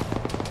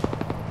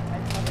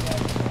 Take some of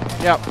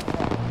it. Yep.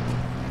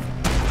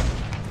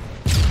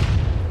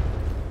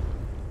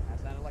 That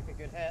sounded like a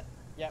good hit.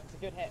 Yep, it's a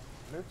good hit.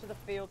 Move to the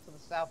field to the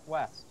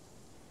southwest.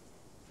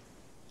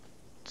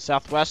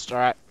 Southwest,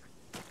 alright.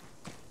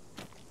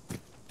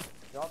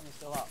 Job, you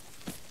still up.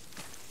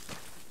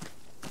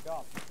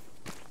 Job.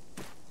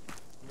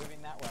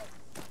 Moving that way.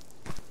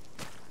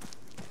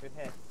 Good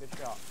hit, good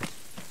shot.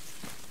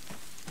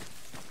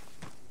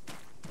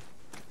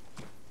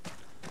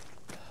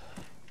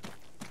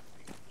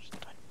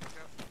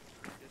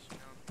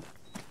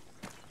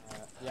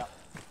 Yep.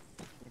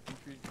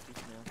 Infantry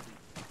dismounted.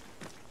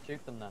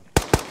 Shoot them then.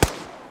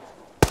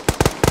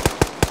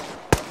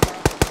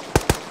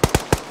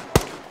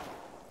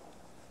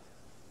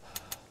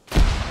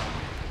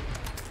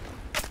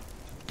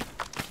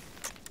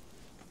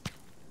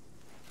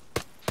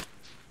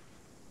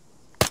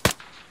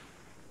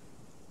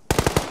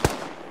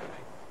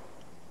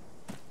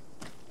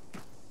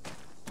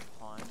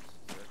 Times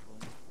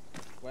circling.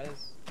 Where's...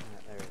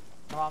 there it is.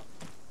 Come on.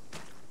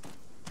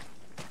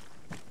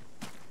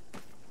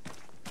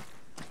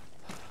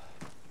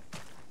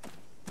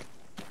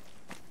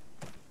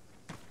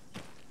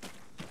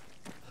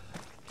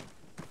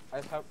 I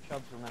just hope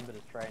Chubbs remembered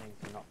his training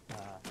to not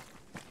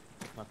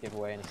give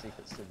away any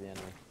secrets to the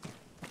enemy.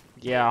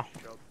 Yeah.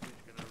 Chubbs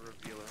is gonna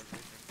reveal everything.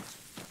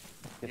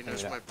 Good He thing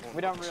knows we my don't, porn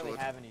we don't hub really sword.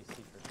 have any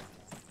secrets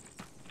anymore.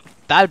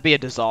 That'd be a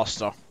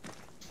disaster.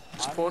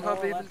 Has I'm more Pornhub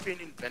or even less- been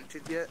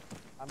invented yet?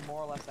 I'm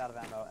more or less out of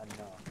ammo and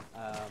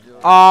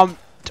no.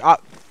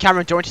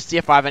 Cameron, do you want to see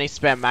if I have any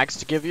spare mags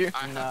to give you? I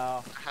have, No,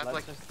 I have let's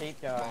like just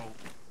keep going. well,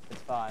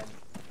 It's fine.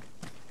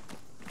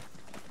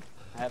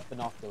 I have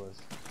binoculars.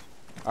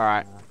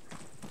 Alright.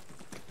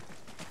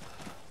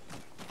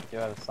 I do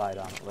have a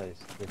sidearm at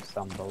least, with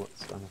some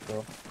bullets on the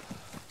floor.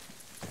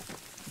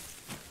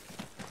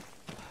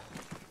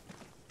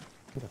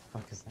 Who the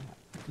fuck is that?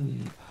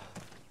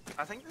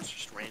 I think that's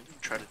just random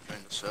try to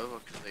join the server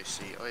because they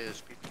see, oh yeah,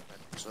 there's people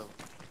in the server.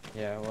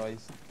 Yeah, well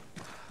he's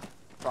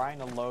trying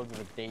to load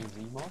with a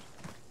DayZ mod.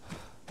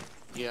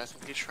 Yeah, I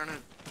think he's trying to.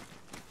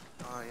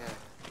 Oh yeah.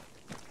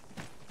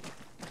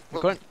 We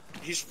Well, couldn't-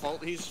 his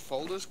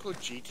folder's called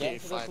GTA Get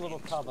into 5 this little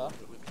Games, cover.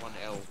 but with one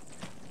L.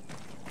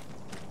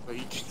 Oh,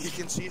 you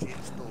can see the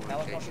install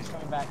Helicopter's location.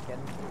 coming back, get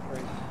into the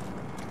trees.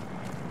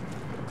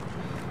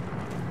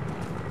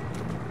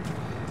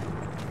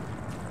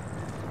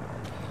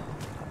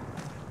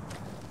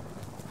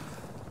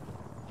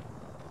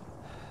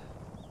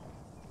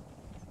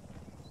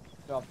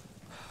 Job.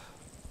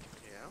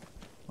 Yeah.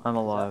 I'm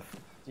alive.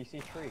 Do you see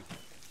trees?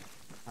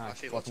 I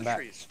see lots welcome of back.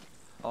 trees.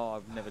 Oh,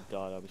 I've never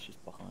died, I was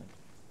just behind.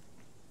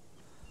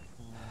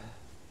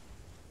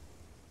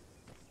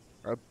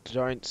 I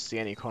don't see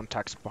any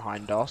contacts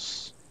behind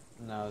us.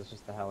 No, it's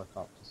just the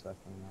helicopter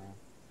circling around.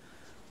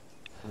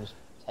 I'm just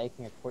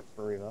taking a quick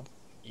breather.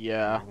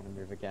 Yeah, I'm gonna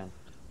move again.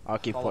 I'll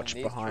keep Following watch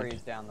these behind.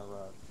 trees down the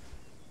road.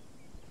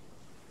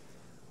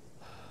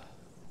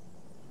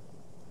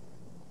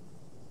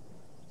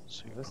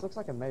 So, This looks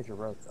like a major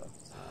road though.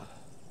 So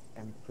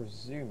I'm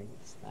presuming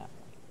it's that one.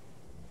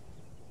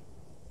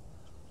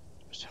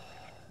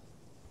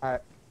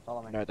 Alright,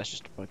 follow me. no, that's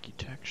just a buggy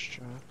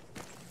texture.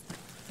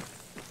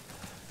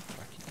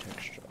 Buggy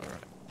texture,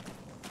 alright.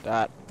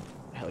 That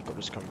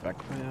helicopter's coming back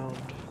round.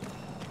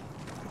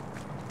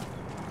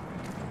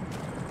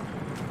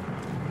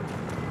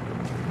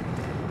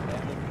 Okay,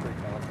 I'm looking for a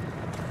helicopter.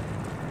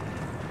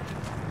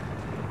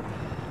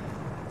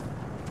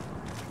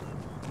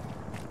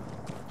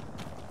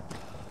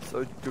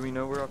 So, do we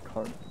know where our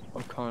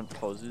current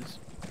pose is?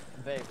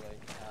 Vaguely.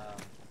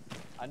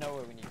 I know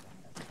where we need to head.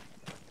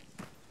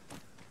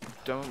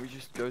 Don't we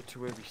just go to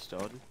where we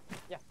started?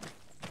 Yeah.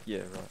 Yeah,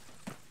 right.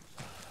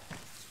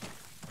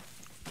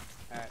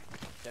 Alright,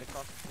 get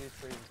across these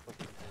trees as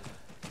quickly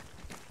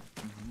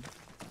as you can.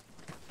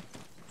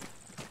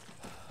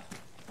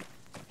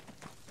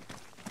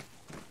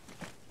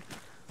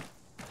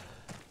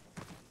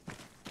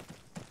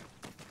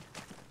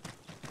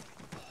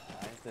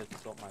 I need to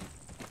sort my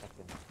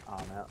fucking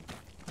arm out.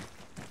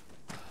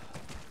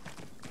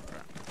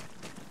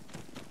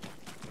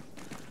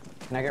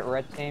 Can I get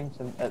red team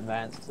to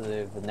advance to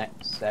the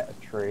next set of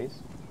trees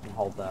and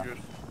hold that? Good.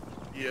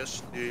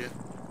 Yes,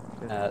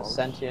 yeah.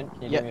 Sentient,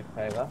 can you Yep. do me a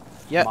favor?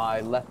 Yep. My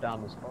left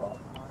arm is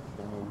crossed.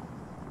 Can you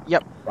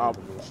Yep, ready I'll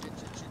to do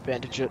that?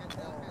 bandage it.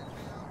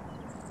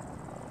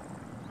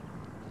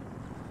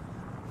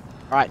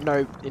 Alright,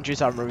 no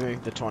injuries, I'm removing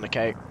the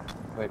tourniquet.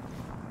 Wait.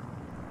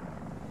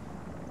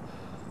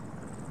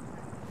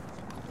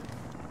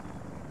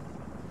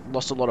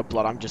 Lost a lot of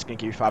blood, I'm just gonna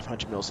give you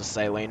 500 mils of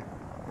saline.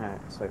 Alright,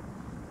 so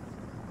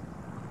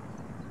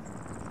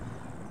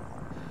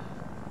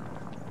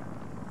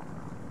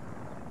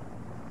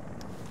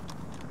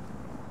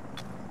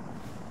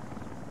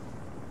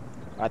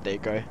Alright, there you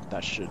go.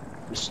 That should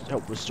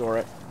help restore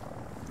it.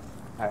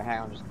 alright, hang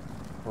on, just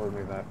before we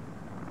move out.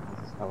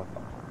 This is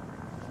helicopter.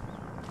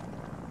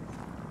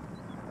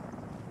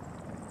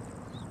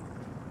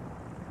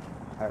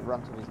 Alright,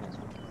 run to these next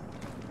ones.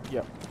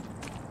 Yep.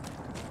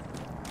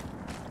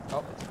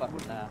 Oh, it's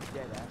fucking now.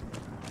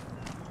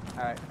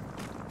 Alright.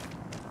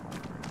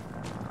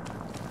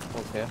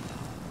 Hold here.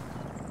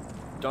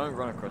 Don't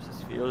run across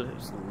this field,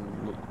 it's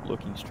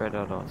looking straight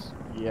at us.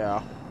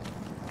 Yeah,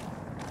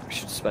 We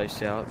should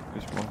space out,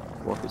 because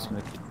rockets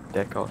gonna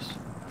deck us.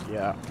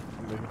 yeah.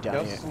 I'm moving down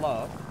Go here.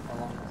 slow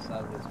along the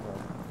side of this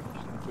road.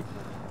 Just gonna keep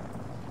moving.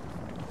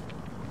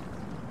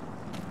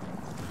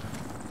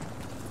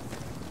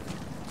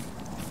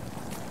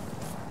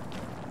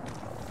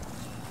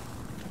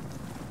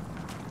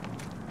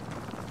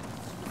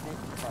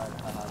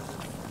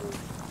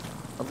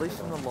 At least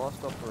in the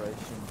last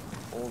operation,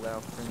 all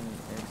our friendly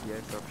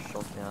anti-aircraft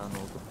shot down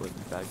all the bloody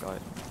bad guy.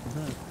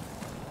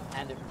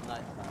 And it was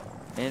night time.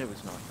 And it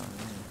was nighttime,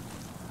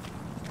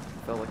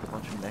 yeah. Felt like a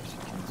bunch of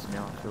Mexicans,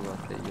 now I feel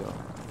like they,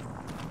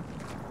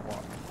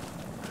 What?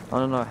 I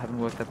don't know, I haven't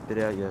worked that bit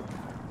out yet.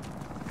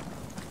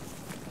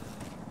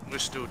 We're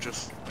still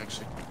just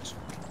Mexicans.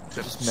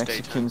 Except Just it's daytime.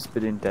 Mexicans,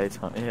 but in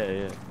daytime. Yeah,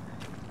 yeah.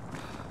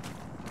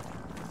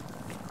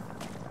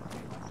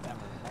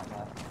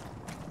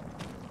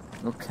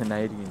 Not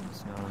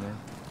Canadians, you know what I mean?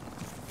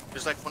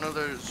 It's like one of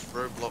those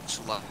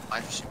Roblox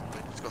life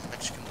simulators. It's got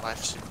Mexican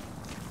life sim.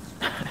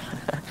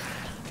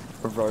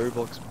 A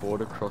Roblox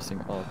border crossing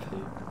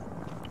RP.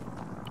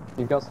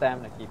 You've got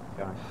stamina, keep it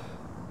going.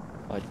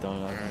 I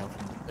don't have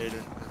nothing. They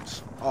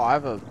didn't. Oh, I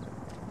have a...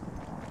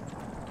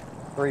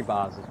 3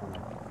 bars is one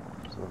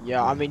of them.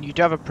 Yeah, I mean, you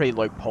do have a pretty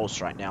low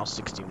pulse right now,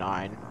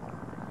 69.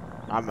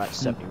 I'm at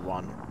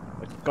 71.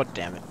 But god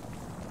damn it.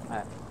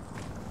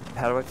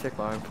 How do I check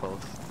my own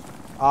pulse?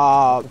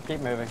 Just keep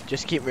moving.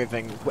 Just keep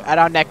moving. At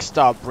our next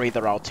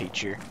breather, I'll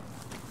teach you.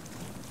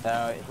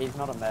 No, he's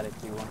not a medic,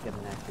 he won't get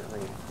an accurate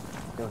reading.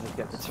 He'll just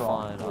get It's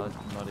strong. fine,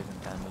 I'm not even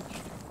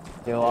damaged.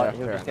 He'll Yeah,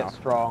 he'll fair just enough. get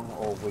strong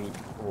or weak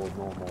or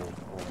normal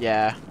or...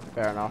 Yeah,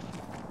 fair enough.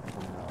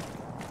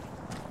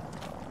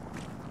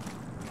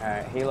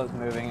 Alright, healer's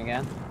moving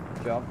again.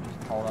 Good job,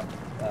 just hold up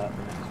the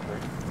next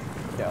tree.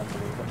 Get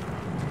underneath it.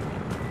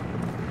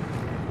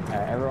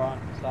 Alright, everyone,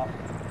 stop.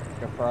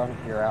 Go prone if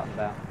you're out and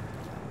down.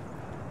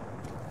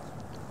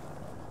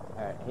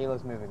 Alright,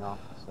 healer's moving off,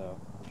 so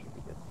we should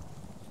be good.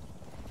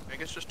 I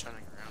guess just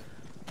turning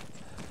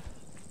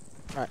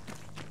around.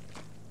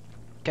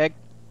 Okay,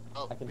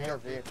 Oh, I can hear a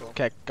vehicle.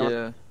 Okay, go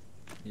on.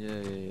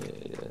 Yeah.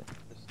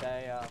 Just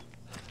stay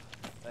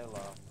low.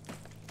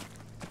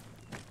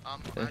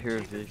 I hear a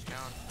I'm vehicle.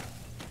 down.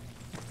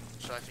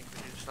 So I think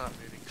we need to start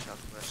moving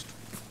southwest.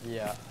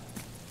 Yeah.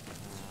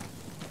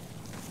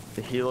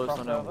 The helo's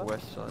on our Crossover?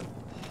 west side.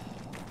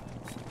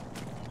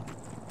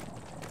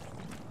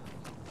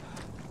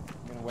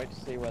 I'm gonna wait to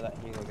see where that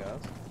healer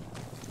goes.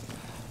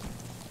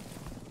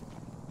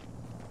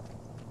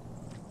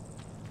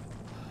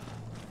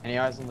 Any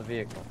eyes on the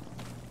vehicle?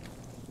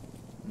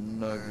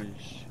 No vision.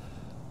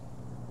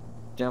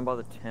 Down by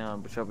the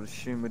town, which I would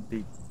assume would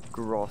be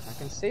Gross. I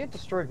can see a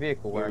destroyed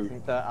vehicle where I Ooh.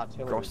 think the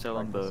artillery strike we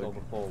saw Grossellenberg.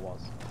 before was.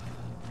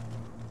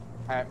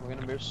 Alright, we're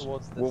gonna move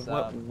towards this.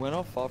 Well, we're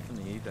not far from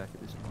the evac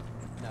at this point.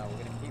 No,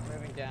 we're gonna keep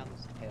moving down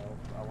this hill.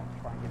 I want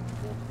to try and get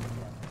towards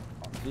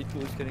the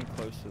Vehicle is getting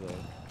closer though.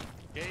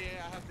 Yeah,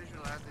 I have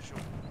visual,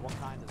 What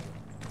kind is it?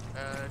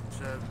 It's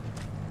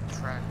a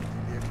track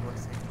vehicle, I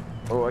think.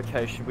 Oh,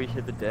 okay, should we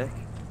hit the deck?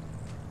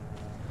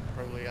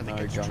 Probably, I No,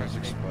 think it's gun track is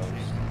exposed.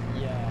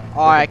 Yeah.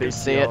 Oh, I the can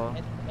see it. BTR.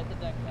 Hit the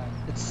deck, guys.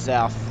 It's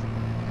south.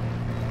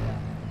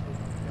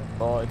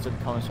 Oh, it's a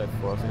coming straight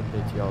for us, like a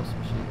BTR or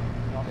some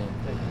shit. Not Man.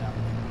 taking out.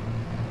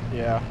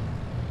 Yeah.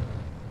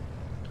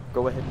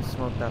 Go ahead and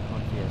smoke that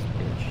monkey ass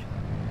bitch.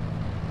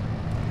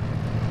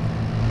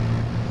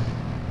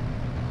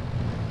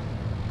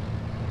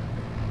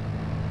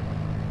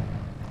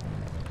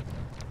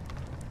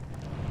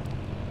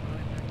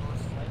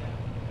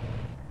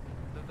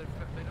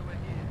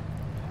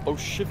 Oh,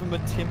 shiver my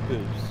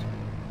timbers.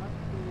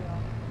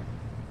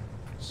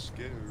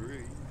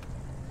 Scary.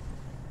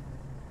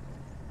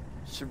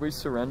 Should we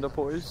surrender,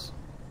 boys?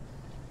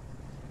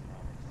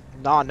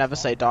 No, never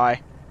say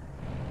die.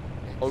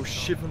 Oh,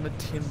 shiver my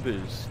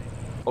timbers.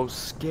 Oh,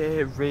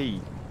 scary.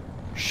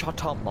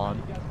 Shut up,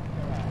 man.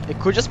 It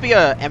could just be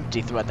a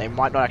empty threat. They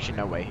might not actually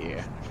know we're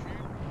here.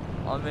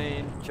 I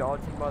mean,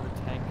 judging by the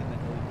tank and the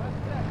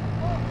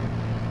helicopter.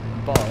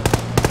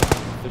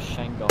 But, the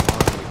Shanghai.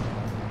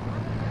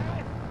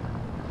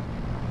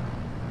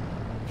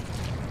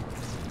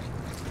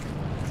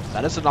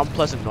 That is an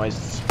unpleasant noise.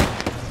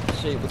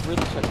 See, it would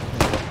really check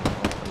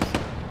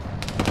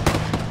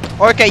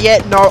Okay, yeah,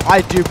 no,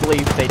 I do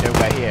believe they know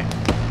we're here.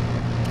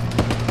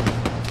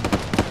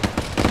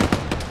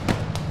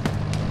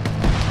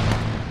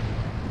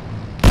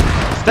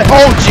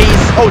 Oh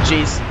jeez, oh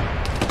jeez.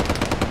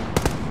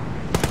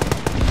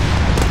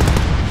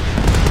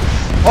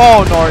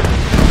 Oh no.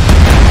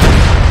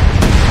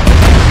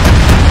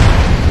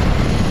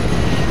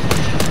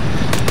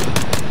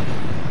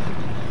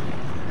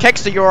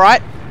 Kegs, are you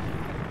alright?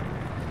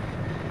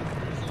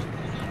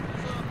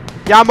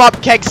 Yeah, I'm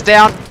up, Kegs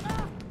down.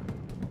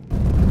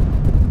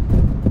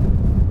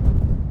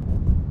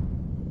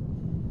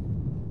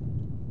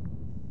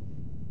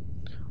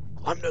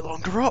 I'm no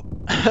longer up.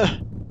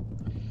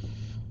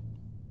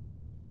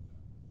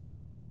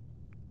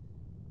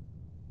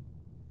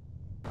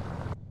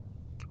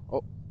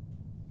 Oh.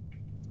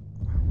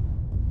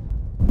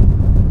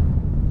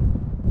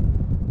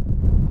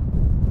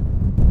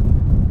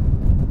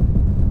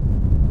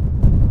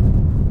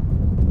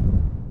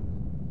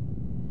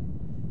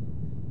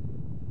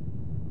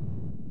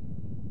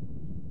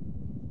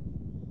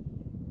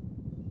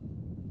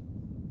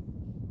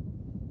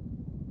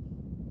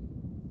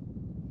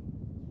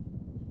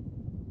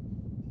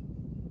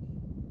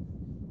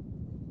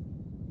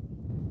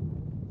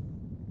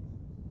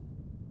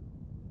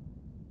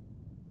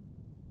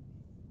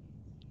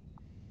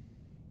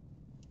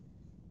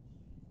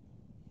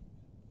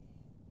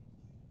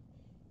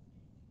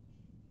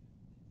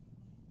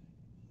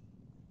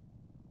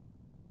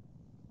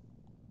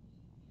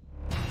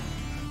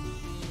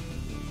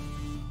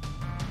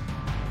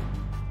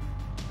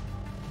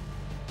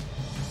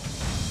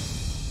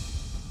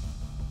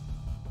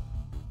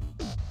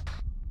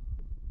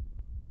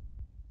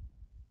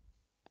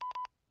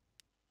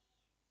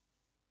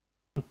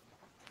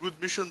 Good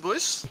mission,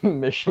 boys.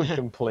 Mission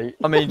complete.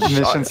 I mean,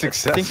 Mission I think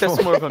successful.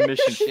 that's more of a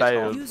mission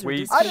failed. User We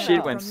disconnected shit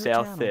from went your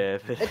south channel. there.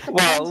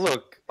 Well,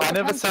 look, I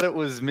never said it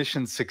was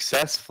mission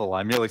successful.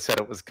 I merely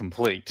said it was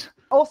complete.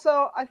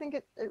 Also, I think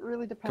it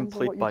really depends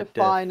Complete on by what you death.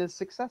 define as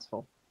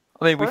successful.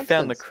 I mean, we For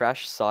found the instance,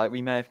 crash site.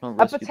 We may have not A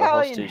rescued the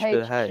battalion hostage,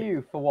 but HQ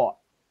hey. for what?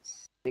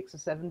 6 or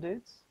 7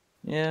 dudes?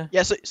 Yeah.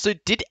 Yeah, so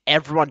did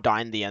everyone die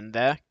in the end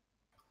there?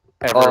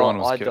 Everyone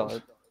was I killed.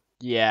 died.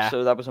 Yeah.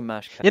 So that was a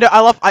mash case. You know,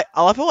 I love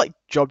how like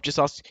Job just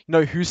asks, you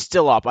know, who's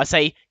still up? I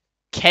say,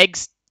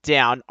 Kegs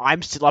down,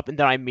 I'm still up, and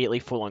then I immediately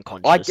fall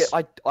unconscious.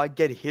 I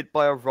get hit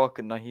by a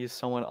rocket and I hear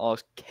someone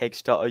ask,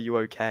 Kegster, are you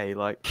okay?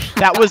 Like,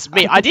 That was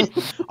me. I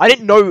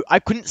didn't know. I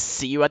couldn't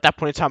see you at that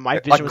point in time. My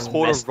vision was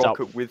caught messed a up.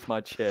 rocket with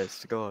my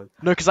chest. God.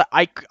 No, because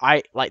I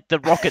like the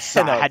rocket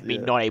side No, had me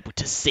yeah. not able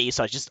to see,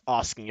 so I was just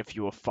asking if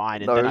you were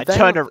fine, and No, then I they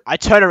turn were- I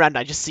turn around, and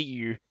I just see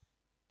you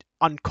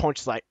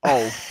unconscious. Like,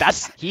 oh,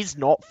 he's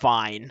not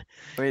fine.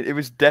 I mean, it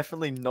was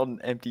definitely not an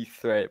empty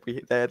threat.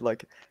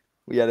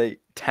 We had a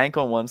tank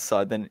on one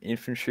side, then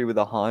infantry with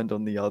a hind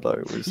on the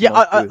other. It was Yeah,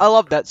 not I good.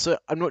 love that. So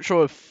I'm not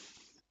sure if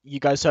you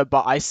guys heard,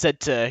 but I said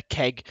to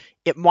Keg,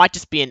 it might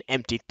just be an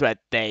empty threat.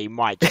 They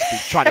might just be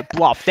trying to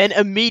bluff. Then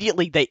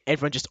immediately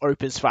everyone just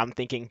opens fire. I'm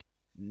thinking,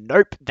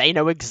 nope, they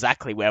know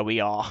exactly where we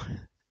are.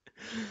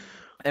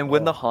 And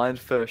when the Hind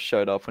first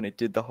showed up, when it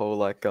did the whole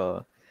like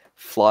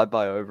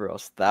flyby over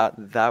us,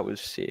 that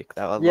was sick.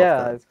 I love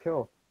Yeah, that. it's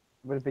cool.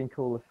 Would have been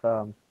cool if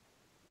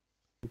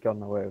we'd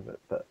gotten away with it,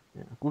 but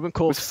yeah. Would have been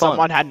cool if was fun.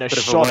 someone hadn't But if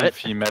it shot weren't it.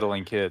 for you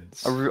meddling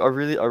kids. I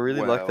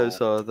really like those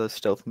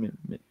stealth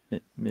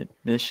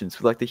missions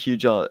with like the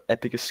huge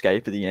epic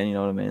escape at the end. You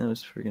know what I mean? That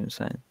was freaking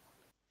insane.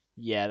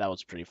 Yeah, that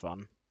was pretty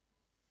fun.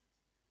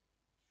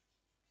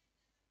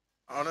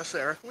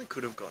 Honestly, I reckon we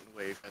could have gotten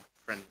away with had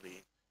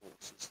friendly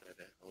forces there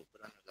to help,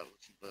 but I know that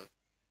wasn't the.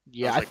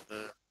 Yeah, That was like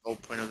the whole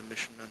point of the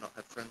mission to not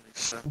have friendlies.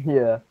 So.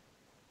 Yeah.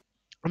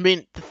 I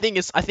mean, the thing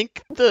is, I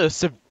think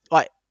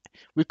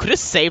we could have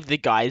saved the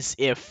guys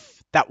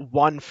if that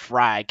one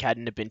frag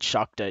hadn't have been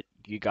chucked at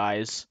you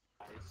guys.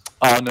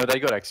 Oh no, they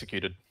got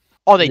executed.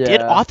 Oh, they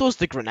did? Yeah. Oh, I thought it was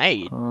the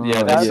grenade.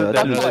 Yeah, that's they what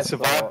I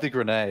survived thought. the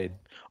grenade.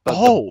 But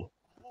Oh,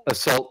 the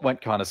assault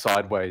went kind of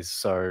sideways,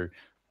 so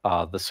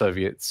the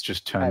Soviets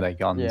just turned their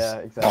guns Yeah,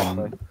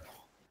 exactly. on.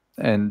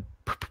 And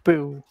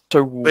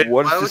So Wait,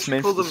 what why does would this you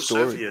mean call for the them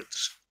story?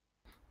 Soviets?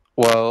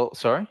 well,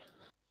 sorry,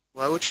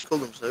 Why would you call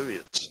them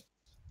Soviets?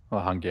 or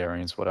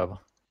Hungarians, whatever.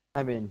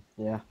 I mean,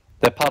 yeah,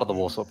 They're part of the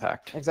Warsaw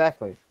Pact.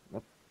 exactly.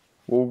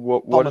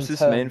 Well, what does this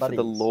Common mean for the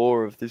buddies.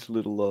 lore of this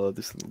little Well,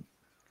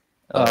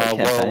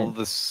 campaign?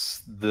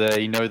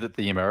 they know that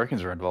the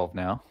Americans are involved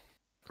now.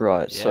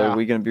 Right. So Yeah.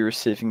 we're going to be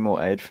receiving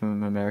more aid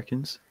from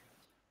Americans.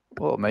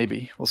 Well,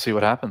 maybe we'll see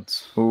what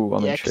happens. Ooh,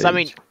 I'm yeah, intrigued. because I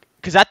mean,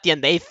 because at the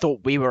end they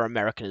thought we were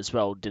American as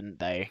well, didn't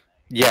they?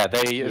 Yeah,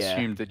 they Yeah.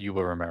 assumed that you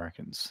were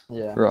Americans.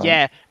 Yeah. right.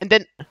 Yeah, and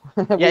then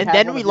We and had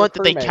then one we of your learned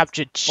that they crewmates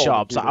captured fall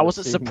Chubbs. due to I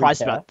wasn't receiving surprised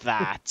care. about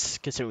that,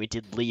 considering we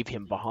did leave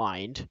him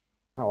behind.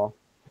 Oh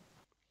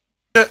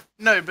well.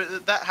 No,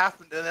 but that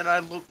happened, and then I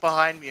looked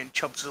behind me and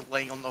Chubbs is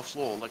laying on the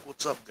floor. Like,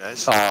 what's up,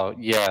 guys? Oh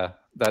yeah,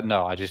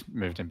 no, I just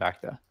moved him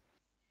back there.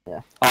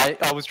 Yeah.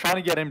 I was trying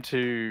to get him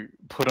to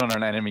put on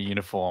an enemy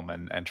uniform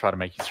and try to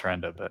make you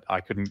surrender, but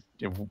I couldn't.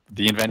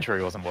 The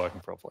inventory wasn't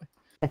working properly.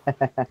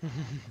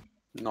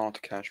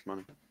 Not cash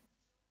money.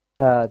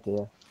 Oh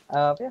dear.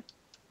 Yeah.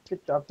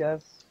 Good job,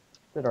 guys.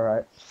 Did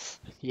alright.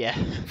 Yeah.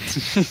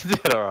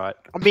 Did all right.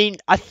 I mean,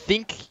 I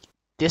think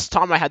this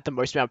time I had the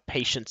most amount of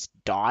patients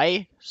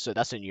die, so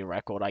that's a new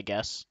record, I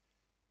guess.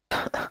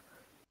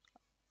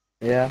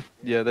 Yeah.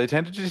 Yeah, they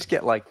tend to just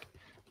get like,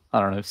 I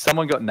don't know,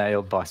 someone got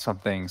nailed by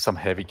something, some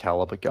heavy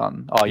caliber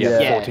gun. Oh yeah,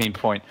 Yeah. the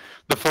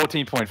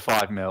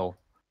 14.5 mil.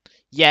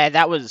 Yeah,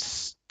 that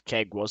was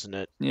Keg, wasn't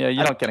it? Yeah,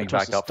 you're I- not getting which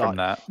was back the up from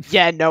start. that.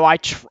 Yeah, no, I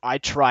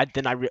tried.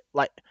 Then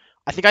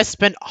I think I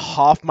spent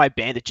half my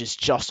bandages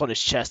just on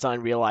his chest, and I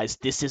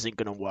realized this isn't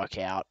gonna work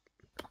out.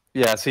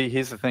 Yeah, see,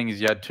 here's the thing: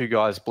 is you had two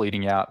guys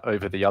bleeding out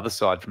over the other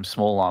side from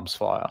small arms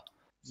fire.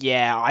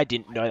 Yeah, I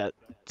didn't know that.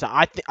 So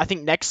I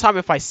think next time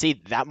if I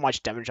see that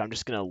much damage, I'm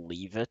just gonna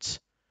leave it.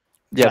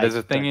 Yeah, I there's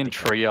a thing don't in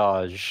think I-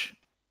 triage.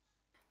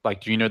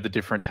 Like, do you know the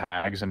different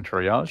tags in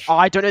triage? Oh,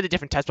 I don't know the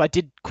different tests, but I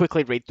did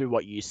quickly read through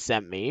what you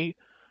sent me,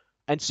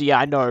 and so yeah,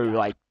 I know.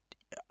 Like,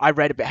 I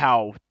read about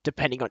how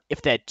depending on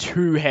if they're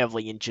too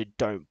heavily injured,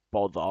 don't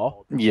bother.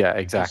 Yeah,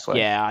 exactly.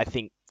 Yeah, I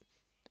think.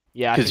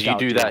 Yeah, I Because think you I'll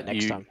do that,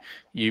 next time.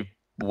 you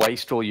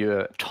waste all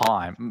your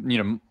time.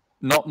 You know,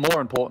 not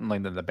more importantly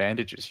than the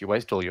bandages, you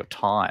waste all your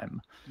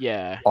time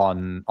Yeah.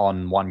 on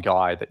one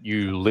guy that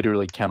you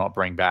literally cannot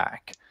bring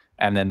back,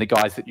 and then the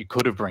guys that you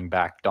could have bring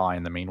back die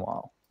in the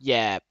meanwhile.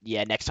 Yeah,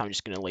 next time I'm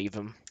just gonna leave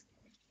them.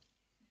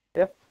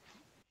 Yep.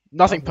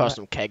 Nothing Okay.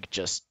 personal, Keg,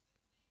 just...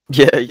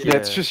 Yeah. Yeah,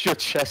 it's just your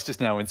chest is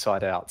now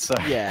inside out, so...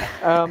 Yeah.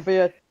 But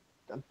yeah,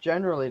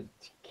 generally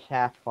to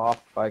cap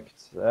off, like,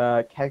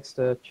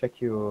 Kegster, check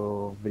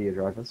your video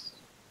drivers.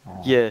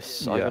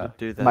 Yes, I Yeah. gotta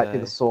do that. Might be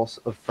the source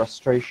of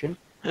frustration.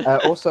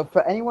 Also,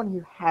 for anyone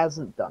who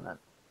hasn't done it,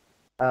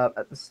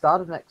 at the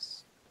start of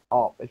next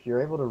op, if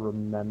you're able to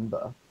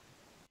remember,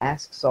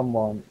 ask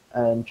someone,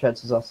 and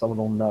chances are someone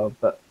will know,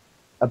 but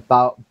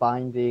about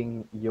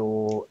binding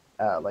your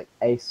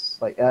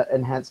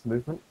enhanced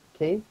movement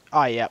key,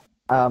 Oh, yeah.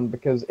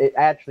 because it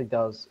actually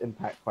does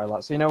impact quite a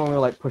lot. So you know when we were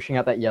like pushing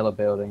out that yellow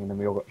building and then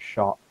we all got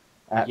shot,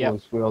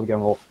 Yep. we were all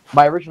going well.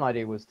 My original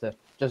idea was to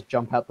just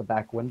jump out the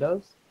back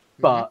windows,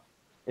 but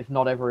if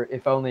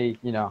only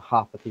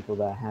half the people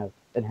there have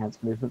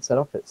enhanced movement set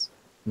up, it's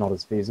not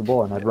as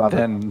feasible, and I'd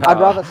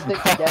rather stick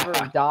together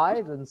and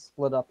die than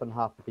split up and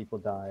half the people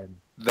die. And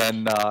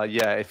Then,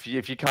 yeah, if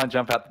you can't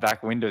jump out the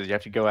back windows, you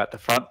have to go out the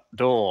front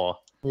door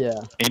yeah,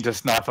 into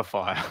sniper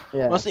fire.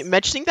 yeah. Honestly,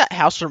 mentioning that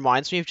house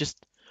reminds me of just...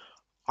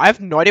 I have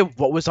no idea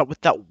what was up with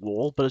that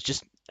wall, but it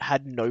just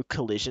had no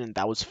collision, and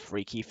that was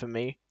freaky for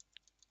me.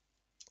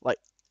 Like,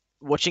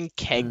 watching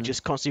Keg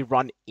just constantly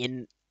run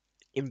in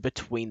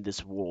between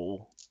this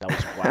wall. That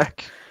was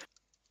whack.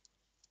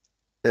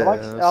 I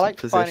like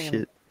possess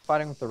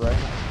fighting with the rain.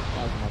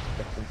 That was a nice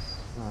difference.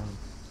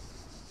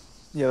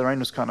 Yeah, the rain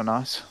was kind of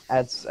nice.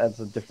 Adds a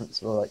different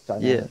sort of like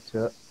dynamic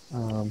to it.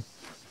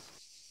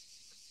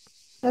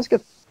 That's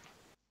good.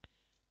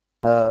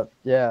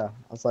 Yeah,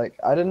 I was like,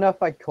 I didn't know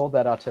if I called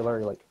that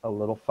artillery like a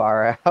little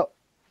far out.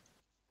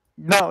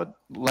 No, it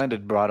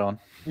landed right on.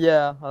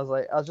 Yeah, I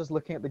was just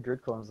looking at the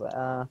grid call and I was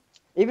like,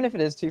 even if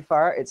it is too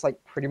far, it's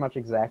like pretty much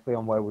exactly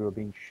on where we were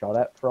being shot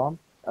at from.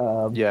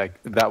 Yeah,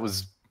 that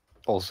was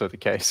also the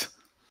case.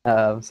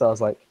 So I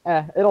was like,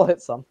 it'll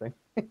hit something.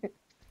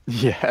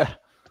 Yeah.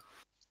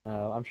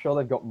 I'm sure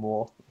they've got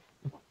more.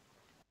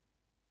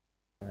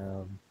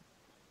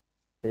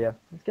 Yeah,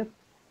 it's good.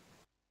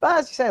 But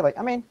as you say, like,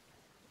 I mean,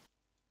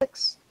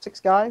 six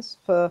guys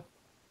for,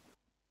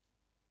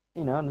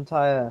 an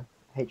entire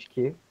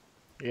HQ.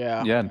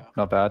 Yeah. Yeah,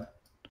 not bad.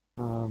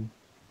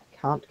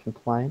 Can't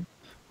complain.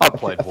 I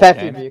played A fair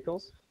few Wargame.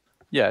 vehicles.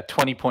 Yeah,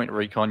 20-point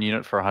recon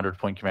unit for a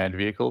 100-point command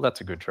vehicle.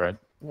 That's a good trade.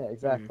 Yeah,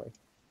 exactly.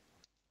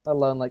 Let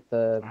alone like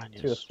the I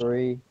need 2 or to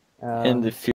 3. And if